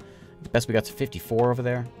 Nope. The best we got to 54 over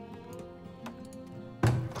there.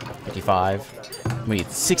 55. We need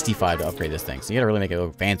 65 to upgrade this thing, so you gotta really make it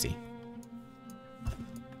look fancy.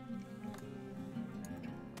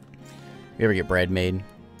 You ever get bread made?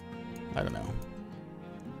 I don't know.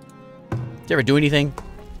 Did you ever do anything?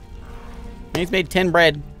 He's made 10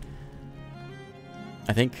 bread.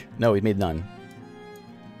 I think. No, he made none.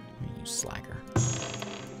 You slacker.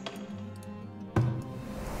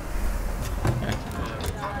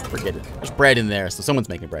 Forget it. There's bread in there, so someone's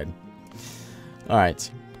making bread.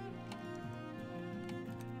 Alright.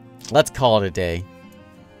 Let's call it a day.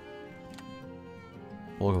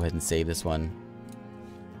 We'll go ahead and save this one.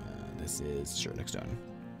 This is sure next done.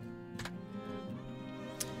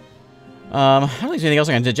 I don't think there's anything else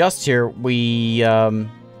I'm going to adjust here. Let me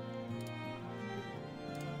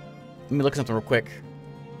look at something real quick.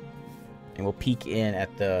 And we'll peek in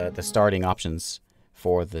at the starting options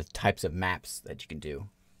for the types of maps that you can do.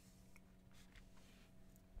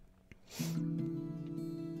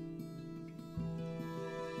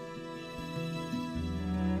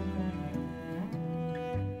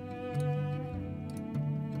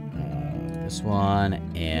 This one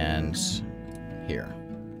and here.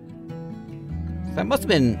 That must have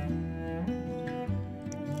been.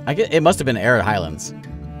 It must have been arid highlands.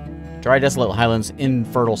 Dry, desolate highlands,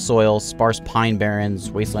 infertile soil, sparse pine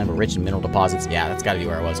barrens, wasteland but rich in mineral deposits. Yeah, that's got to be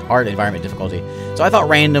where I was. Hard environment difficulty. So I thought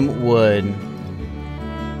random would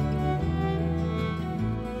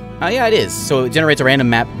Yeah, it is. So it generates a random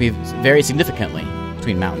map very significantly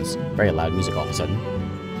between mountains. Very loud music all of a sudden.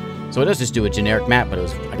 So it does just do a generic map, but it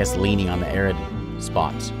was, I guess, leaning on the arid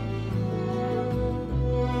spots.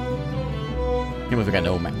 Even if they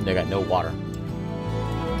got no water.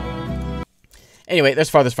 Anyway, there's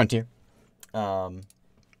Farthest Frontier. Comes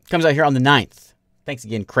out here on the 9th. Thanks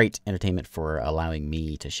again, Crate Entertainment, for allowing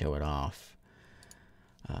me to show it off.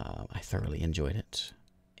 I thoroughly enjoyed it.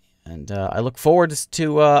 And I look forward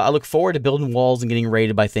to building walls and getting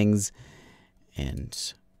raided by things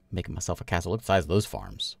and making myself a castle. Look at the size of those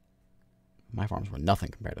farms. My farms were nothing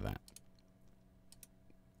compared to that.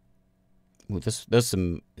 Ooh, there's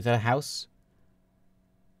some. Is that a house?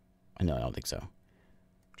 No, I don't think so.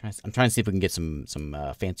 I'm trying to see if we can get some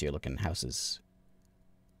fancier looking houses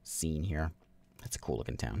seen here. That's a cool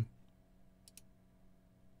looking town.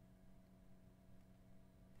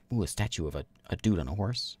 Ooh, a statue of a dude on a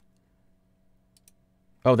horse.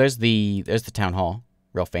 Oh, there's the town hall.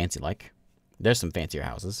 Real fancy like. There's some fancier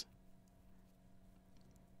houses.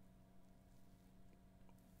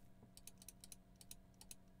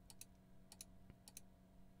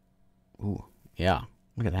 Ooh, yeah.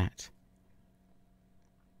 Look at that.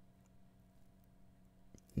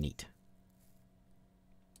 Neat.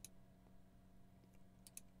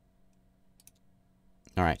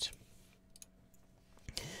 All right.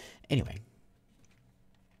 Anyway.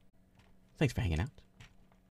 Thanks for hanging out.